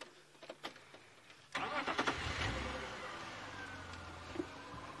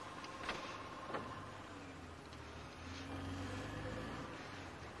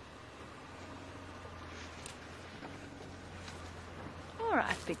 All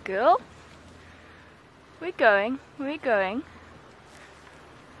right, big girl. We're going.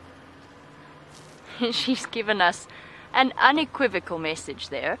 She's given us an unequivocal message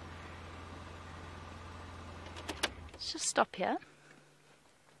there. Let's just stop here.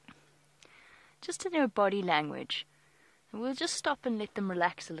 Just in her body language. And we'll just stop and let them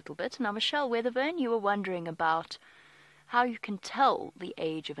relax a little bit. Now, Michelle Weatherburn, you were wondering about how you can tell the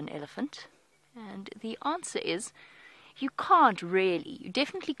age of an elephant. And the answer is, you can't really. You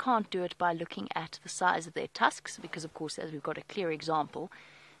definitely can't do it by looking at the size of their tusks, because, of course, as we've got a clear example,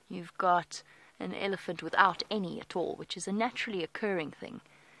 you've got an elephant without any at all, which is a naturally occurring thing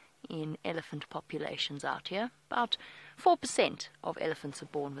in elephant populations out here. About 4% of elephants are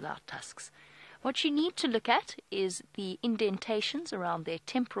born without tusks. What you need to look at is the indentations around their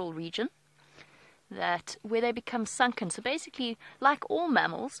temporal region, that where they become sunken. So basically, like all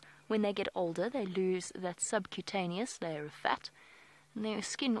mammals, when they get older, they lose that subcutaneous layer of fat, and their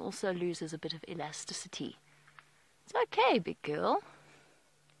skin also loses a bit of elasticity. It's okay, big girl.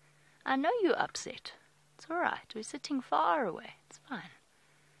 I know you're upset. It's all right. We're sitting far away. It's fine.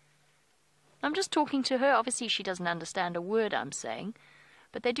 I'm just talking to her. Obviously, she doesn't understand a word I'm saying,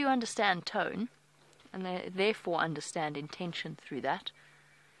 but they do understand tone, and they therefore understand intention through that.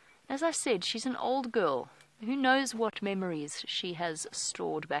 As I said, she's an old girl. Who knows what memories she has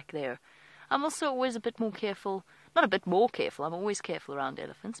stored back there. I'm also always a bit more careful, not a bit more careful, I'm always careful around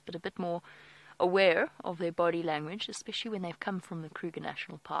elephants, but a bit more aware of their body language, especially when they've come from the Kruger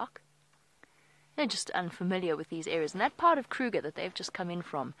National Park. They're just unfamiliar with these areas. And that part of Kruger that they've just come in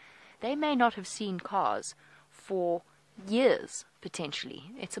from, they may not have seen cars for years,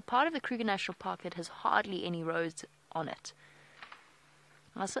 potentially. It's a part of the Kruger National Park that has hardly any roads on it.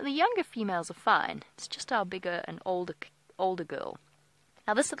 So the younger females are fine. It's just our bigger and older girl.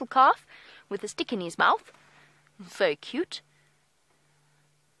 Now this little calf with a stick in his mouth, very cute.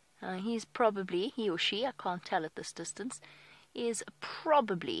 He's probably, he or she, I can't tell at this distance, is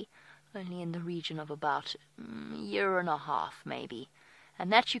probably only in the region of about a year and a half maybe.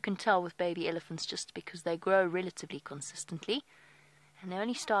 And that you can tell with baby elephants just because they grow relatively consistently, and they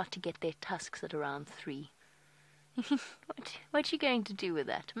only start to get their tusks at around 3. What are you going to do with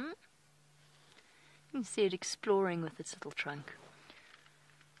that, You see it exploring with its little trunk.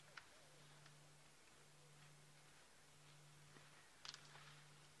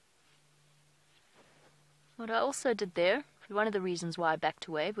 What I also did there, one of the reasons why I backed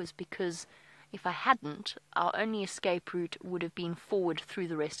away, was because if I hadn't, our only escape route would have been forward through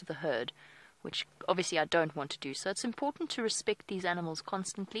the rest of the herd, which obviously I don't want to do. So it's important to respect these animals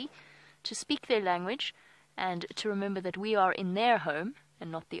constantly, to speak their language, and to remember that we are in their home and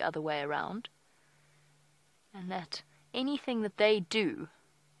not the other way around, and that anything that they do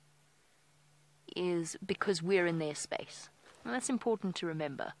is because we're in their space. And that's important to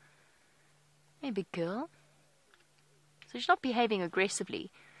remember. Hey, big girl. So she's not behaving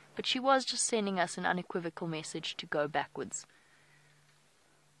aggressively, but she was just sending us an unequivocal message to go backwards.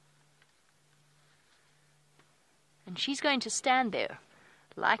 And she's going to stand there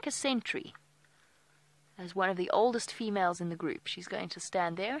like a sentry. As one of the oldest females in the group, she's going to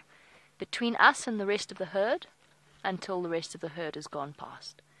stand there between us and the rest of the herd until the rest of the herd has gone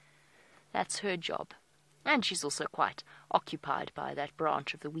past. That's her job. And she's also quite occupied by that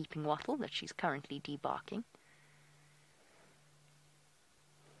branch of the weeping wattle that she's currently debarking.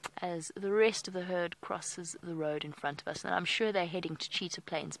 As the rest of the herd crosses the road in front of us, and I'm sure they're heading to Cheetah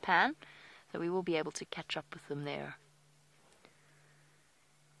Plains Pan, so we will be able to catch up with them there.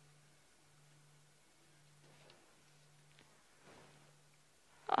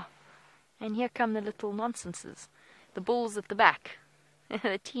 And here come the little nonsenses. The bulls at the back.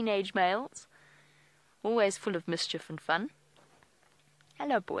 The teenage males. Always full of mischief and fun.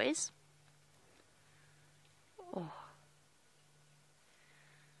 Hello, boys. Oh.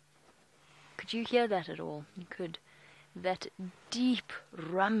 Could you hear that at all? You could. That deep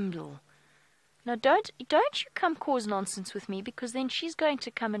rumble. Now, don't you come cause nonsense with me, because then she's going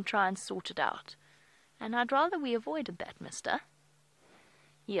to come and try and sort it out. And I'd rather we avoided that, mister.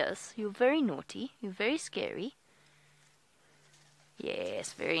 Yes, you're very naughty. You're very scary.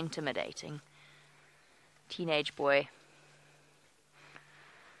 Yes, very intimidating. Teenage boy.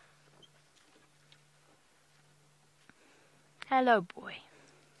 Hello, boy.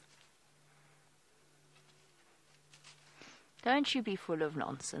 Don't you be full of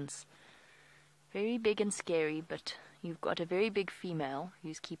nonsense. Very big and scary, but you've got a very big female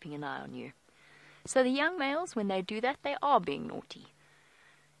who's keeping an eye on you. So the young males, when they do that, they are being naughty.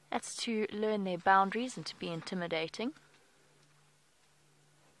 That's to learn their boundaries and to be intimidating.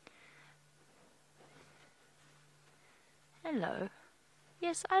 Hello.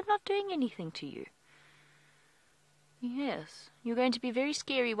 Yes, I'm not doing anything to you. Yes, you're going to be very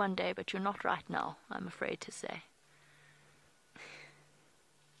scary one day, but you're not right now, I'm afraid to say.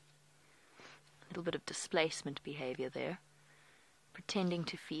 A little bit of displacement behavior there. Pretending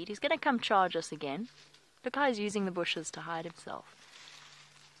to feed. He's going to come charge us again. Look how he's using the bushes to hide himself.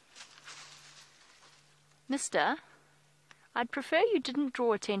 Mister, I'd prefer you didn't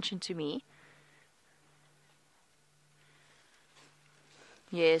draw attention to me.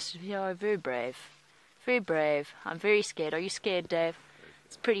 Yes, you're very brave. Very brave. I'm very scared. Are you scared, Dave?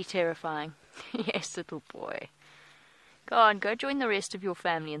 It's pretty terrifying. Yes, little boy. Go on, go join the rest of your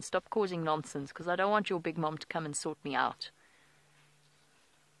family and stop causing nonsense, because I don't want your big mom to come and sort me out.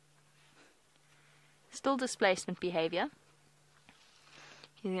 Still displacement behavior.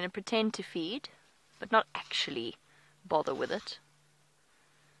 He's going to pretend to feed, but not actually bother with it.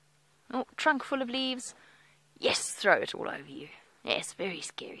 Oh, trunk full of leaves. Yes, throw it all over you. Yes, very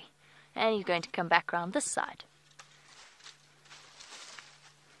scary. And he's going to come back round this side.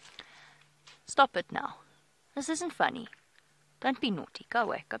 Stop it now. This isn't funny. Don't be naughty. Go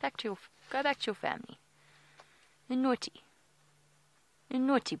away. Go back to your family. You're naughty. You're a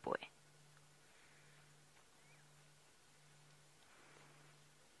naughty boy.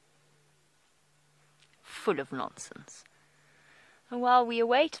 Full of nonsense. And while we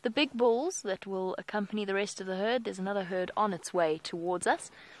await the big bulls that will accompany the rest of the herd, there's another herd on its way towards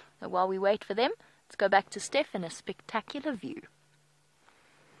us. So while we wait for them, let's go back to Steph and a spectacular view.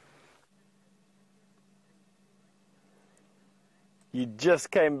 You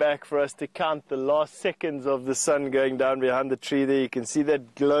just came back for us to count the last seconds of the sun going down behind the tree there. You can see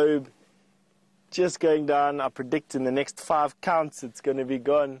that globe just going down. I predict in the next 5 counts it's going to be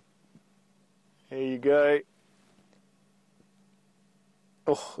gone. There you go.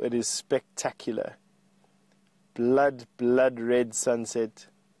 Oh, it is spectacular. Blood red sunset.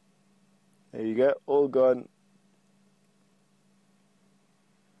 There you go, all gone.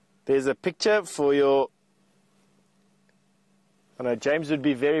 There's a picture for your... I know James would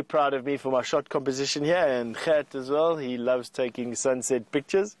be very proud of me for my shot composition here, and Gert as well. He loves taking sunset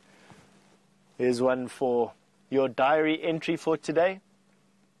pictures. Here's one for your diary entry for today.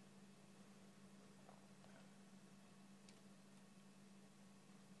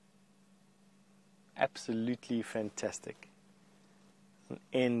 Absolutely fantastic. An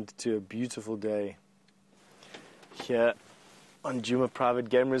end to a beautiful day here on Djuma Private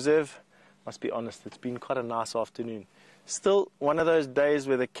Game Reserve. Must be honest, it's been quite a nice afternoon. Still one of those days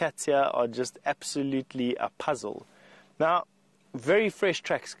where the cats here are just absolutely a puzzle. Now, very fresh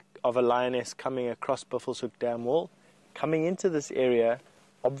tracks of a lioness coming across Buffelshoek Dam Wall. Coming into this area,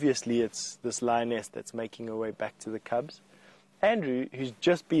 obviously it's this lioness that's making her way back to the cubs. Andrew, who's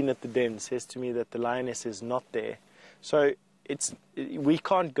just been at the den, says to me that the lioness is not there. So we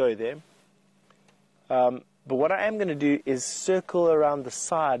can't go there. But what I am going to do is circle around the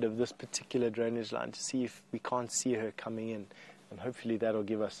side of this particular drainage line to see if we can't see her coming in. And hopefully that'll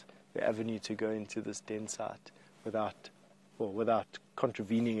give us the avenue to go into this den site without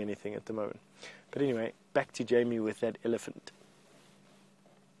contravening anything at the moment. But anyway, back to Jamie with that elephant.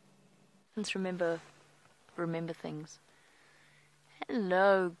 Let's remember things.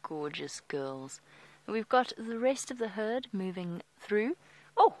 Hello, gorgeous girls. We've got the rest of the herd moving through.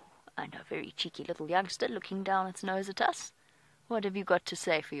 Oh, and a very cheeky little youngster looking down its nose at us. What have you got to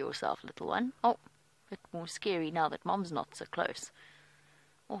say for yourself, little one? Oh, a bit more scary now that Mom's not so close.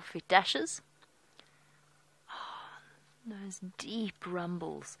 Off it dashes. Oh, those deep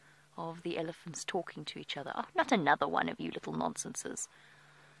rumbles of the elephants talking to each other. Oh, not another one of you little nonsenses.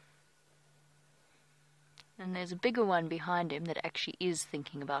 And there's a bigger one behind him that actually is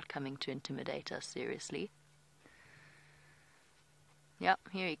thinking about coming to intimidate us seriously. Yep,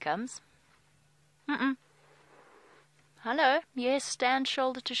 here he comes. Hello. Yes, stand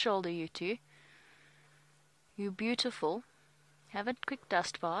shoulder to shoulder, you two. You beautiful. Have a quick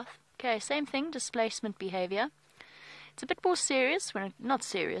dust bath. Okay, same thing, displacement behavior. It's a bit more serious when not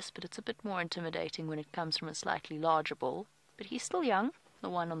serious, but it's a bit more intimidating when it comes from a slightly larger bull. But he's still young, the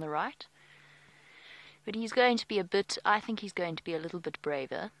one on the right. But he's going to be I think he's going to be a little bit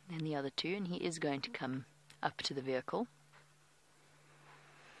braver than the other two, and he is going to come up to the vehicle.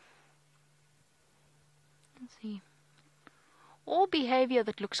 Let's see. All behavior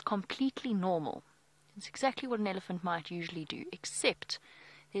that looks completely normal. It's exactly what an elephant might usually do, except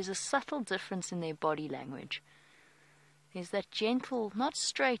there's a subtle difference in their body language. There's that gentle, not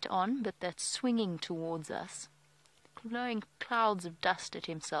straight on, but that swinging towards us, blowing clouds of dust at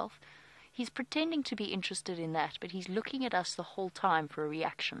himself. He's pretending to be interested in that, but he's looking at us the whole time for a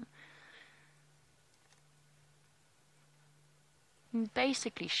reaction. He's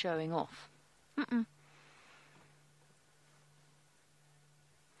basically showing off.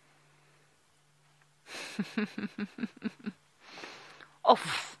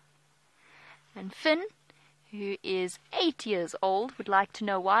 Off. And Finn, who is 8 years old, would like to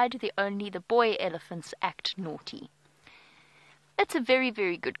know why do only the boy elephants act naughty? That's a very,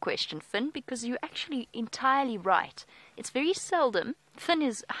 very good question, Finn, because you're actually entirely right. It's very seldom, Finn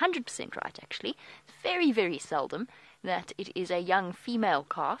is 100% right actually, very, very seldom that it is a young female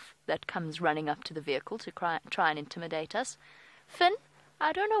calf that comes running up to the vehicle to try and intimidate us. Finn,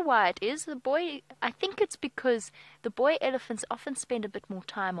 I don't know why it is. I think it's because the boy elephants often spend a bit more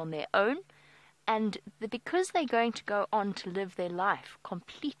time on their own, and because they're going to go on to live their life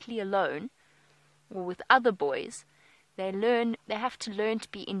completely alone or with other boys, they have to learn to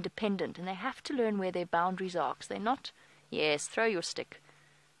be independent, and they have to learn where their boundaries are, because they're not, yes, throw your stick.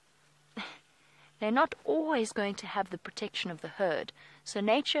 They're not always going to have the protection of the herd. So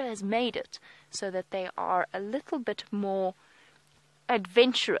nature has made it so that they are a little bit more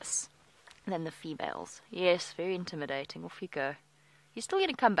adventurous than the females. Yes, very intimidating. Off you go. You're still going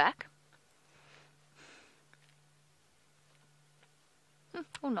to come back.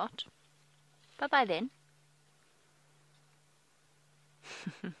 Or not. Bye-bye then.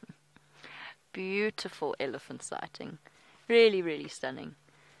 Beautiful elephant sighting. Really, really stunning.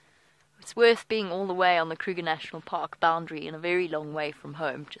 It's worth being all the way on the Kruger National Park boundary and a very long way from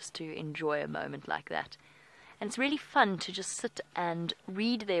home just to enjoy a moment like that. And it's really fun to just sit and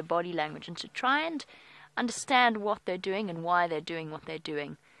read their body language and to try and understand what they're doing and why they're doing what they're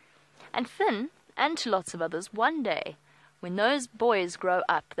doing. And Finn, and to lots of others, one day, when those boys grow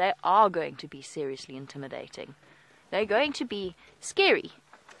up, they are going to be seriously intimidating. They're going to be scary.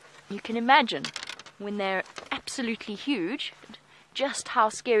 You can imagine when they're absolutely huge, just how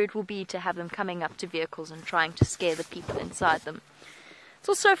scary it will be to have them coming up to vehicles and trying to scare the people inside them. It's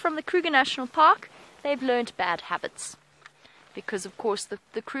also from the Kruger National Park. They've learned bad habits because, of course,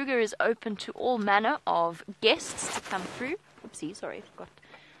 the Kruger is open to all manner of guests to come through. Oopsie, sorry, I forgot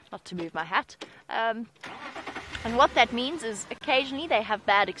not to move my hat. And what that means is occasionally they have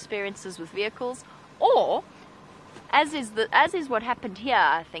bad experiences with vehicles, or as is what happened here,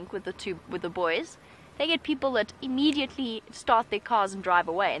 I think, with the boys. They get people that immediately start their cars and drive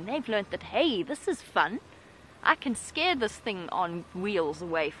away, and they've learnt that, hey, this is fun. I can scare this thing on wheels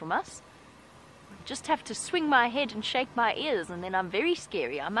away from us. I just have to swing my head and shake my ears, and then I'm very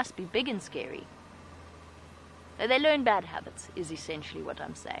scary. I must be big and scary. So they learn bad habits, is essentially what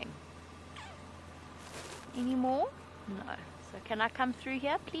I'm saying. Any more? No. So can I come through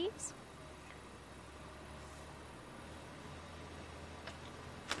here, please?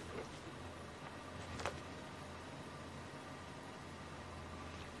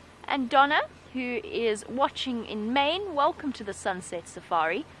 And Donna, who is watching in Maine, welcome to the Sunset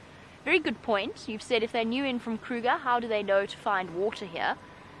Safari. Very good point. You've said if they're new in from Kruger, how do they know to find water here?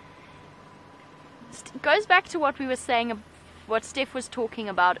 It goes back to what we were saying, what Steph was talking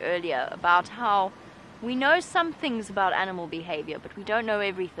about earlier, about how we know some things about animal behavior, but we don't know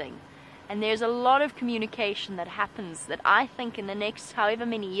everything. And there's a lot of communication that happens that I think in the next however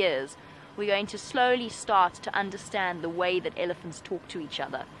many years, we're going to slowly start to understand the way that elephants talk to each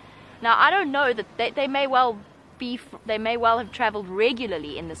other. Now, I don't know that they may well have traveled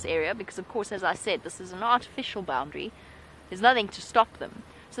regularly in this area because, of course, as I said, this is an artificial boundary. There's nothing to stop them.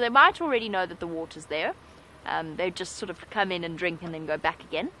 So they might already know that the water's there. They just sort of come in and drink and then go back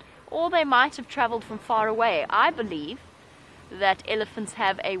again. Or they might have traveled from far away. I believe that elephants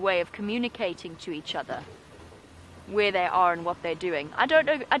have a way of communicating to each other where they are and what they're doing. I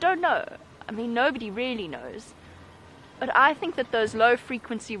don't know. I mean, nobody really knows. But I think that those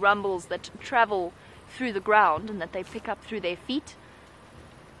low-frequency rumbles that travel through the ground and that they pick up through their feet,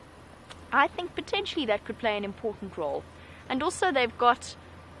 I think potentially that could play an important role. And also they've got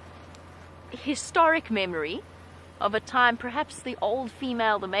historic memory of a time, perhaps the old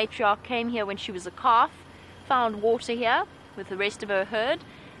female, the matriarch, came here when she was a calf, found water here with the rest of her herd,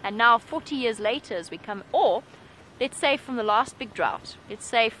 and now 40 years later as we come, or let's say from the last big drought, let's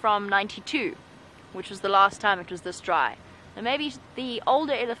say from 92, which was the last time it was this dry. And maybe the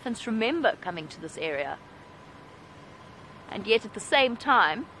older elephants remember coming to this area. And yet at the same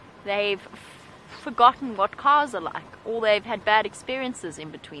time, they've forgotten what cars are like, or they've had bad experiences in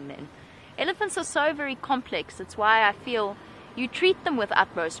between then. Elephants are so very complex. It's why I feel you treat them with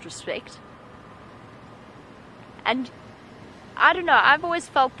utmost respect. And I don't know, I've always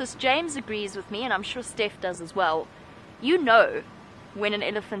felt this, James agrees with me, and I'm sure Steph does as well. You know when an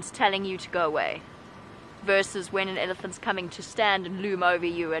elephant's telling you to go away versus when an elephant's coming to stand and loom over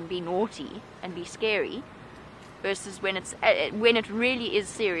you and be naughty and be scary, versus when it really is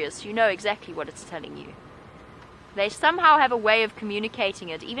serious. You know exactly what it's telling you. They somehow have a way of communicating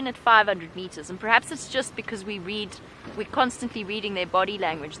it, even at 500 meters, and perhaps it's just because we're constantly reading their body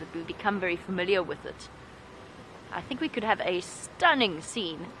language that we become very familiar with it. I think we could have a stunning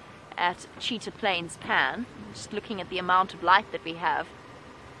scene at Cheetah Plains Pan, just looking at the amount of light that we have.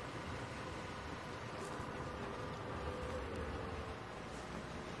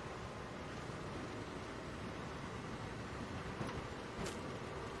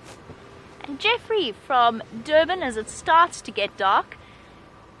 And Jeffrey from Durban, as it starts to get dark,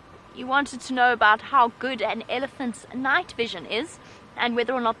 you wanted to know about how good an elephant's night vision is and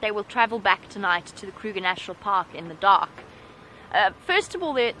whether or not they will travel back tonight to the Kruger National Park in the dark. First of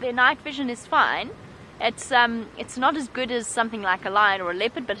all, their night vision is fine. It's not as good as something like a lion or a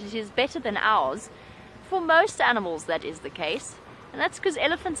leopard, but it is better than ours. For most animals that is the case, and that's because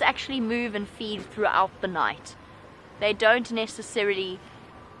elephants actually move and feed throughout the night. They don't necessarily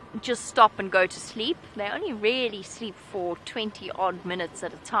just stop and go to sleep. They only really sleep for 20 odd minutes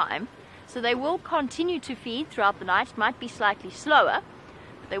at a time. So they will continue to feed throughout the night. It might be slightly slower,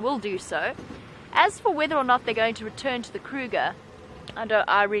 but they will do so. As for whether or not they're going to return to the Kruger,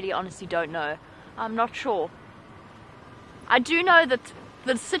 I really honestly don't know. I'm not sure. I do know that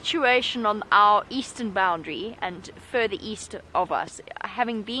the situation on our eastern boundary and further east of us,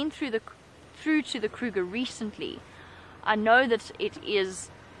 having been through to the Kruger recently, I know that it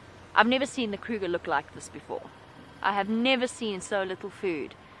is. I've never seen the Kruger look like this before. I have never seen so little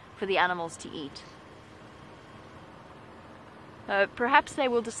food for the animals to eat. Perhaps they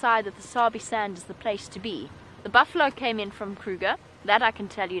will decide that the Sabi sand is the place to be. The buffalo came in from Kruger, that I can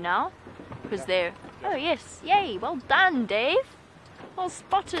tell you now, because they're... Oh yes, yay, well done, Dave. Well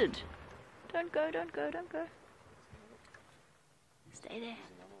spotted. Don't go, don't go, don't go. Stay there.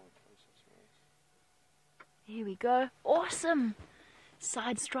 Here we go. Awesome!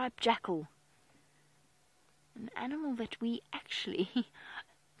 Side-striped jackal. An animal that we actually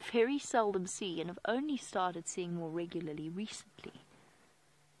very seldom see and have only started seeing more regularly recently.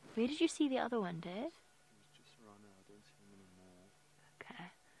 Where did you see the other one, Dave? Just around now, I don't see him anymore.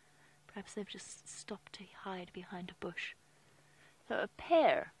 Okay. Perhaps they've just stopped to hide behind a bush. So a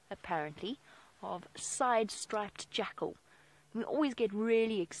pair, apparently, of side-striped jackal. We always get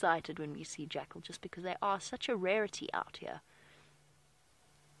really excited when we see jackal just because they are such a rarity out here.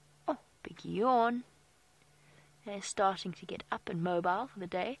 Oh, big yawn. They're starting to get up and mobile for the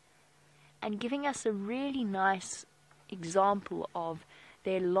day and giving us a really nice example of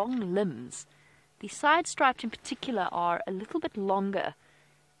their long limbs. The side-striped in particular are a little bit longer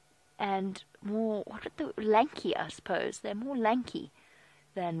and more, lanky, I suppose. They're more lanky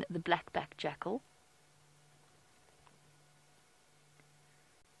than the black-backed jackal.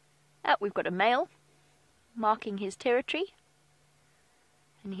 Oh, we've got a male marking his territory.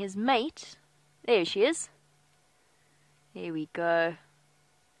 And his mate, there she is. There we go.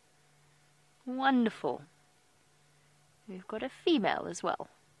 Wonderful. We've got a female as well.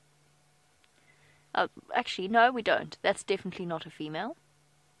 Oh, actually, no, we don't. That's definitely not a female.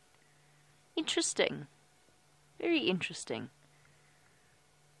 Interesting. Very interesting.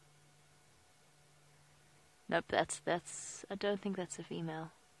 Nope, that's I don't think that's a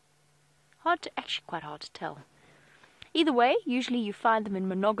female. Actually quite hard to tell. Either way, usually you find them in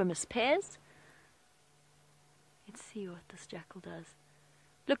monogamous pairs. Let's see what this jackal does.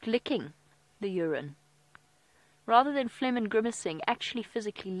 Look, licking the urine. Rather than phlegm and grimacing, actually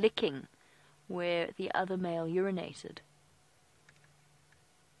physically licking where the other male urinated.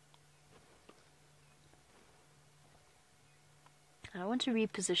 And I want to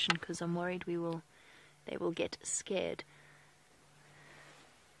reposition because I'm worried they will get scared.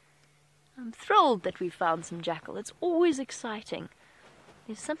 I'm thrilled that we found some jackal. It's always exciting.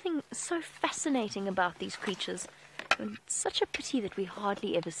 There's something so fascinating about these creatures. And it's such a pity that we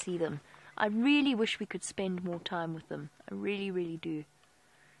hardly ever see them. I really wish we could spend more time with them. I really, really do.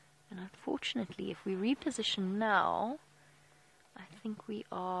 And unfortunately, if we reposition now, I think we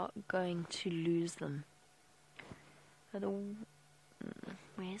are going to lose them.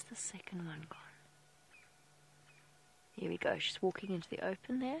 Where's the second one gone? Here we go. She's walking into the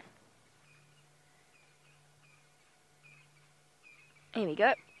open there. Here we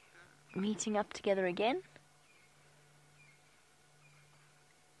go. Meeting up together again.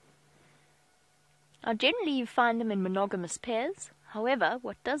 Now, generally you find them in monogamous pairs. However,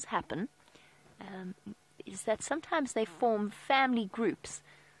 what does happen is that sometimes they form family groups.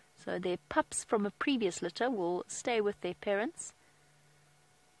 So their pups from a previous litter will stay with their parents.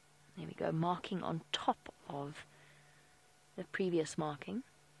 There we go, marking on top of the previous marking.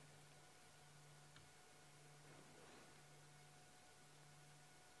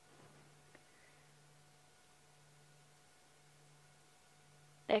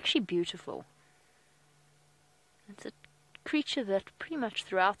 They're actually beautiful. It's a creature that pretty much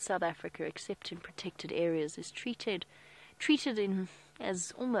throughout South Africa, except in protected areas, is treated in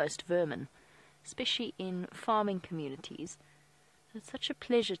as almost vermin, especially in farming communities. It's such a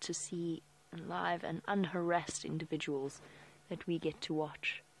pleasure to see live and unharassed individuals that we get to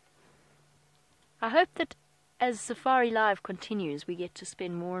watch. I hope that as Safari Live continues, we get to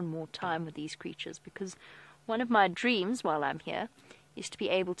spend more and more time with these creatures, because one of my dreams while I'm here is to be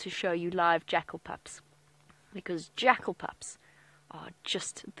able to show you live jackal pups. Because jackal pups are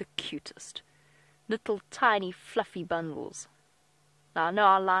just the cutest. Little tiny fluffy bundles. Now I know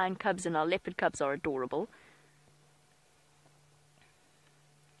our lion cubs and our leopard cubs are adorable.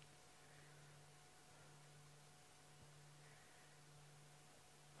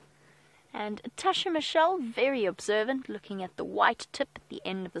 And Tasha Michelle, very observant, looking at the white tip at the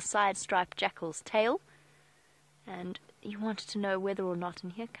end of the side-striped jackal's tail. And you wanted to know whether or not,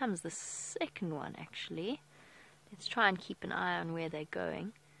 and here comes the second one actually. Let's try and keep an eye on where they're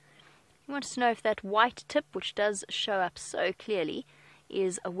going. You wanted to know if that white tip, which does show up so clearly,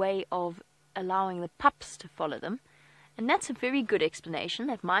 is a way of allowing the pups to follow them. And that's a very good explanation.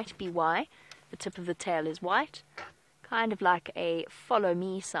 That might be why the tip of the tail is white, kind of like a follow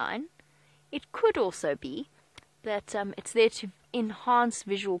me sign. It could also be that it's there to enhance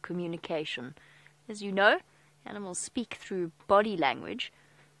visual communication. As you know, animals speak through body language,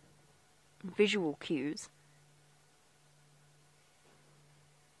 visual cues.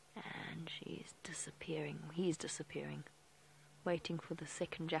 And she's disappearing. He's disappearing. Waiting for the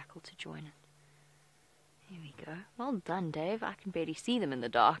second jackal to join it. Here we go. Well done, Dave. I can barely see them in the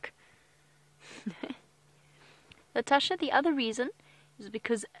dark. Natasha, the other reason is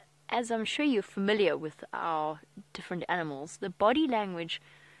because, as I'm sure you're familiar with our different animals, the body language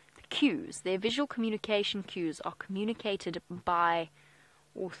cues, their visual communication cues, are communicated by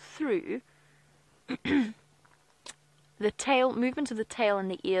or through the tail, movement of the tail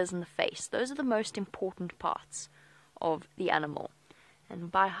and the ears and the face. Those are the most important parts of the animal.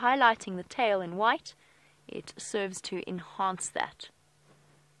 And by highlighting the tail in white, it serves to enhance that.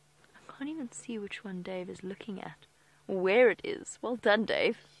 I can't even see which one Dave is looking at, or where it is. Well done,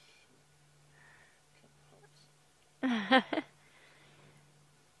 Dave.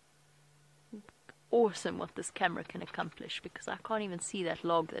 Awesome what this camera can accomplish, because I can't even see that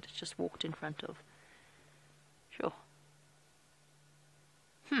log that it just walked in front of. Sure.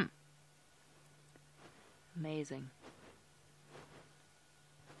 Amazing.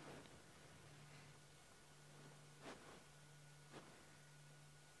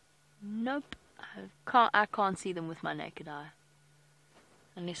 Nope. I can't see them with my naked eye.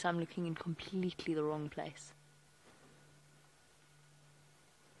 Unless I'm looking in completely the wrong place.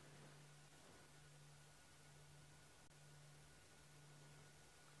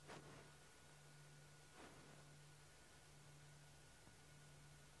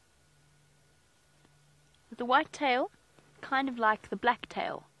 The white tail, kind of like the black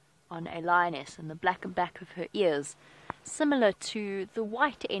tail on a lioness and the black back of her ears, similar to the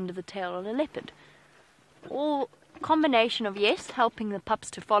white end of the tail on a leopard. All combination of, yes, helping the pups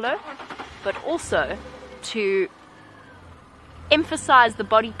to follow, but also to emphasize the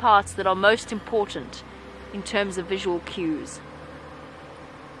body parts that are most important in terms of visual cues.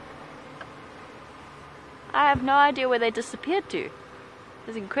 I have no idea where they disappeared to.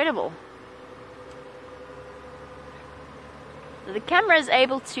 It's incredible. The camera is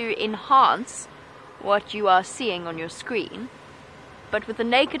able to enhance what you are seeing on your screen, but with the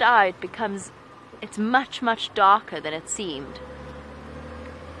naked eye it's much, much darker than it seemed.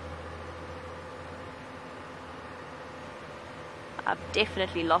 I've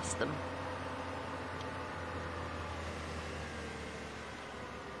definitely lost them.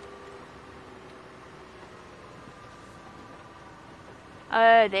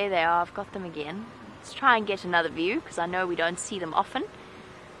 Oh, there they are. I've got them again. Let's try and get another view, because I know we don't see them often.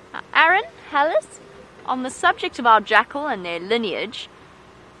 Aaron, Hallis, on the subject of our jackal and their lineage,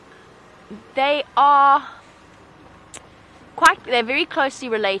 they're very closely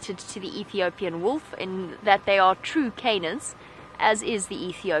related to the Ethiopian wolf in that they are true canids, as is the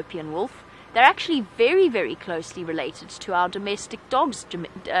Ethiopian wolf. They're actually very, very closely related to our domestic dogs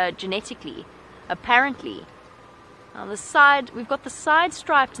genetically, apparently. On the side, we've got the side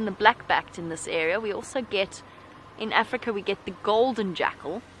striped and the black-backed in this area. We also get, in Africa, we get the golden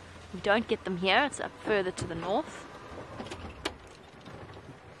jackal. We don't get them here, it's up further to the north.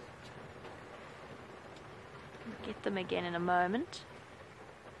 We'll get them again in a moment.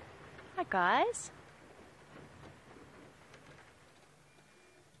 Hi guys.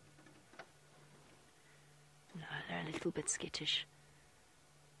 No, they're a little bit skittish.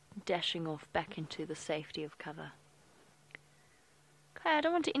 Dashing off back into the safety of cover. Okay, I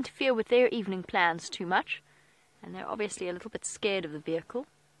don't want to interfere with their evening plans too much, and they're obviously a little bit scared of the vehicle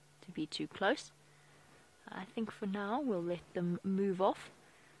to be too close. I think for now we'll let them move off,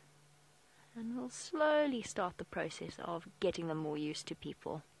 and we'll slowly start the process of getting them more used to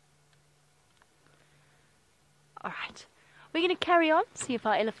people. Alright, we're going to carry on, see if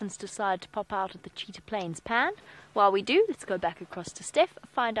our elephants decide to pop out at the Cheetah Plains pan. While we do, let's go back across to Steph,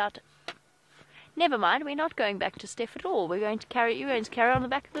 find out. Never mind, we're not going back to Steph at all. You're going to carry on the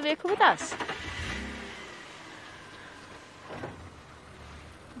back of the vehicle with us.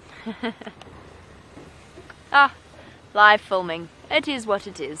 Ah, live filming. It is what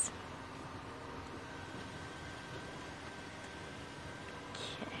it is.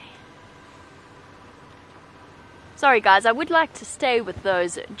 Okay. Sorry guys, I would like to stay with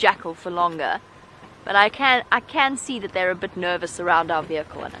those jackal for longer. But I can see that they're a bit nervous around our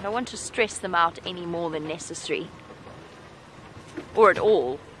vehicle, and I don't want to stress them out any more than necessary. Or at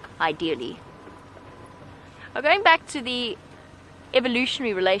all, ideally. Now going back to the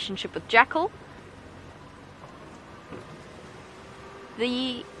evolutionary relationship with jackal,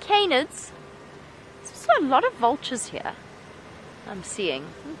 the canids, there's also a lot of vultures here, I'm seeing.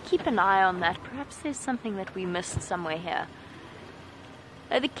 Keep an eye on that, perhaps there's something that we missed somewhere here.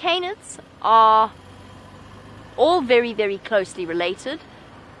 The canids are all very, very closely related,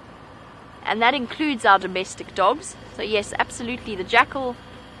 and that includes our domestic dogs. So yes, absolutely, the jackal,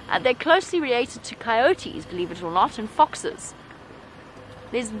 they're closely related to coyotes, believe it or not, and foxes.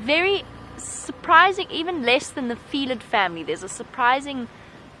 There's very surprising, even less than the felid family, there's a surprising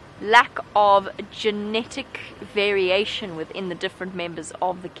lack of genetic variation within the different members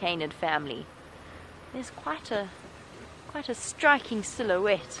of the canid family. There's quite a striking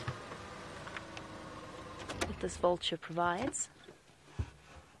silhouette that this vulture provides.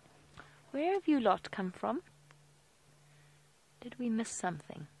 Where have you lot come from? Did we miss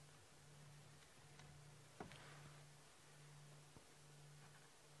something?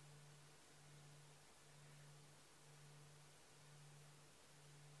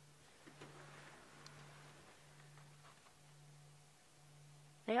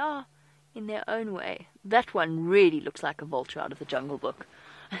 They are, in their own way. That one really looks like a vulture out of the Jungle Book.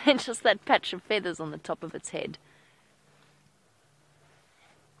 And just that patch of feathers on the top of its head.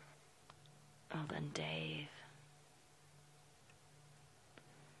 Well done, Dave.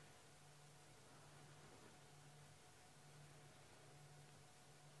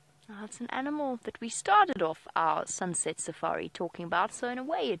 Now, it's an animal that we started off our sunset safari talking about, so in a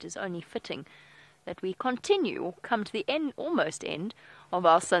way it is only fitting that we continue, or come to the end, almost end, of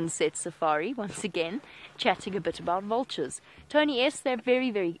our sunset safari, once again, chatting a bit about vultures. Tony, yes, they're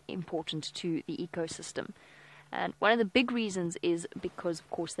very, very important to the ecosystem. And one of the big reasons is because, of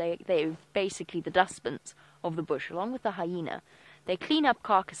course, they're basically the dustbins of the bush, along with the hyena. They clean up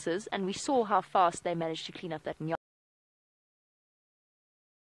carcasses, and we saw how fast they managed to clean up that nyama.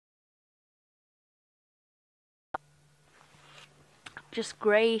 Just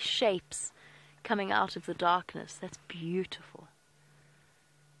grey shapes coming out of the darkness. That's beautiful.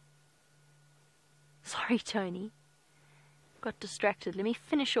 Sorry, Tony. Got distracted. Let me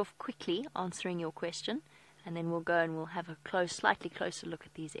finish off quickly answering your question, and then we'll go and we'll have a slightly closer look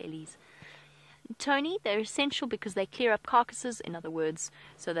at these ellies. Tony, they're essential because they clear up carcasses, in other words,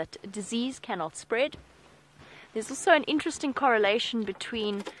 so that disease cannot spread. There's also an interesting correlation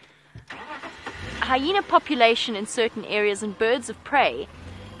between hyena population in certain areas and birds of prey,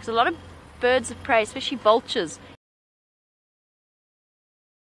 because a lot of birds of prey, especially vultures,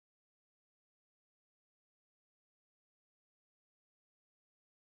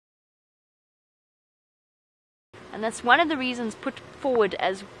 and that's one of the reasons put forward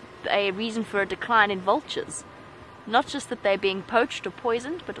as a reason for a decline in vultures. Not just that they're being poached or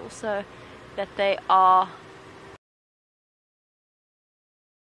poisoned, but also that they are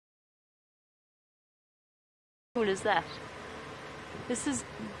cool is that. This is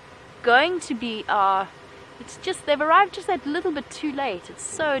going to be it's just they've arrived just that little bit too late. It's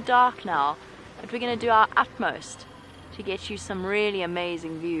so dark now, but we're going to do our utmost to get you some really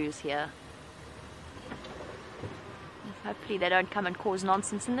amazing views here. Hopefully they don't come and cause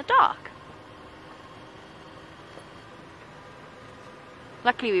nonsense in the dark.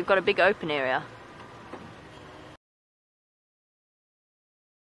 Luckily we've got a big open area.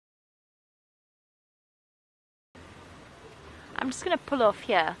 I'm just going to pull off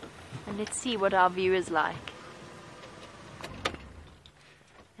here and let's see what our view is like.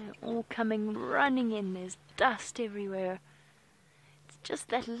 They're all coming running in, there's dust everywhere. It's just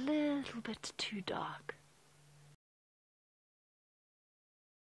that little bit too dark.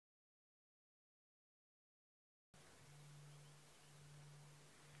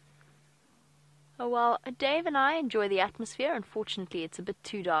 Oh well, Dave and I enjoy the atmosphere. Unfortunately, it's a bit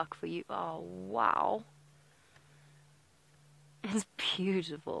too dark for you. Oh, wow. It's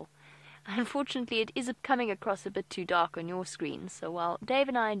beautiful. Unfortunately, it is coming across a bit too dark on your screen. So while Dave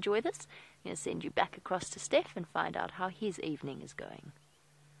and I enjoy this, I'm going to send you back across to Steph and find out how his evening is going.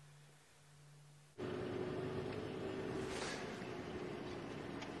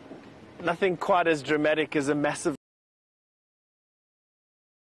 Nothing quite as dramatic as a massive...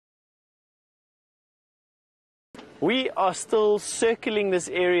 We are still circling this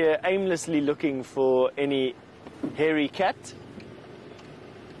area aimlessly looking for any hairy cat,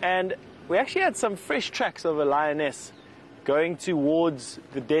 and we actually had some fresh tracks of a lioness going towards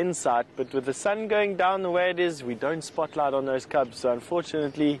the den site, but with the sun going down the way it is, we don't spotlight on those cubs. So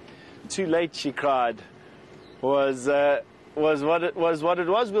unfortunately, too late, she cried, was what it was.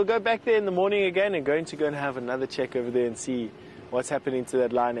 We'll go back there in the morning again and going to go and have another check over there and see what's happening to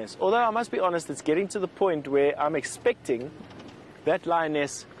that lioness. Although I must be honest, it's getting to the point where I'm expecting that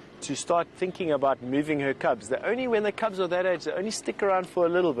lioness to start thinking about moving her cubs. They're only, when the cubs are that age, they only stick around for a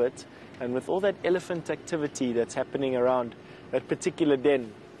little bit, and with all that elephant activity that's happening around that particular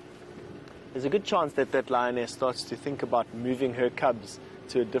den, there's a good chance that that lioness starts to think about moving her cubs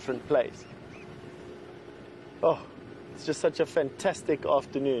to a different place. Oh, it's just such a fantastic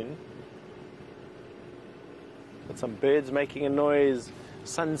afternoon. Got some birds making a noise,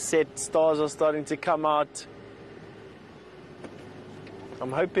 sunset, stars are starting to come out.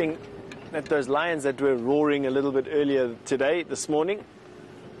 I'm hoping that those lions that were roaring a little bit earlier today, this morning,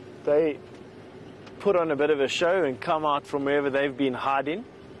 they put on a bit of a show and come out from wherever they've been hiding.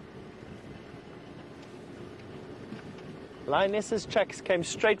 Lioness's tracks came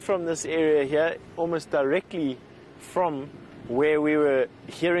straight from this area here, almost directly from where we were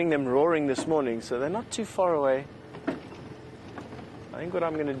hearing them roaring this morning, so they're not too far away. I think what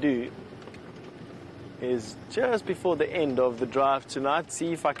I'm going to do is, just before the end of the drive tonight,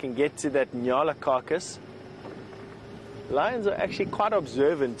 see if I can get to that Nyala carcass. Lions are actually quite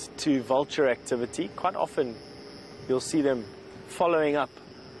observant to vulture activity. Quite often you'll see them following up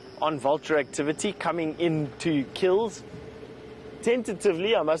on vulture activity, coming into kills.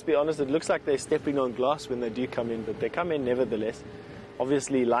 Tentatively, I must be honest, it looks like they're stepping on glass when they do come in, but they come in nevertheless.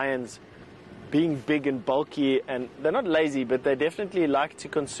 Obviously, lions being big and bulky, and they're not lazy, but they definitely like to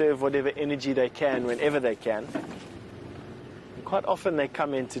conserve whatever energy they can whenever they can. And quite often they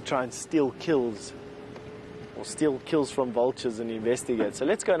come in to try and steal kills, or steal kills from vultures and investigate. So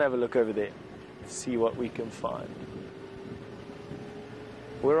let's go and have a look over there, see what we can find.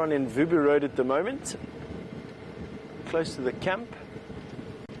 We're on Mvubu Road at the moment, close to the camp.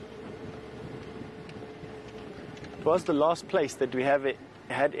 It was the last place that we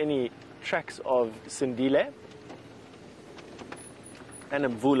had any tracks of Sindile and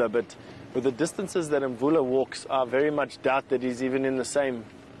Mvula, but with the distances that Mvula walks, I very much doubt that he's even in the same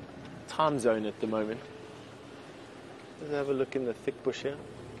time zone at the moment. Let's have a look in the thick bush here.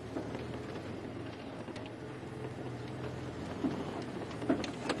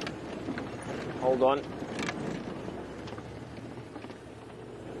 Hold on.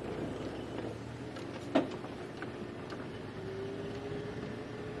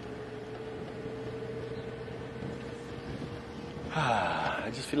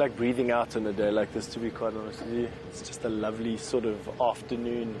 I just feel like breathing out on a day like this, to be quite honest with you. It's just a lovely sort of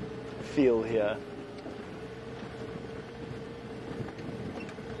afternoon feel here.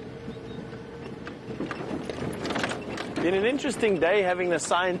 Been an interesting day having the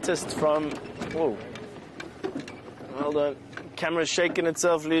scientists from... Whoa. Hold on. Camera's shaking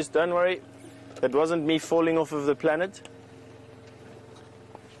itself loose. Don't worry. That wasn't me falling off of the planet.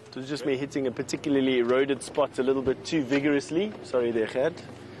 It was just me hitting a particularly eroded spot a little bit too vigorously. Sorry there, Gert.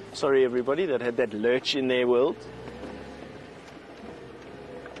 Sorry everybody that had that lurch in their world.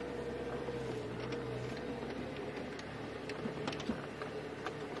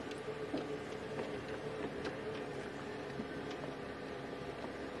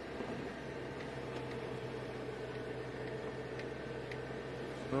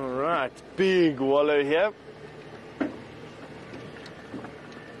 Alright, big wallow here.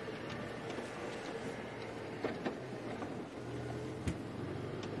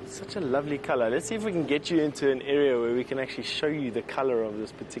 Such a lovely color. Let's see if we can get you into an area where we can actually show you the color of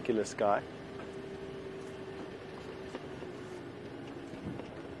this particular sky.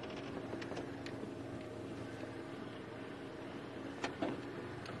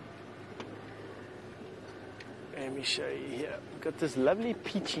 Let me show you here. We've got this lovely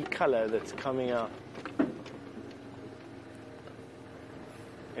peachy color that's coming out.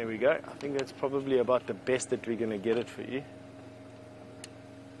 There we go. I think that's probably about the best that we're going to get it for you.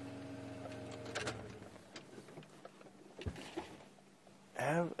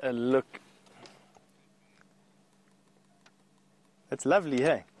 Have a look. That's lovely,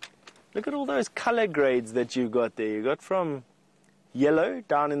 hey? Look at all those color grades that you've got there. You've got from yellow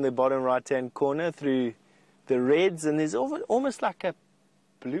down in the bottom right-hand corner through the reds, and there's almost like a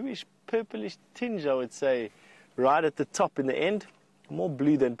bluish, purplish tinge, I would say, right at the top in the end. More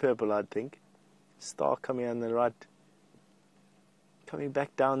blue than purple, I'd think. Star coming on the right. Coming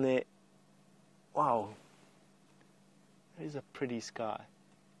back down there. Wow. That is a pretty sky.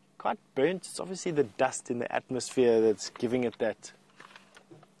 Quite burnt. It's obviously the dust in the atmosphere that's giving it that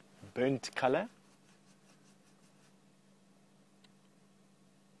burnt color.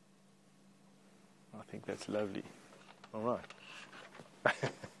 I think that's lovely. All right.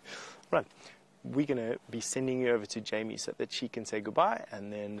 Right. We're going to be sending you over to Jamie so that she can say goodbye,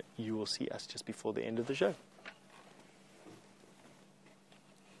 and then you will see us just before the end of the show.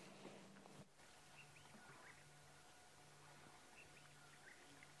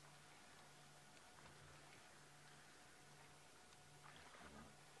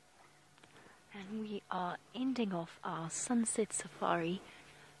 And we are ending off our sunset safari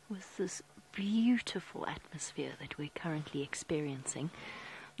with this beautiful atmosphere that we're currently experiencing.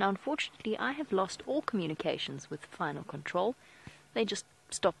 Now, unfortunately, I have lost all communications with Final Control. They just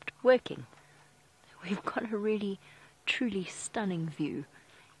stopped working. We've got a really, truly stunning view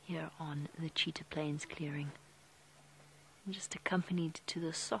here on the Cheetah Plains clearing. And just accompanied to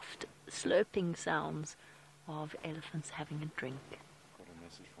the soft, sloping sounds of elephants having a drink. Got a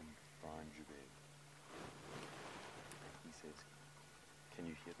message from Brian Joubert. He says, "Can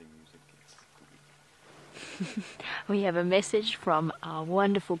you hear the music? It's the weekend." We have a message from our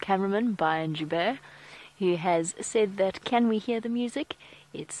wonderful cameraman, Brian Joubert, who has said that, can we hear the music?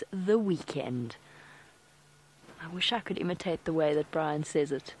 It's the weekend. I wish I could imitate the way that Brian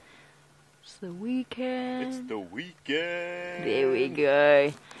says it. It's the weekend. It's the weekend. There we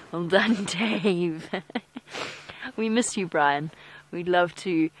go. Well done, Dave. We miss you, Brian. We're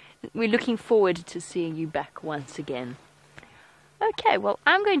looking forward to seeing you back once again. Okay, well,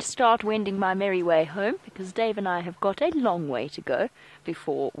 I'm going to start wending my merry way home because Dave and I have got a long way to go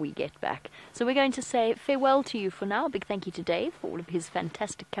before we get back. So we're going to say farewell to you for now. A big thank you to Dave for all of his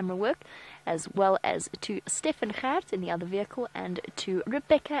fantastic camera work, as well as to Stefan Gert in the other vehicle, and to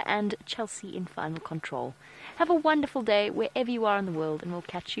Rebecca and Chelsea in Final Control. Have a wonderful day wherever you are in the world, and we'll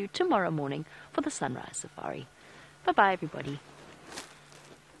catch you tomorrow morning for the Sunrise Safari. Bye-bye, everybody.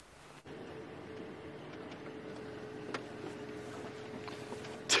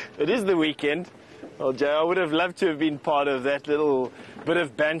 It is the weekend. Well, Joe, I would have loved to have been part of that little bit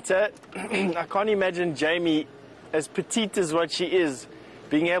of banter. I can't imagine Jamie, as petite as what she is,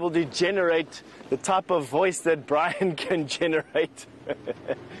 being able to generate the type of voice that Brian can generate.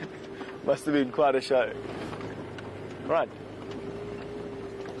 Must have been quite a show. Right.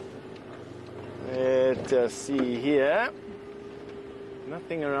 Let us see here.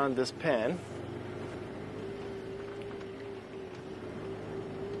 Nothing around this pan.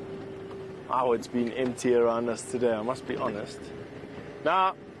 Oh, it's been empty around us today, I must be honest.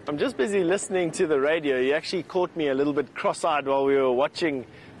 Now, I'm just busy listening to the radio. You actually caught me a little bit cross-eyed while we were watching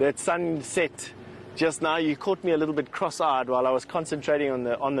that sunset just now. You caught me a little bit cross-eyed while I was concentrating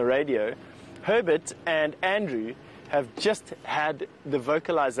on the radio. Herbert and Andrew have just had the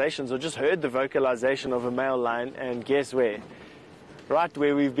vocalizations, or just heard the vocalization of a male lion, and guess where? Right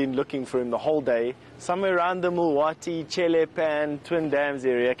where we've been looking for him the whole day, somewhere around the Mulwati, Chelepan, Twin Dams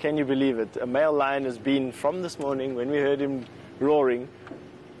area. Can you believe it? A male lion has been, from this morning when we heard him roaring,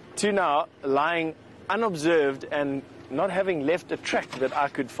 to now lying unobserved and not having left a track that I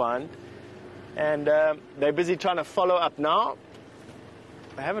could find. And they're busy trying to follow up now.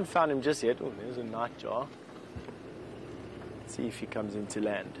 I haven't found him just yet. Oh, there's a nightjar. Let's see if he comes into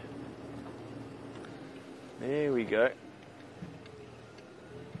land. There we go.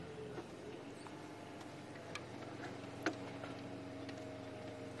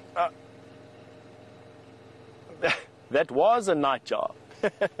 That was a nightjar.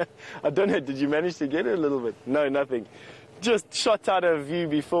 I don't know, did you manage to get it a little bit? No, nothing. Just shot out of view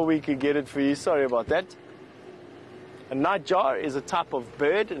before we could get it for you. Sorry about that. A nightjar is a type of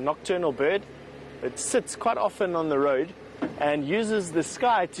bird, a nocturnal bird. It sits quite often on the road and uses the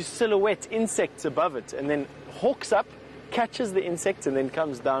sky to silhouette insects above it, and then hawks up, catches the insect, and then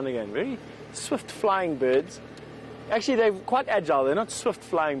comes down again. Very swift flying birds. Actually, they're quite agile. They're not swift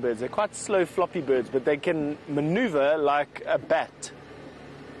flying birds. They're quite slow, floppy birds, but they can maneuver like a bat.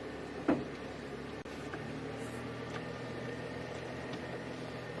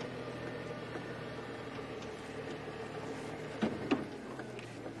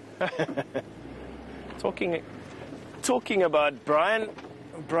 Talking about Brian.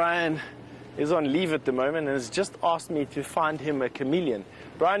 Brian is on leave at the moment and has just asked me to find him a chameleon.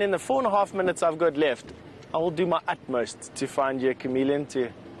 Brian, in the 4.5 minutes I've got left, I will do my utmost to find you a chameleon to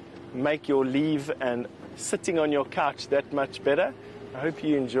make your leave and sitting on your couch that much better. I hope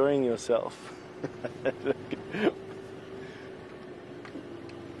you're enjoying yourself.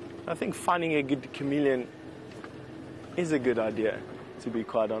 I think finding a good chameleon is a good idea, to be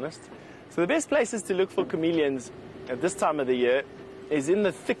quite honest. So the best places to look for chameleons at this time of the year is in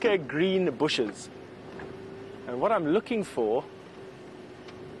the thicker green bushes. And what I'm looking for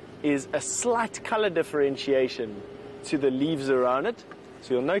is a slight color differentiation to the leaves around it.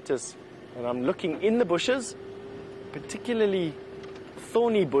 So you'll notice when I'm looking in the bushes, particularly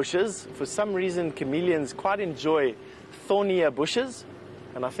thorny bushes, for some reason chameleons quite enjoy thornier bushes,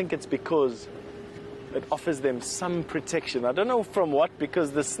 and I think it's because it offers them some protection. I don't know from what,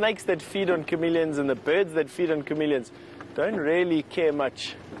 because the snakes that feed on chameleons and the birds that feed on chameleons don't really care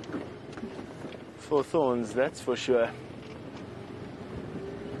much for thorns, that's for sure.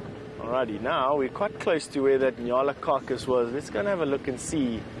 Alrighty, now we're quite close to where that Nyala carcass was. Let's go and have a look and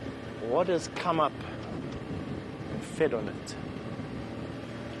see what has come up and fed on it.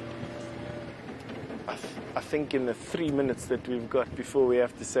 I think in the 3 minutes that we've got before we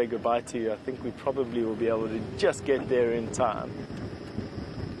have to say goodbye to you, I think we probably will be able to just get there in time.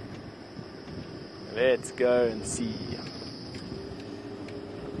 Let's go and see.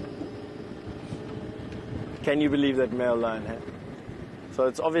 Can you believe that male lion had? So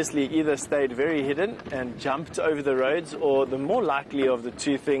it's obviously either stayed very hidden and jumped over the roads, or the more likely of the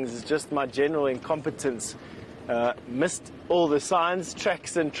two things is just my general incompetence. Missed all the signs,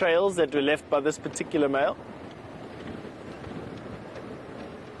 tracks and trails that were left by this particular male.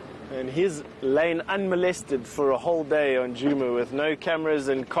 And he's lain unmolested for a whole day on Djuma with no cameras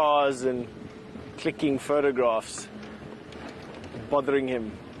and cars and clicking photographs bothering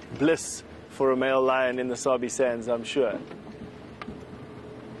him. Bliss for a male lion in the Sabi sands, I'm sure.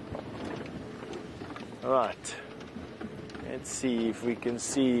 Alright, let's see if we can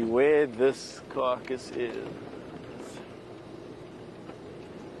see where this carcass is.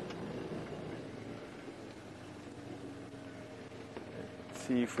 Let's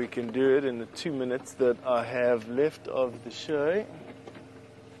see if we can do it in the 2 minutes that I have left of the show.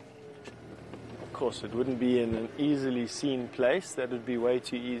 Of course, it wouldn't be in an easily seen place. That would be way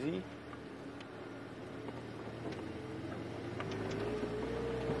too easy.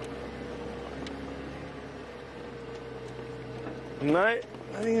 No,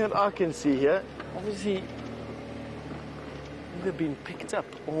 nothing that I can see here. Obviously, either been picked up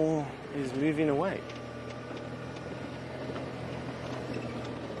or is moving away.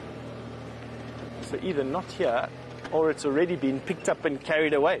 So either not here, or it's already been picked up and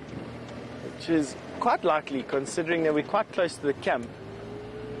carried away, which is quite likely considering that we're quite close to the camp.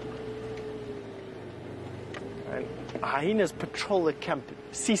 And hyenas patrol the camp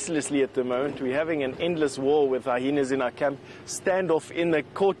ceaselessly at the moment. We're having an endless war with hyenas in our camp. Standoff in the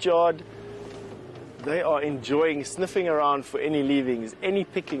courtyard. They are enjoying sniffing around for any leavings, any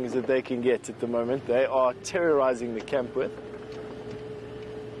pickings that they can get at the moment. They are terrorizing the camp with.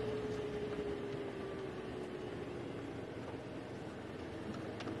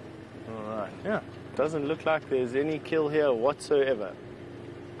 Alright, yeah. Doesn't look like there's any kill here whatsoever.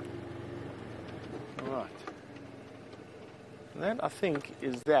 Alright. That, I think,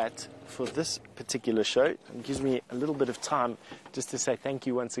 is that for this particular show. It gives me a little bit of time just to say thank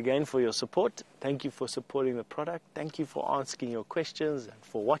you once again for your support. Thank you for supporting the product. Thank you for asking your questions and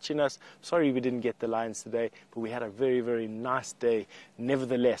for watching us. Sorry we didn't get the lions today, but we had a very, very nice day,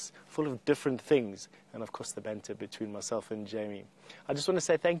 nevertheless, full of different things. And, of course, the banter between myself and Jamie. I just want to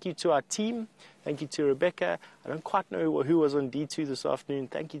say thank you to our team. Thank you to Rebecca. I don't quite know who was on D2 this afternoon.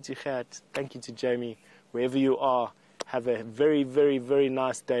 Thank you to Gert. Thank you to Jamie. Wherever you are, have a very, very, very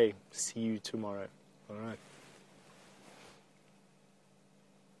nice day. See you tomorrow. All right.